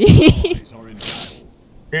bully. Allies are in battle.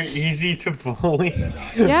 You're easy to bully.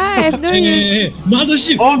 Yeah, I have no use. Hey,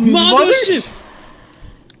 Mothership! Oh, Mothership!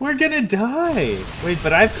 We're gonna die. Wait,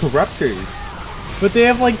 but I have Corruptors. But they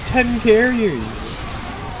have like 10 carriers.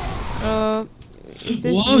 Is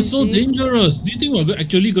this Wow, it's so easy? dangerous. Do you think we're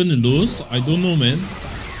actually gonna lose? I don't know, man.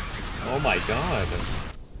 Oh my god.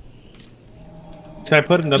 Should I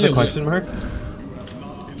put another Yeah, question mark?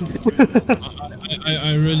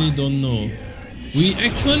 I really don't know. We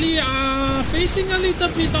actually are facing a little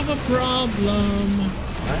bit of a problem.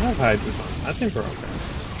 I have Hydras on. I think we're okay.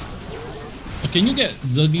 Can you get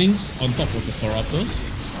Zerglings on top of the Corruptor?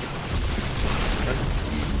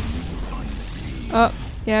 Oh,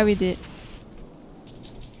 yeah, we did.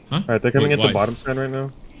 Huh? Alright, they're coming Wait, at why? the bottom side right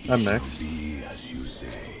now. I'm next.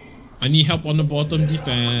 I need help on the bottom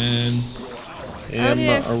defense. I Am only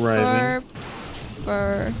have arriving.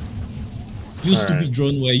 four. You Alright. stupid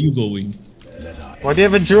drone, where are you going? Why do you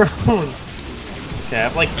have a drone? Okay, I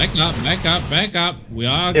have like. Back up. We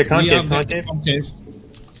are. Yeah, concave, we are concave. concave.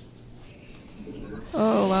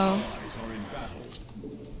 Oh wow.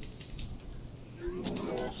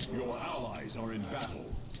 Your allies are in battle.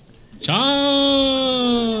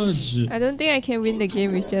 Charge! I don't think I can win the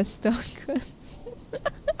game with just Stalkers.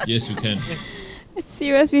 Yes, you can. It's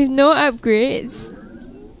serious with no upgrades.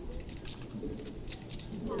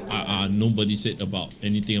 Nobody said about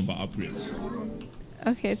anything about upgrades.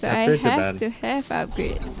 Okay, so Upgrades are I have bad. to have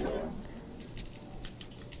upgrades.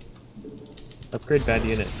 Upgrade bad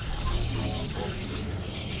unit.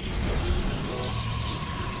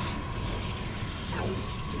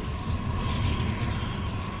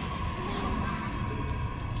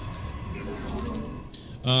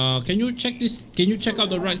 Can you check this? Can you check out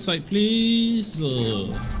the right side, please?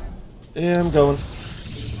 Yeah, I'm going.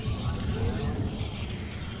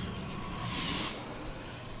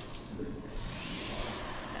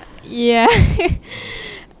 Yeah.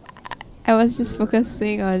 I was just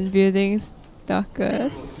focusing on building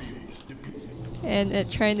stalkers and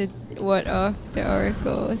trying to ward off the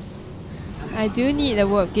oracles. I do need a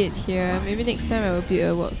warp gate here. Maybe next time I will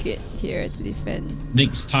build a warp gate here to defend.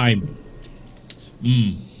 Next time.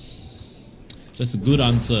 That's a good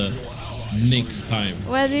answer. Next time.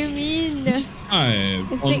 What do you mean? It's On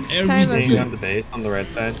next every time Staying on skill. the base on the red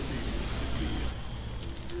side.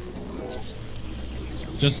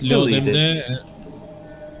 Just lure them Deleted. there.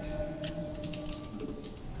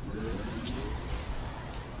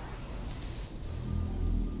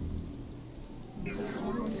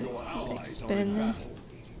 Expand.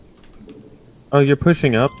 Oh, you're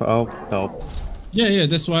pushing up? I'll help. Yeah,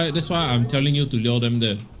 that's why I'm telling you to lure them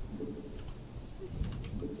there.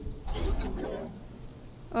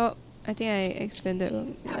 Oh, I think I expanded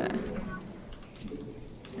wrong. Yeah.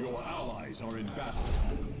 Your allies are in battle.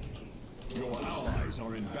 Your allies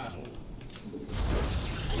are in battle.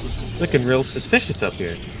 Looking real suspicious up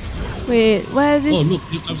here. Wait, what are this? Oh look,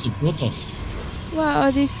 here comes the Protoss. What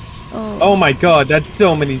are these? Oh my god, that's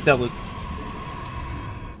so many zealots.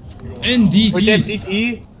 And Wait, they have DTs.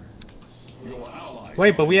 DT?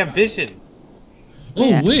 Wait, but we have vision. Oh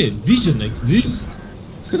Yeah. wait, vision exists.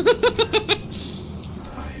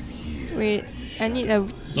 Wait, I need a.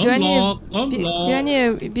 Don't block, don't do block. I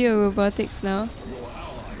need to build robotics now?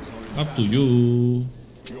 Up to you.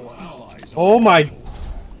 Oh my.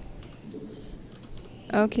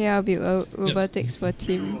 Okay, I'll build robotics for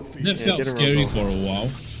team. That felt get a scary robo. for a while.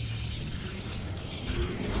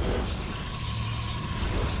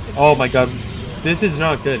 Oh my god. This is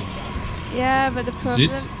not good. Yeah, but the Is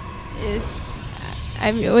problem it? is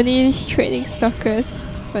I'm only training stalkers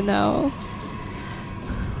for now,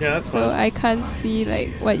 Yeah, that's so fine. I can't see like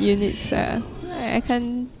what units are. I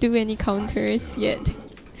can't do any counters yet.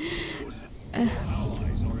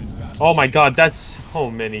 Oh my god, that's so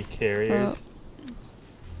many carriers Oh.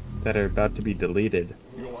 that are about to be deleted.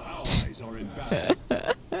 Your allies are in battle.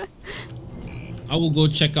 I will go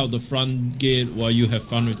check out the front gate while you have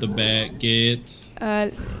fun with the back gate.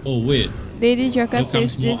 Oh wait, Lady Jaka here says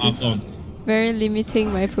comes more this up is on. very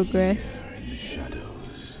limiting my progress.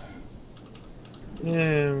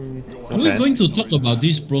 Yeah. Are we going to talk about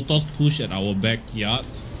this Protoss push at our backyard?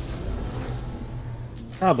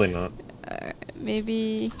 Probably not.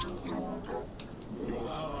 Maybe.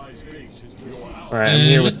 Alright, I'm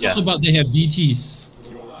here Let's with talk ya. about they have DTs.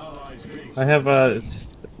 I have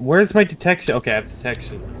where's my detection? Okay, I have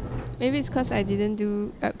detection. Maybe it's because I didn't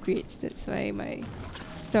do upgrades. That's why my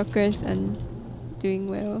stalkers aren't doing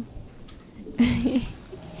well.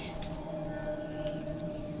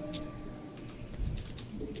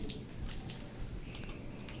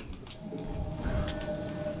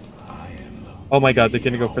 Oh my god, they're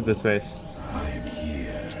gonna go for this base.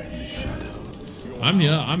 I'm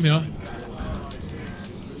here, I'm here.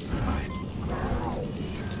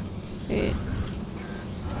 Wait.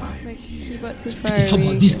 Is my keyboard too far How away?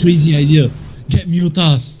 about this crazy idea? Get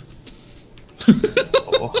Mutas.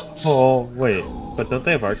 Oh, wait. But don't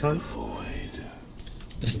they have Archons?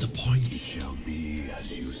 That's the point.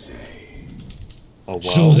 Oh, wow.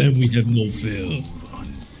 Show them we have no fear.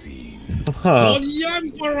 Huh. For the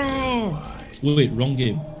Emperor! Wait, wrong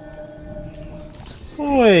game.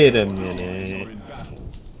 Wait a minute.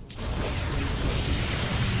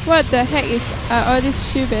 What the heck is all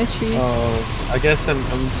these shoe batteries? Oh, I guess I'm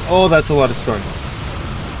oh, that's a lot of storm.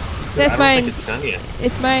 That's I don't mine. think it's done yet.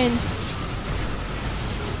 It's mine.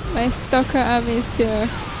 My stalker army is here.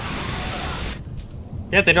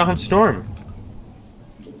 Yeah, they don't have storm.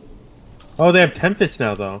 Oh, they have Tempest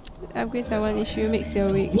now, though. Upgrades are one issue, makes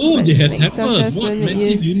your week. Oh, but they have makes Tempest. stalkers What won't let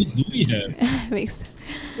massive you- units do we have? makes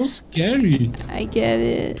So scary. I get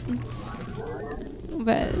it.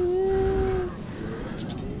 But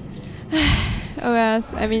oh well,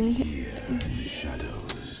 I mean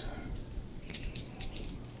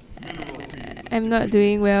I'm not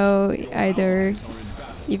doing well either,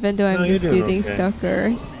 even though No, I'm you're just doing building okay.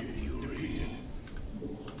 stalkers.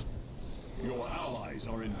 Your allies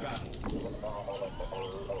are in battle.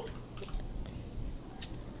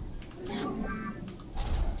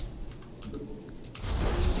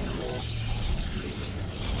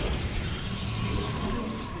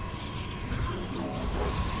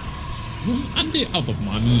 Aren't they out of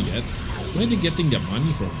money yet? Where are they getting their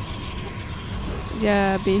money from?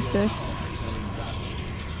 Yeah, bases.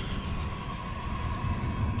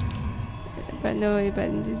 But no, but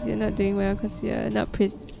you're not doing well because you're not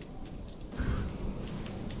pretty.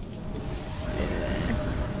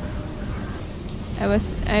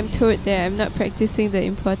 I'm told that I'm not practicing the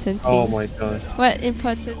important things. Oh my god. What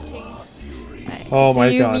important things? Oh my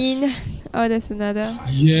do you gosh. mean? Oh, there's another.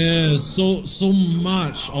 Yeah, so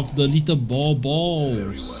much of the little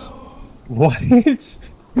balls. What?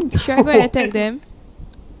 Should I go and attack them?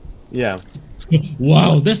 Yeah.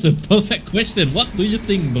 Wow, that's a perfect question. What do you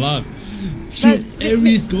think, Blood? Should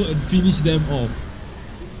Ares go and finish them off?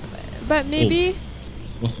 But maybe.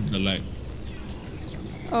 What's with the lag?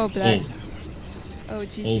 Oh, Blood. Oh,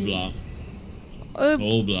 GG. Oh, Blood.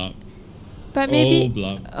 Oh, Blood. but maybe. Oh,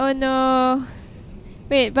 Blood. Oh no.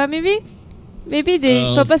 Wait, but maybe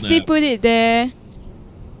they purposely snap. put it there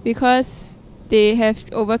because they have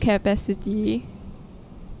overcapacity.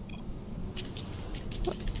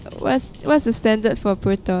 What's the standard for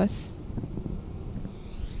Protoss?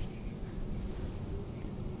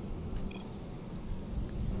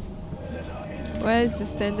 What is the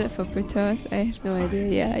standard for Protoss? I have no idea.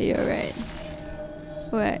 Yeah, you're right.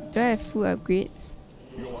 What? Do I have full upgrades?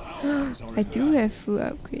 I do have full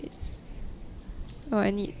upgrades. Oh, I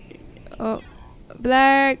need... Oh,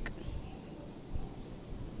 Black!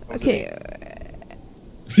 Okay.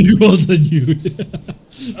 It wasn't you.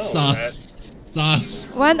 Oh, Sus.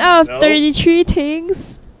 1 out of No. 33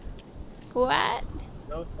 things? What?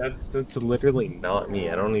 No, that's literally not me.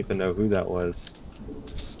 I don't even know who that was.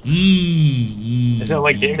 I know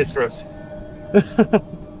my game is frozen.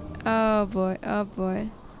 Oh boy, oh boy.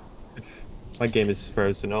 My game is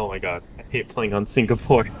frozen. Oh my god. I hate playing on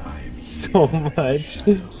Singapore so much.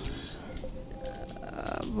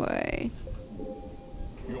 Oh boy.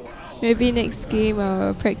 Maybe next game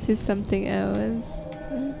I'll practice something else.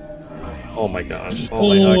 Oh my god. Oh,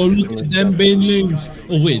 my god. look at them banelings.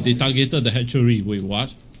 Oh wait, they targeted the hatchery. Wait,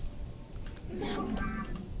 what?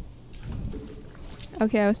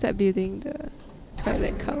 Okay, I'll start building the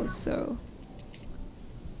toilet cows, so...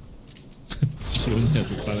 She only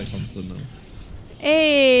has a toilet concern now.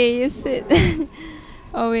 Hey, you said...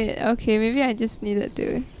 Oh wait, okay, maybe I just needed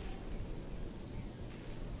to...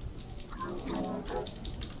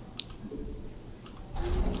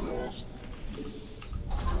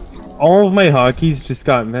 All of my hotkeys just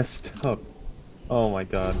got messed up. Oh my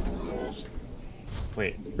god.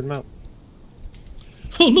 Wait, put them out.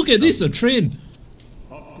 Oh, look at this, a train.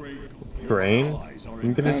 Train?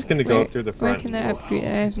 I'm just gonna go through the Where front. can I upgrade? I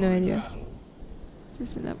have no idea. Is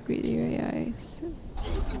this an upgrade area?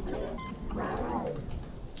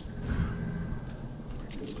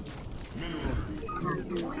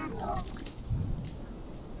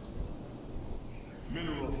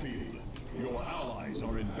 Mineral field. Your allies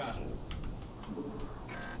are in battle.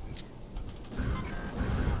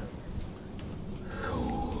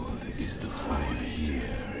 Cold is the fire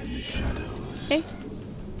here in the shadows. Hey.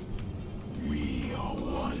 We are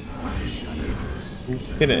one by shadows. I'm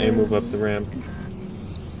just gonna A move up the ramp.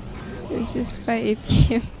 It's just 5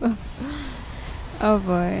 APM. Oh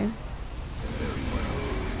boy.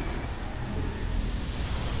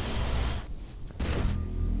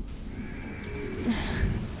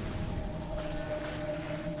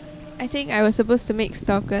 I think I was supposed to make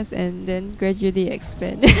stalkers and then gradually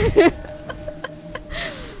expand.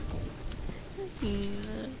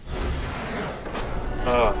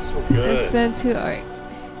 Oh, so good. SC2 arc.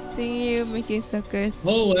 Seeing you making stalkers.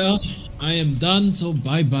 Oh well, I am done, so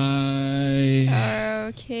bye bye.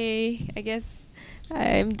 Okay, I guess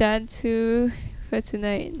I'm done too for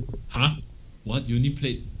tonight. Huh? What? You only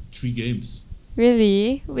played 3 games?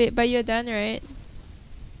 Really? Wait, but you're done, right?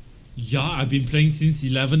 Yeah, I've been playing since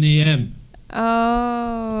 11 AM.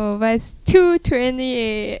 Oh, but it's 2:20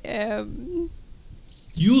 a.m.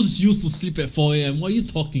 You used to sleep at 4 AM. What are you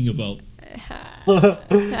talking about?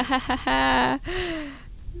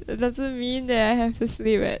 That doesn't mean that I have to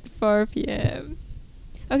sleep at 4 p.m.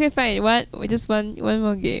 Okay, fine. Just one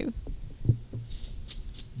more game.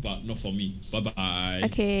 But not for me. Bye bye.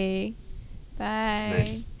 Okay. Bye.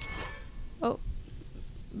 Nice. Oh,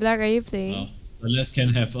 Black, are you playing? Unless can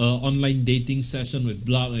have an online dating session with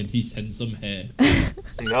Blood and his handsome hair.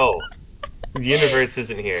 No. The universe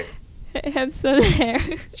isn't here. Handsome hair.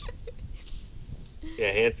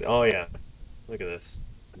 Yeah, hands. Oh yeah. Look at this.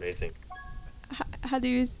 Amazing. How do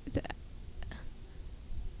you?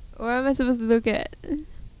 What am I supposed to look at?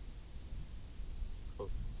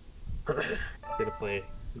 Gonna play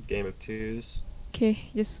a game of 2s. Okay,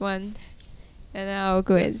 just one, and then I'll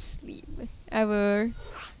go and sleep. I will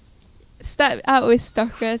start out with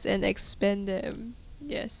stalkers and expand them.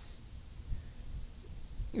 Yes.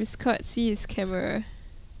 Discord, see his camera.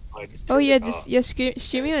 I just Oh turned yeah, it off. you're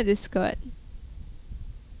streaming on Discord.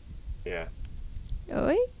 Yeah.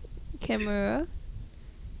 Oi? Camera?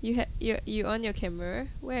 You on your camera?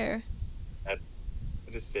 Where? I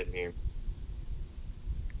just did here.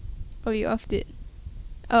 Oh, you offed it.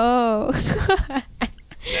 Oh.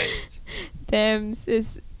 Nice. Damn,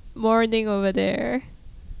 it's morning over there.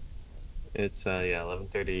 It's yeah,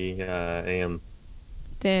 11:30 a.m.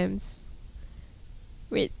 Damn.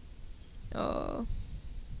 Wait. Oh.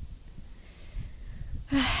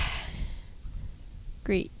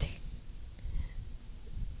 Great.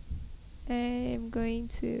 I'm going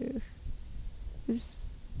to.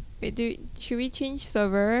 Wait, should we change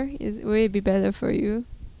server? Will it be better for you?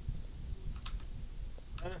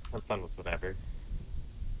 I'm fine with whatever.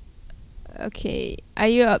 Okay. Are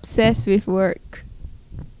you obsessed with work?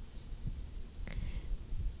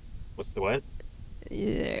 What's the what?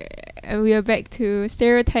 Yeah, and we are back to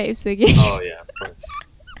stereotypes again. Oh yeah, of course.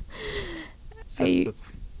 Are you,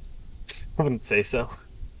 I wouldn't say so.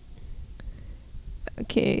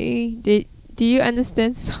 okay. Do you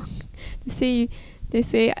understand soccer? They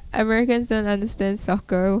say Americans don't understand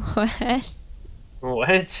soccer. What?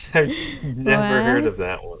 What? I've never heard of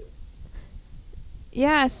that one.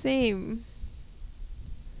 Yeah, same.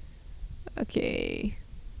 Okay.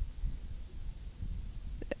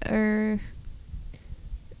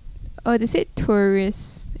 Oh, they say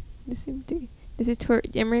tourists. The same thing. They say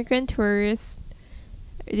American tourists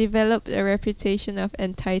developed a reputation of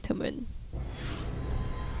entitlement.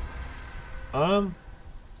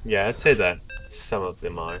 Yeah, I'd say that some of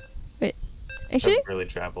them are. But actually, Haven't really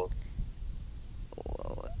traveled.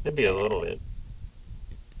 Maybe a little bit.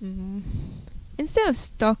 Instead of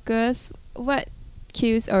stalkers, what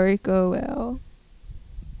kills Oracle well?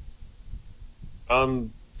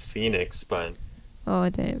 Phoenix, but Oh,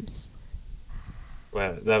 damn.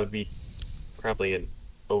 well, that would be probably an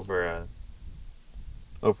overkill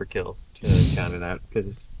to encounter that,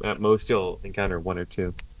 because at most you'll encounter one or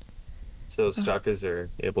two. So stalkers are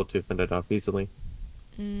able to fend it off easily.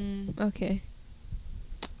 Okay.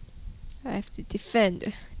 I have to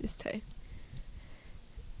defend this time.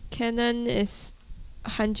 Cannon is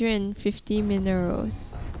 150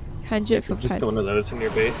 minerals. 100 for Just part. get one of those in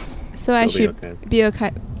your base. So I You'll should be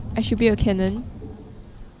okay. I should be a cannon.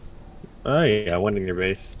 Oh yeah, one in your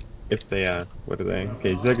base. If they what are they?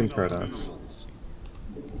 Okay, Zerg and Protoss.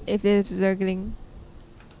 If there's Zergling.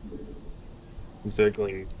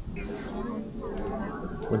 Zergling.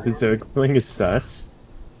 What, the Zergling is sus?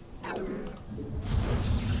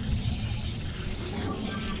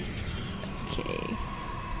 Okay.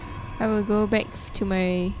 I will go back to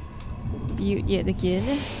my build yet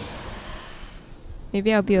again.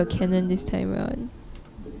 Maybe I'll build a cannon this time around.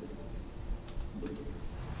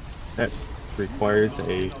 That requires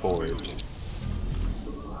a forge.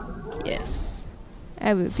 Yes.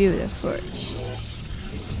 I will build a forge.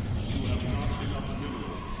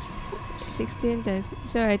 16 times.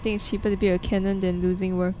 So I think it's cheaper to build a cannon than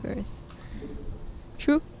losing workers.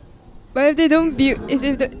 True. But if they don't build,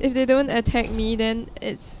 if they don't attack me, then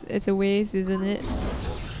it's a waste, isn't it?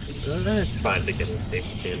 It's fine to get a safe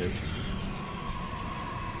cannon.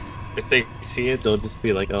 If they see it, they'll just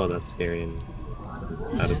be like, "Oh, that's scary," and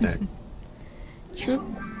not attack.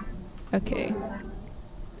 True. Okay.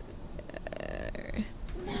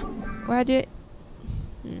 Why do it?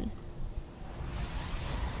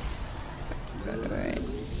 Alright.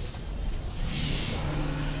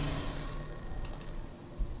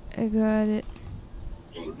 I got it.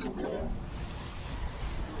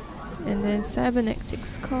 And then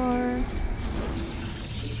cybernetics car.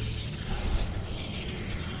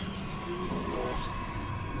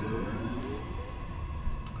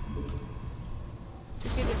 It's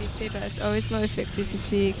okay to be safe, but it's always more effective to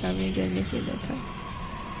see it coming than making that come.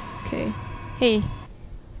 Okay. Hey,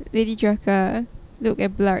 Lady Draka, look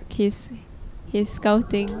at Blark. He's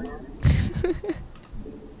scouting.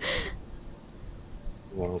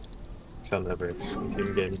 Well, shall never in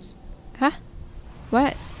team games. Huh?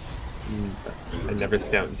 What? I never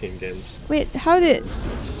scout in team games. Wait, how did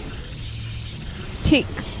Tick?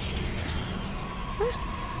 Huh?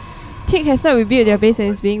 Tick has not rebuilt their base and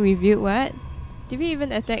is being rebuilt. What? Did we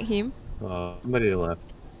even attack him? Somebody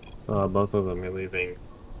left. Both of them are leaving.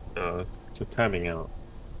 So timing out.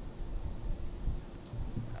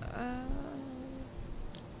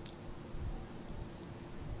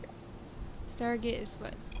 Stargate is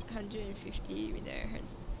what? 150 with their hand.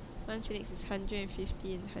 One Phoenix is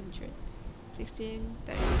 150 and 100. 16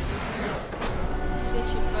 times 50. Say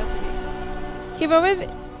cheaper to make. Okay, but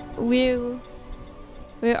will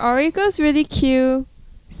Oracles really kill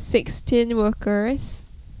 16 workers?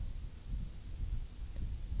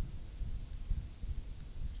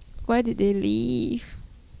 Why did they leave?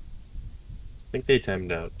 think they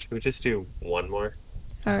timed out. Should we just do one more?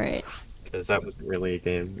 Alright. Because that wasn't really a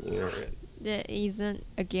game. That isn't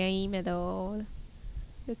a game at all.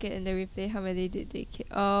 Look at in the replay how many did they kill.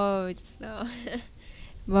 Oh, just now.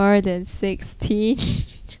 More than 16.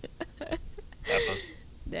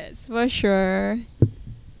 That's for sure.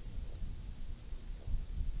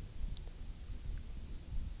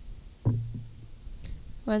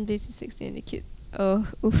 One base is 16. They killed. Oh,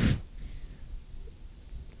 oof.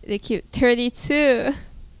 They killed 32.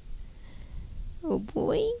 Oh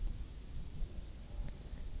boy.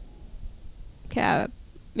 Okay,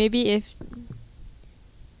 maybe if.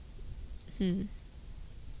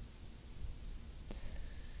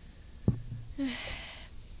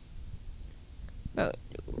 Well,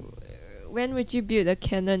 when would you build a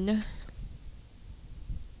cannon?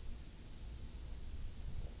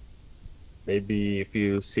 Maybe if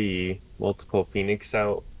you see multiple Phoenix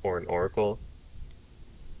out or an Oracle.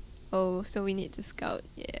 Oh, so we need to scout,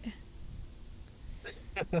 yeah.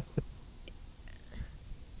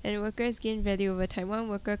 And workers gain value over time. One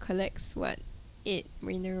worker collects what? 8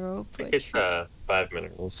 mineral per I think it's tree. 5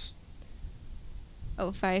 minerals.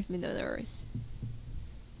 Oh, 5 minerals.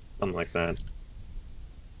 Something like that.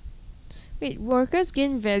 Wait, workers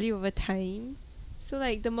gain value over time? So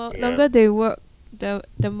like the more Yeah. longer they work, the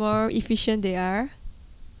more efficient they are?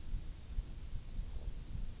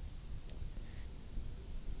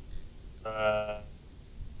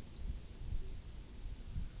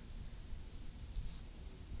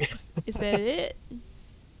 Is that it?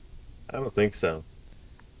 I don't think so.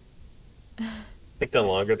 I think the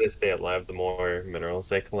longer they stay alive, the more minerals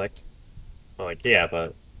they collect. I'm like, yeah,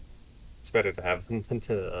 but it's better to have them than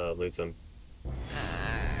to lose them.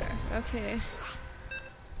 Okay.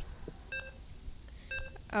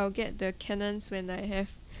 I'll get the cannons when I have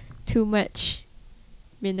too much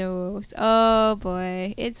minerals. Oh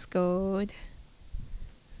boy, it's gold.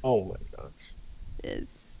 Oh my gosh.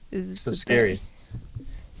 It's So scary.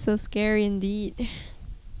 So scary indeed.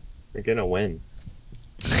 You're gonna win.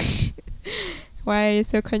 Why are you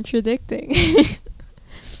so contradicting?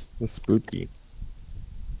 It's spooky.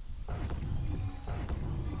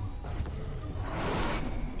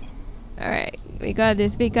 Alright, we got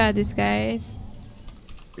this, guys.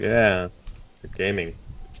 Yeah. Good gaming.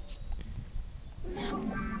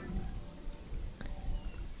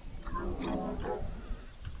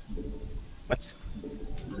 What?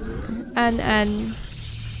 And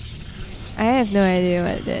I have no idea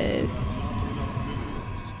what this is.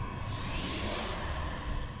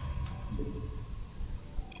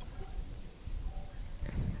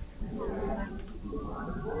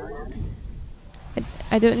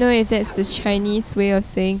 I don't know if that's the Chinese way of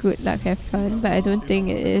saying good luck, have fun, but I don't think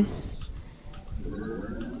it is.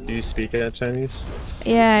 Do you speak Chinese?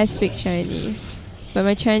 Yeah, I speak Chinese, but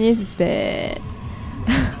my Chinese is bad.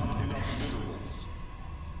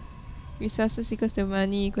 Resources equals to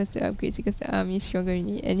money equals to upgrades equals to army stronger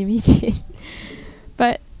animated.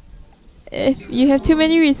 But if you have too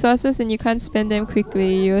many resources and you can't spend them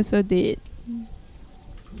quickly, you're also dead.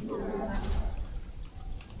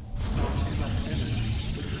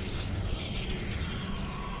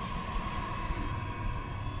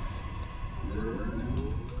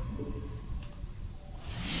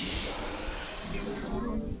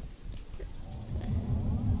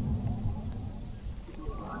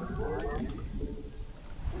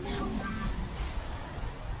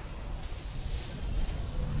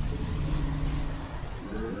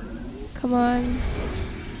 Come on.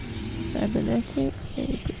 Cybernetics. Then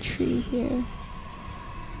we put 3 here.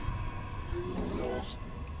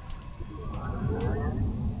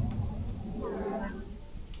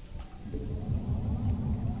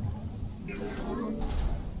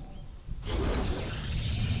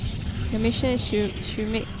 The mission is should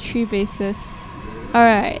make 3 bases.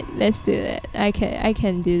 Alright, let's do that. I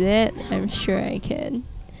can do that. I'm sure I can.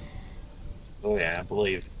 Oh yeah, I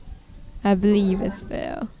believe. I believe as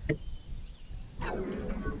well.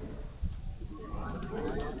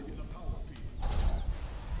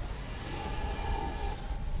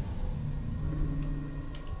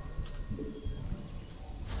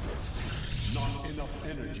 Not enough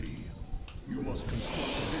energy. You must construct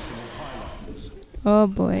additional pylons. Oh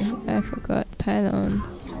boy, I forgot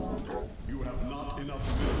pylons. You have not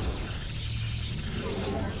enough minerals.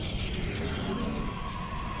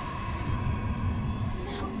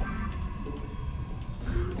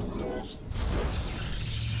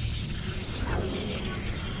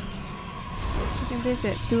 Second base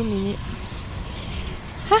at 2 minutes.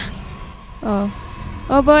 Huh? Oh.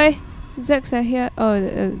 Oh boy! Zergs are here. Oh,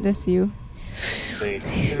 that's you.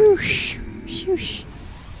 Whoosh. Whoosh.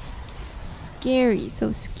 Scary,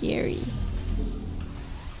 so scary.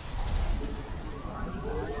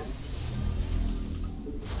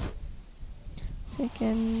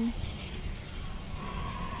 Second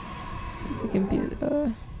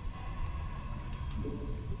builder.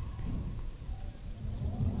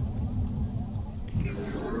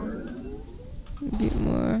 A bit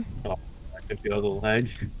more. Oh, I can feel the lag.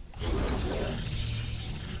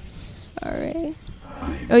 Sorry.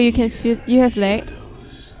 Oh, you can feel. You have lag?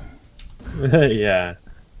 Yeah.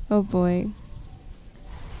 Oh boy.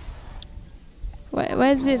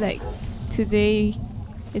 Why is it like today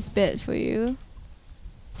is bad for you?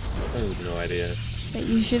 I have no idea. Like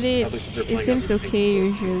usually Probably 'cause they're it playing seems other things. okay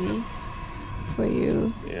usually for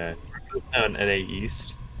you. Yeah. We're on NA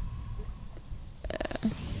East.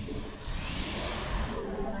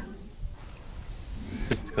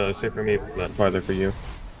 It's closer for me, but farther for you.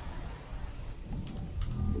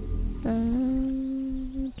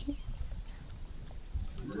 Okay.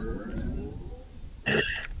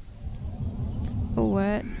 Oh,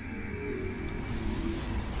 what?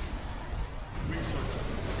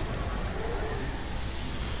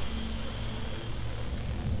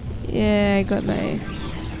 Yeah, I got my...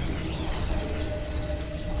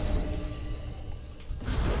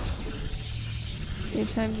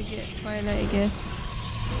 It's time to get Twilight, I guess.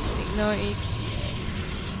 Ignore it.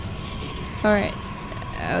 Alright,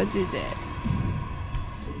 I'll do that.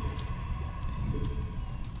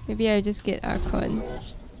 Maybe I'll just get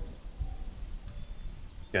Archons.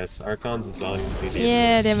 Yes, Archons is all you need.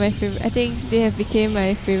 Yeah, they're my favorite. I think they have become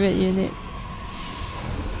my favorite unit.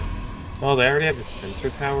 Oh, they already have a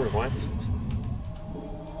sensor tower? What?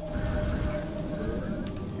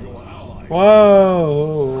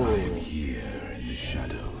 Whoa! I'm here in the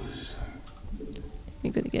shadows.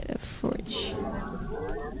 We're gonna get a forge.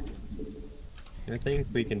 I think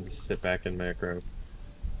we can just sit back and macro.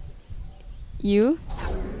 You?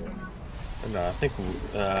 No, I think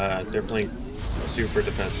they're playing super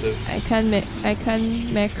defensive. I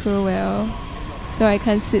can't macro well, so I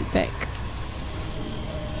can't sit back.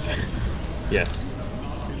 Yes.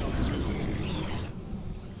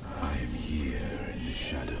 I'm here in the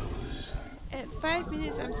shadows. At 5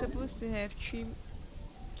 minutes, I'm supposed to have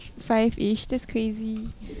 5-ish. That's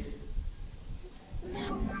crazy.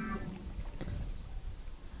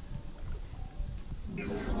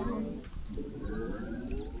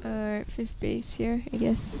 Fifth base here, I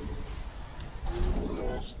guess.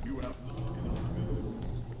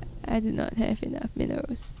 I do not have enough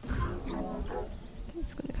minerals.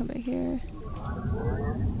 It's gonna come back here.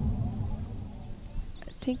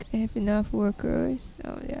 I think I have enough workers.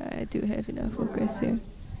 Oh yeah, I do have enough workers here.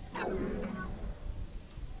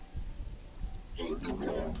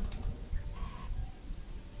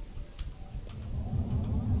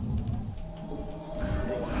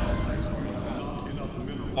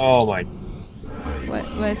 Oh my.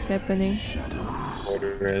 What's happening?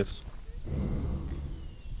 Order is.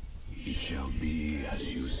 It shall be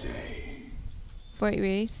as you say. Void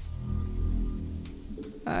race.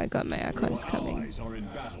 I got my Archons coming. Allies are in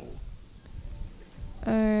battle.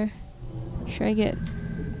 Should I get...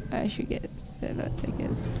 I should get Zealots, I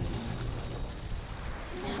guess.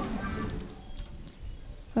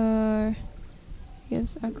 I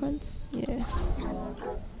guess Archons? Yeah.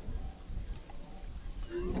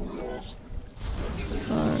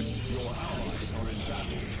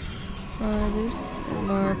 Or this and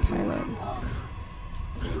more pylons.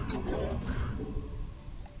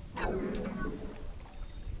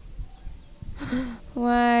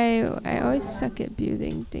 Why? I always suck at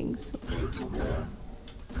building things.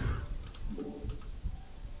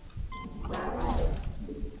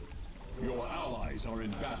 Your allies are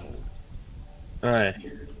in battle. Alright.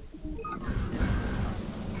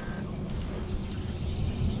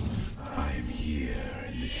 I'm here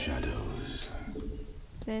in the shadows.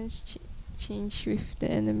 Plans change with the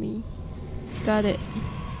enemy. Got it.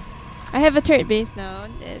 I have a third base now,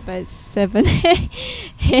 but it's 7.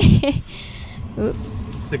 Oops.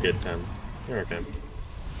 It's a good time. You're okay.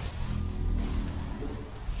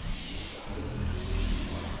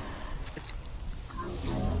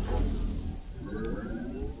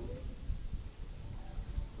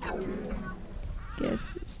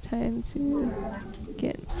 Guess it's time to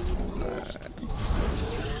get more.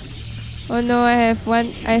 Oh no,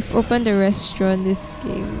 I've opened a restaurant this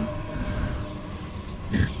game.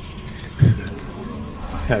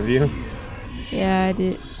 Have you? Yeah, I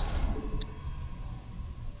did.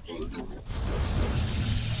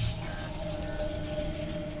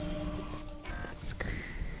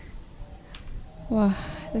 Wow,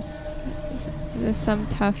 this is some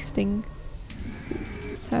tough thing.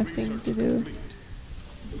 Tough thing to do.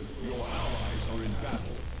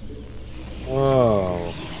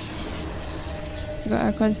 Whoa. I got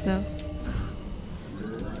Archons now.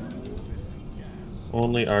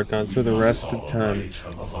 Only Archons for the rest of time.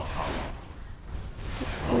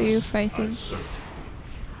 Who are you fighting?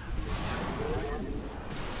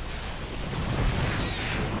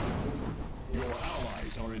 Your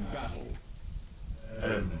allies are in battle.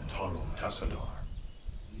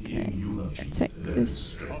 Attack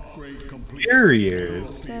this. Upgrade complete.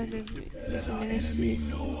 Carriers. Ministries.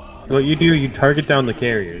 What you do, you target down the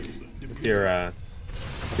carriers. If your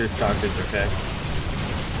stalkers, okay?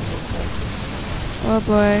 Oh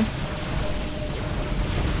boy.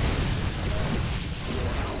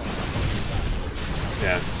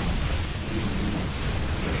 Yeah.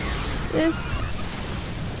 This.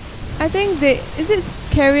 I think they. Is it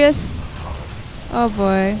carriers? Oh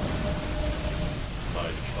boy.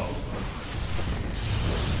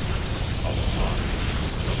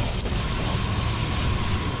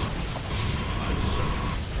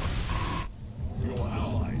 Your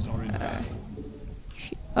allies are in battle.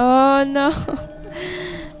 Oh no.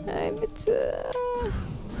 I'm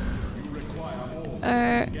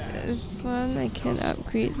this one I can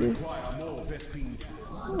upgrade this.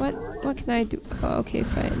 What can I do? Oh, okay,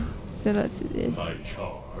 fine. So let's do this.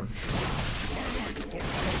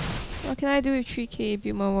 What can I do with 3k?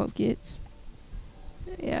 Build more warp gates.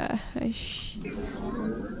 Yeah,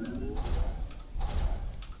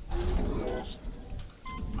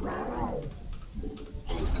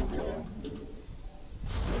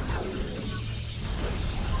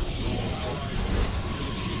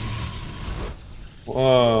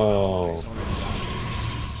 Whoa.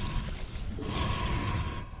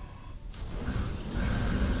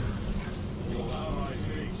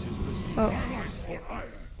 Oh.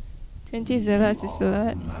 20 zealots is a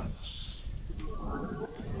lot.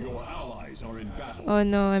 Your allies are in battle. Oh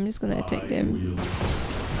no, I'm just gonna attack them.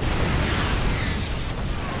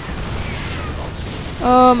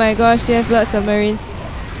 Oh my gosh, they have lots of marines.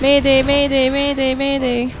 Mayday, mayday, mayday,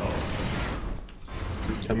 mayday.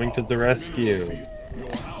 Coming to the rescue.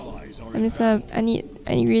 I'm just gonna.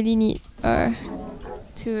 I really need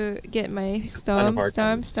to get my storm.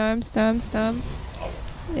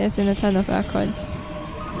 Yes, and a ton of archons.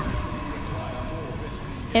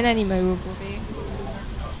 And I need my robo-bay.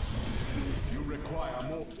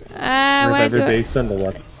 Why do base on the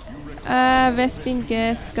left. Vespine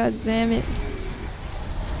gas, god damn it.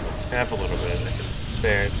 I have a little bit. I can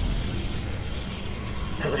spare it.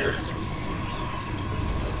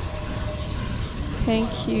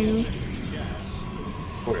 Thank you.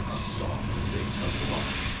 Of course.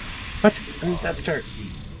 What? That's dirt.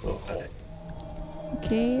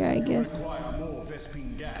 Okay, I guess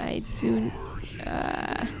I do.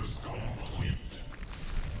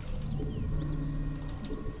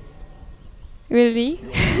 Really?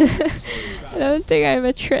 I don't think I'm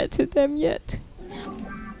a threat to them yet.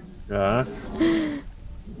 Yeah.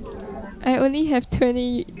 I only have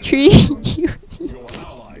 23 units. Your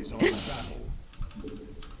allies are in battle.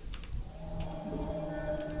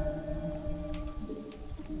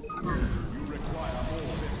 You require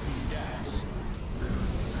more Vespine gas.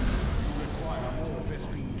 You require more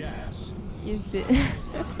Vespine gas. Is it?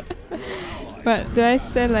 But do I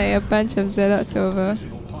send like a bunch of zealots over?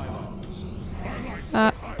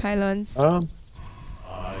 Pylons. I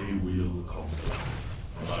will conquer.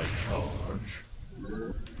 My charge.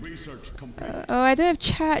 Research complete. Oh, I don't have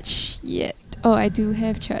charge yet. Oh, I do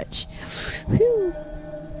have charge. Whew.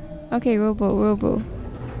 Okay, robo.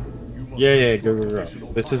 Yeah, go.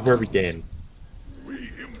 This is where we gain. We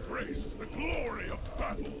embrace the glory of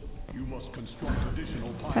battle. You must construct additional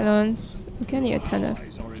Pylons. We can need a ton of.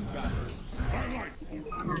 allies are in battle.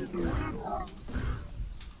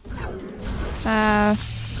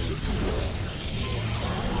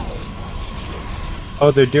 Oh,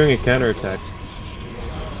 they're doing a counterattack.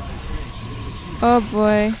 Oh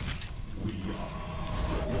boy.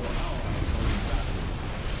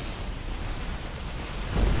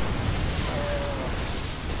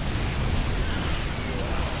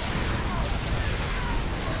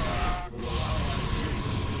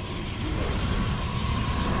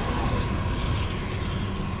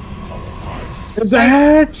 The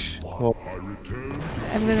hatch! Oh,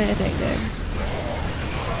 I'm gonna attack them.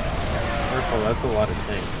 careful, that's a lot of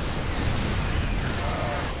things.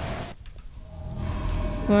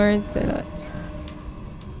 More zealots.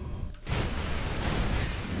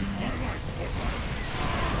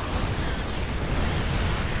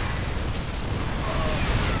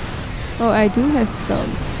 Oh, I do have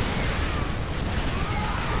storm.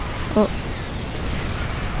 Oh.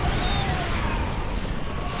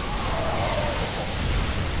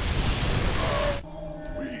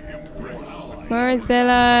 More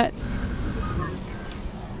zealots.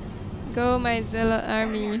 Go, my zealot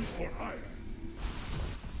army.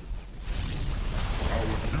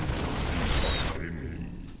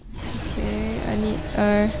 I need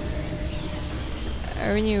a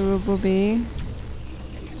renewable bay.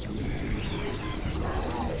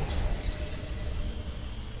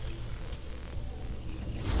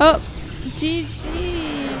 Oh, GG.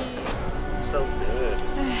 So good.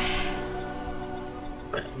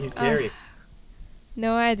 You carried.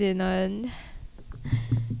 No, I did not.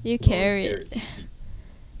 You No, carried. it's easy.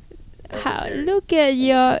 How? Carried. Look at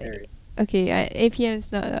your. Carried. Okay, APM is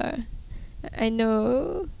not. I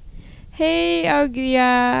know. Hey,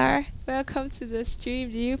 Augliar. Welcome to the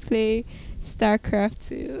stream. Do you play Starcraft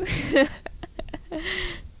too?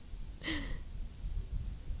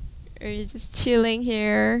 Or you just chilling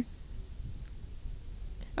here?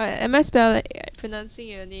 Am I pronouncing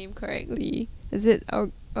your name correctly? Is it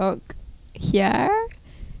Augliar?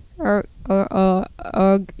 Or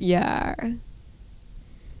Augliar?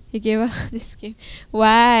 You gave up this game.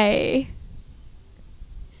 Why?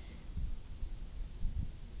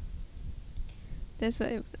 That's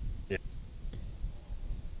what it... Yeah.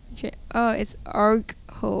 Oh, it's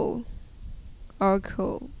Orgho.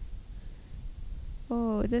 Orgho.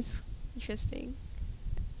 Oh, that's interesting.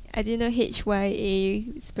 I didn't know HYA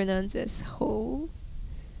is pronounced as ho.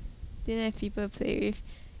 Didn't have people play with.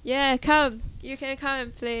 Yeah, come! You can come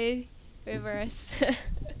and play with us.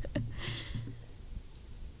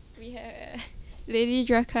 We have Lady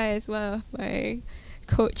Draka as one of my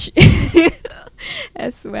coach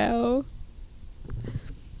as well.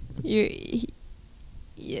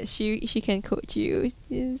 Yeah, she can coach you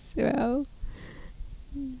as well.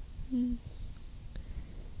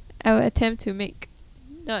 I will attempt to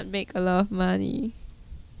not make a lot of money.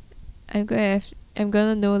 I'm gonna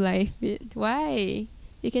no life it. Why?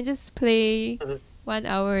 You can just play 1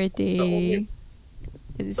 hour a day.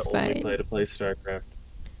 It's It's the only fine. play to play Starcraft.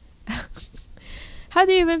 How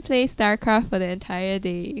do you even play Starcraft for the entire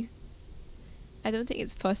day? I don't think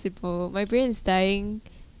it's possible. My brain is dying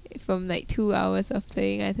from like 2 hours of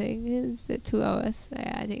playing, I think. Is it 2 hours?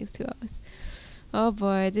 Yeah, I think it's 2 hours. Oh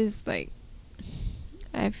boy, this is like...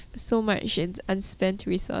 I have so much unspent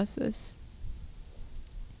resources.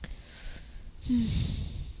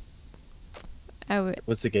 I would...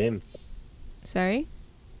 What's the game? Sorry?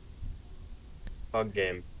 Hog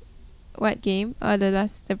game. What game? Oh, the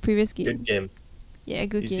previous game. Good game. Yeah,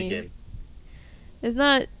 good Easy game. game. It's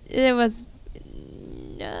not... It was...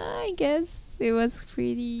 I guess it was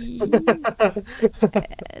pretty... I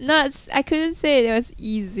couldn't say it was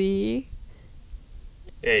easy.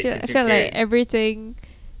 Yeah, I felt like everything...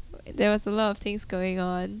 There was a lot of things going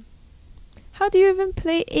on. How do you even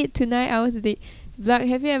play 8 to 9 hours a day? Black,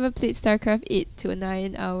 have you ever played StarCraft 8 to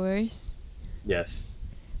 9 hours? Yes.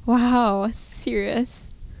 Wow,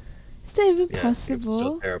 serious? Is that even Yeah, possible? it's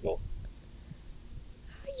still terrible.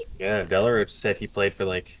 Yeah, Delarich said he played for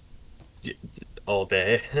like all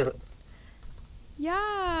day.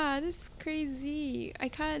 Yeah, this is crazy. I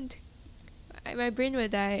can't. My brain will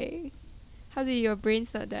die. How do your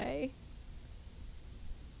brains not die?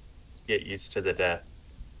 Get used to the death.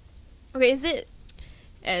 Okay, is it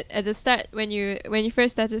at the start when you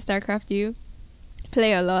first started StarCraft, do you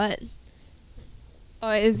play a lot?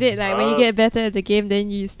 Or is it like when you get better at the game,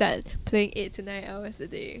 then you start playing 8 to 9 hours a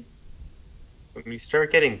day? When you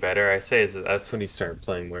start getting better, I say that's when you start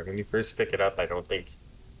playing more. When you first pick it up, I don't think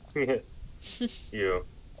you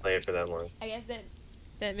play it for that long. I guess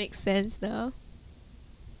that makes sense now.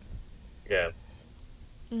 Yeah.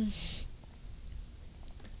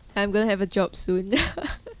 I'm gonna have a job soon.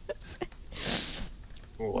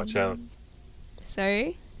 Ooh, watch out.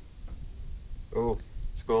 Sorry? Oh,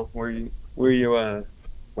 school. Where?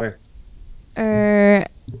 I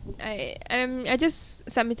just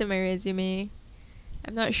submitted my resume.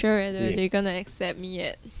 I'm not sure whether they're gonna accept me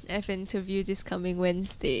yet. I have an interview this coming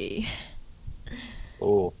Wednesday.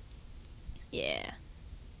 Oh. Yeah.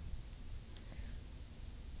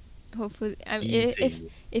 Hopefully, Easy.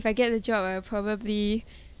 if I get the job, I'll probably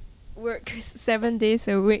work 7 days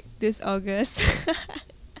a week this August.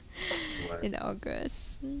 In August.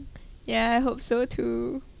 Yeah, I hope so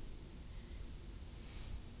too.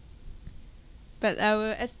 But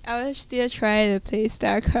I will still try to play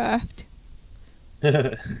StarCraft.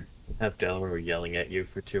 Have Delaware yelling at you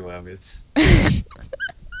for 2 hours.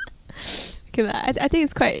 Okay, I think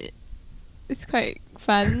it's quite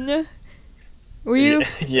fun. Will you?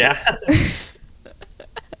 Yeah.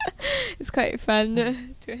 It's quite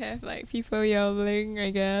fun to have like people yelling, I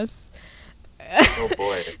guess. Oh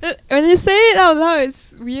boy. When you say it out loud,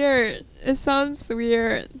 it's weird. It sounds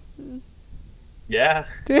weird. Yeah.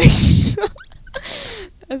 It's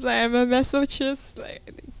like I'm a masochist, like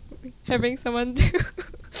having someone to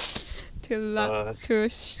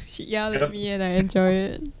yell at me, and I enjoy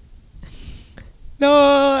it.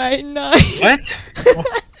 No, I'm not. What?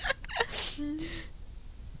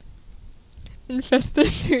 Infested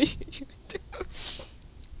to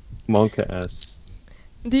Monka S.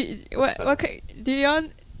 do you all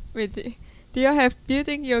wait? Do you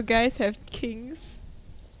think your guys have kings?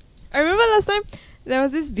 I remember last time there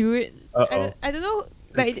was this dude. I don't know.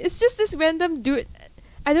 Like it's just this random dude.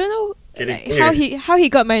 I don't know like, how he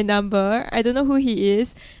got my number. I don't know who he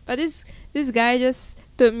is. But this guy just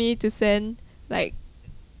told me to send like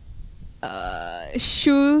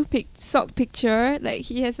sock picture. Like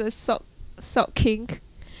he has a sock kink.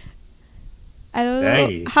 I don't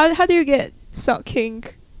know how do you get sock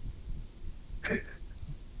kink?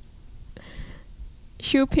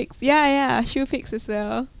 Shoe pics, yeah, shoe pics as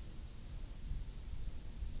well.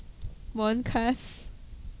 Monkas.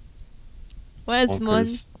 What's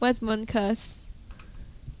Monkas?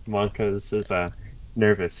 Monkas is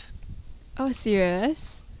nervous. Oh,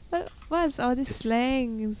 serious? What's all these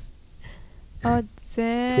slangs? Oh,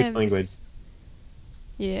 damn. Twitch language.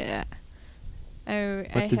 Yeah.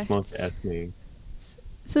 What does Monka S mean?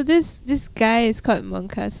 So this guy is called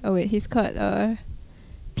Monkas. Oh wait, he's called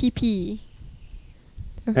PP.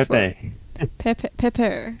 Pepe.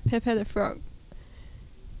 Pepper the frog.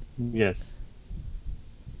 Yes.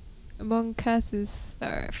 Monkas is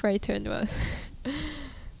frightened one.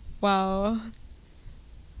 Wow.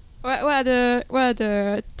 What are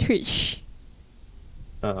the Twitch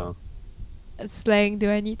slang do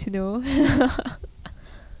I need to know?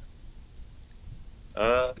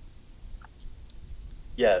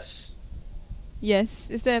 Yes. Yes.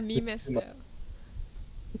 Is there a meme It's as well?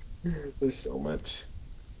 There's so much.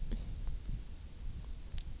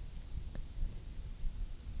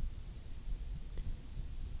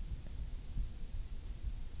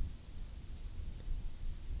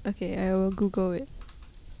 Okay, I will Google it.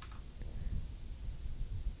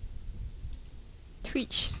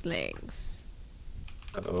 Twitch slangs.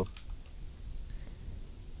 Uh-oh.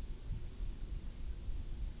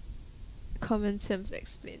 Common terms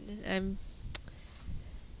explained. I'm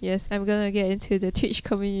gonna get into the Twitch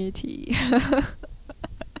community.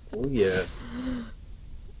 Oh yeah.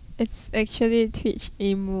 It's actually Twitch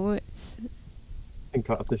emotes. Thank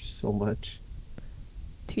God, there's so much.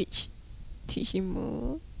 Twitch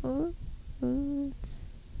emotes.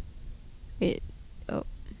 Wait. Oh.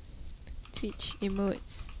 Twitch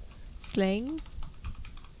emotes. Slang.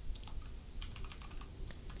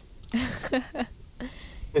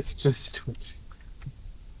 It's just Twitch.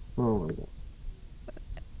 Oh my God.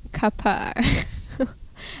 Kappa.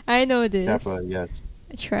 I know this. Kappa, yes.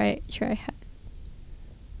 Try hard.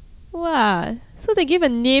 Wow. So they give a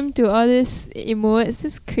name to all these emotes. This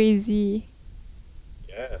is crazy.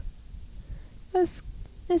 Yeah. That's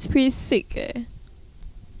pretty sick, eh?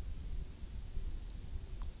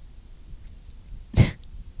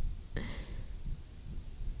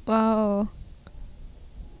 Wow.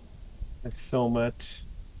 There's so much.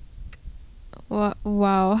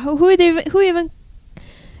 Wow. Who even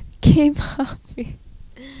came up with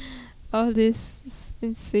all this? Is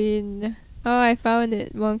insane. Oh, I found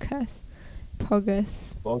it. Monkas.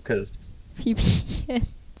 Progress. Monkas. PPNs.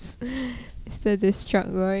 Mr.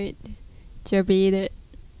 Destructoid. Debated.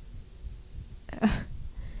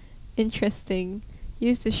 Interesting.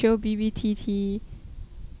 Used to show BBTT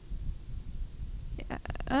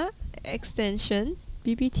extension.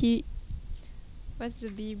 BBT. What's the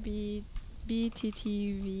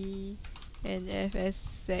BTTV and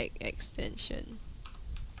FSSEC extension?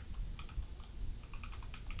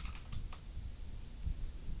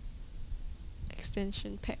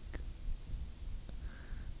 Extension pack.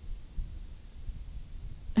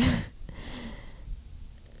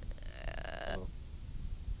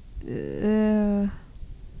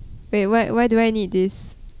 Wait, why do I need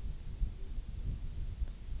this?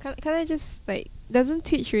 Can I just like, doesn't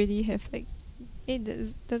Twitch already have like,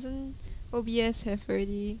 doesn't OBS have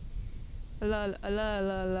already a lot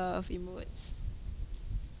of emotes?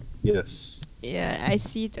 Yes. Yeah, I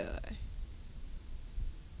see the.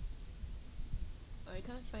 Oh, I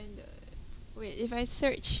can't find the. Wait, if I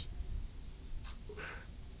search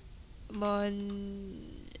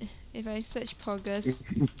if I search progress,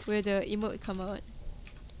 will the emote come out?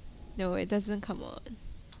 No, it doesn't come out.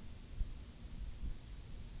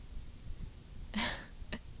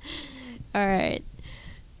 Alright.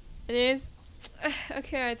 Anyways,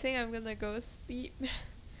 okay, I think I'm gonna go sleep.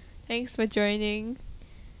 Thanks for joining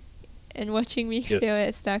and watching me fail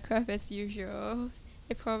at Starcraft as usual.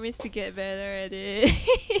 I promise to get better at it.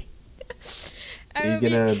 Are you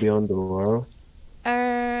gonna be on tomorrow?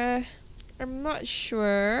 I'm not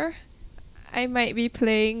sure. I might be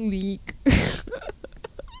playing League.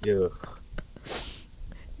 Ugh.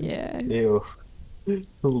 Yeah. Ew. Hey,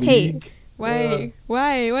 League. why?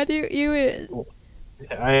 Why? What do you it?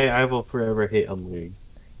 I will forever hate on League.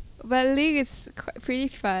 But League is pretty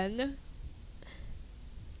fun.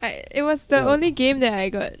 It was the only game that I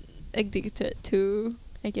got addicted to,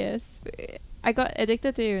 I guess. I got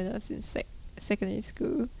addicted to it when I was in secondary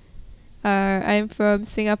school. I'm from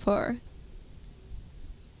Singapore.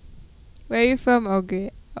 Where are you from,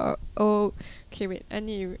 Ogre? Oh, okay, wait. I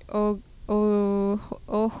need Ogho.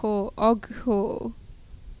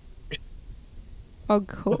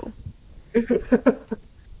 Ogho.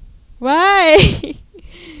 Why?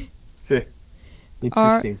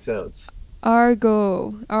 Interesting sounds.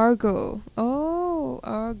 Argo. Oh,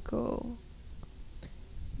 Argo.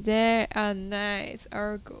 They are nice.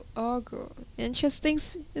 Argo. Interesting.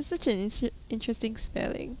 It's such an interesting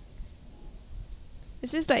spelling.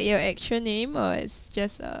 Is this like your actual name or it's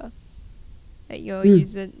just like your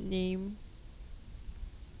username?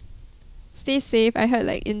 Stay safe. I heard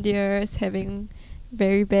like India is having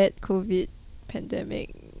very bad COVID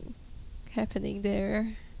pandemic happening there.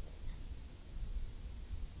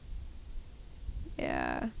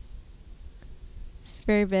 Yeah. It's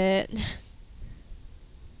very bad.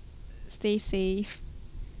 Stay safe.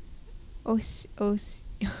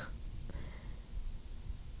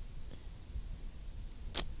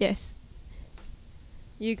 Yes.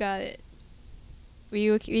 You got it.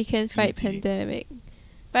 We can fight Easy. pandemic.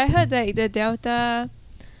 But I heard like the Delta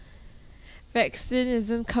vaccine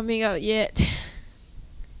isn't coming out yet.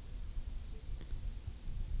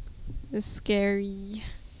 It's scary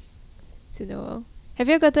to know. Have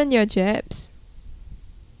you gotten your jabs?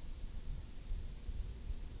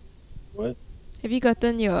 What? Have you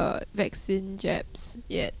gotten your vaccine jabs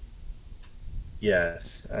yet?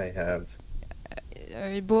 Yes, I have.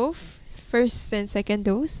 Both? First and second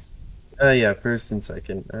dose? Yeah, first and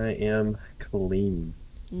second. I am clean.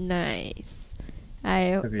 Nice.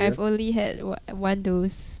 Have you? I've only had one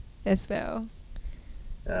dose as well.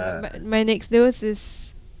 My next dose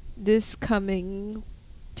is this coming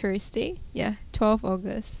Thursday. Yeah, 12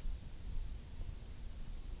 August.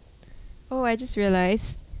 Oh, I just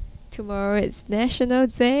realized tomorrow it's National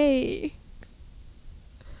Day.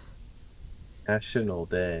 National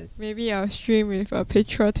Day. Maybe I'll stream with a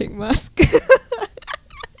patriotic mask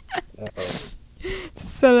Uh-oh. to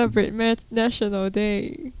celebrate National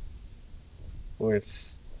Day.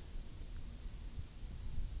 Where's...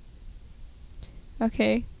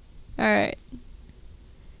 Okay. Alright.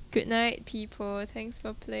 Good night, people. Thanks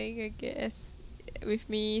for playing, I guess. With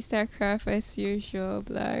me, Starcraft as usual,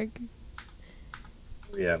 Blag.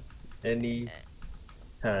 Yeah. Any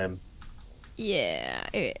time. Yeah.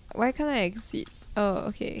 Wait, why can't I exit? Oh,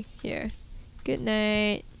 okay. Here. Good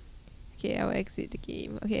night. Okay, I'll exit the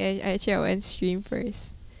game. Okay, I will end stream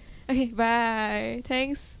first. Okay, bye.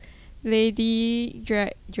 Thanks, Lady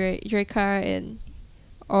Dracar and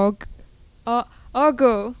Orgo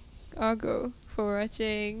for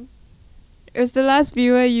watching. It was the last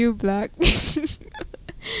viewer, you Black.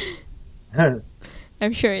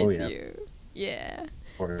 I'm sure it's you. Yeah.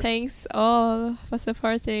 Thanks all for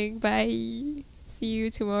supporting. Bye. See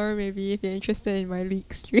you tomorrow maybe if you're interested in my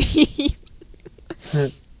league stream.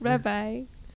 Bye bye.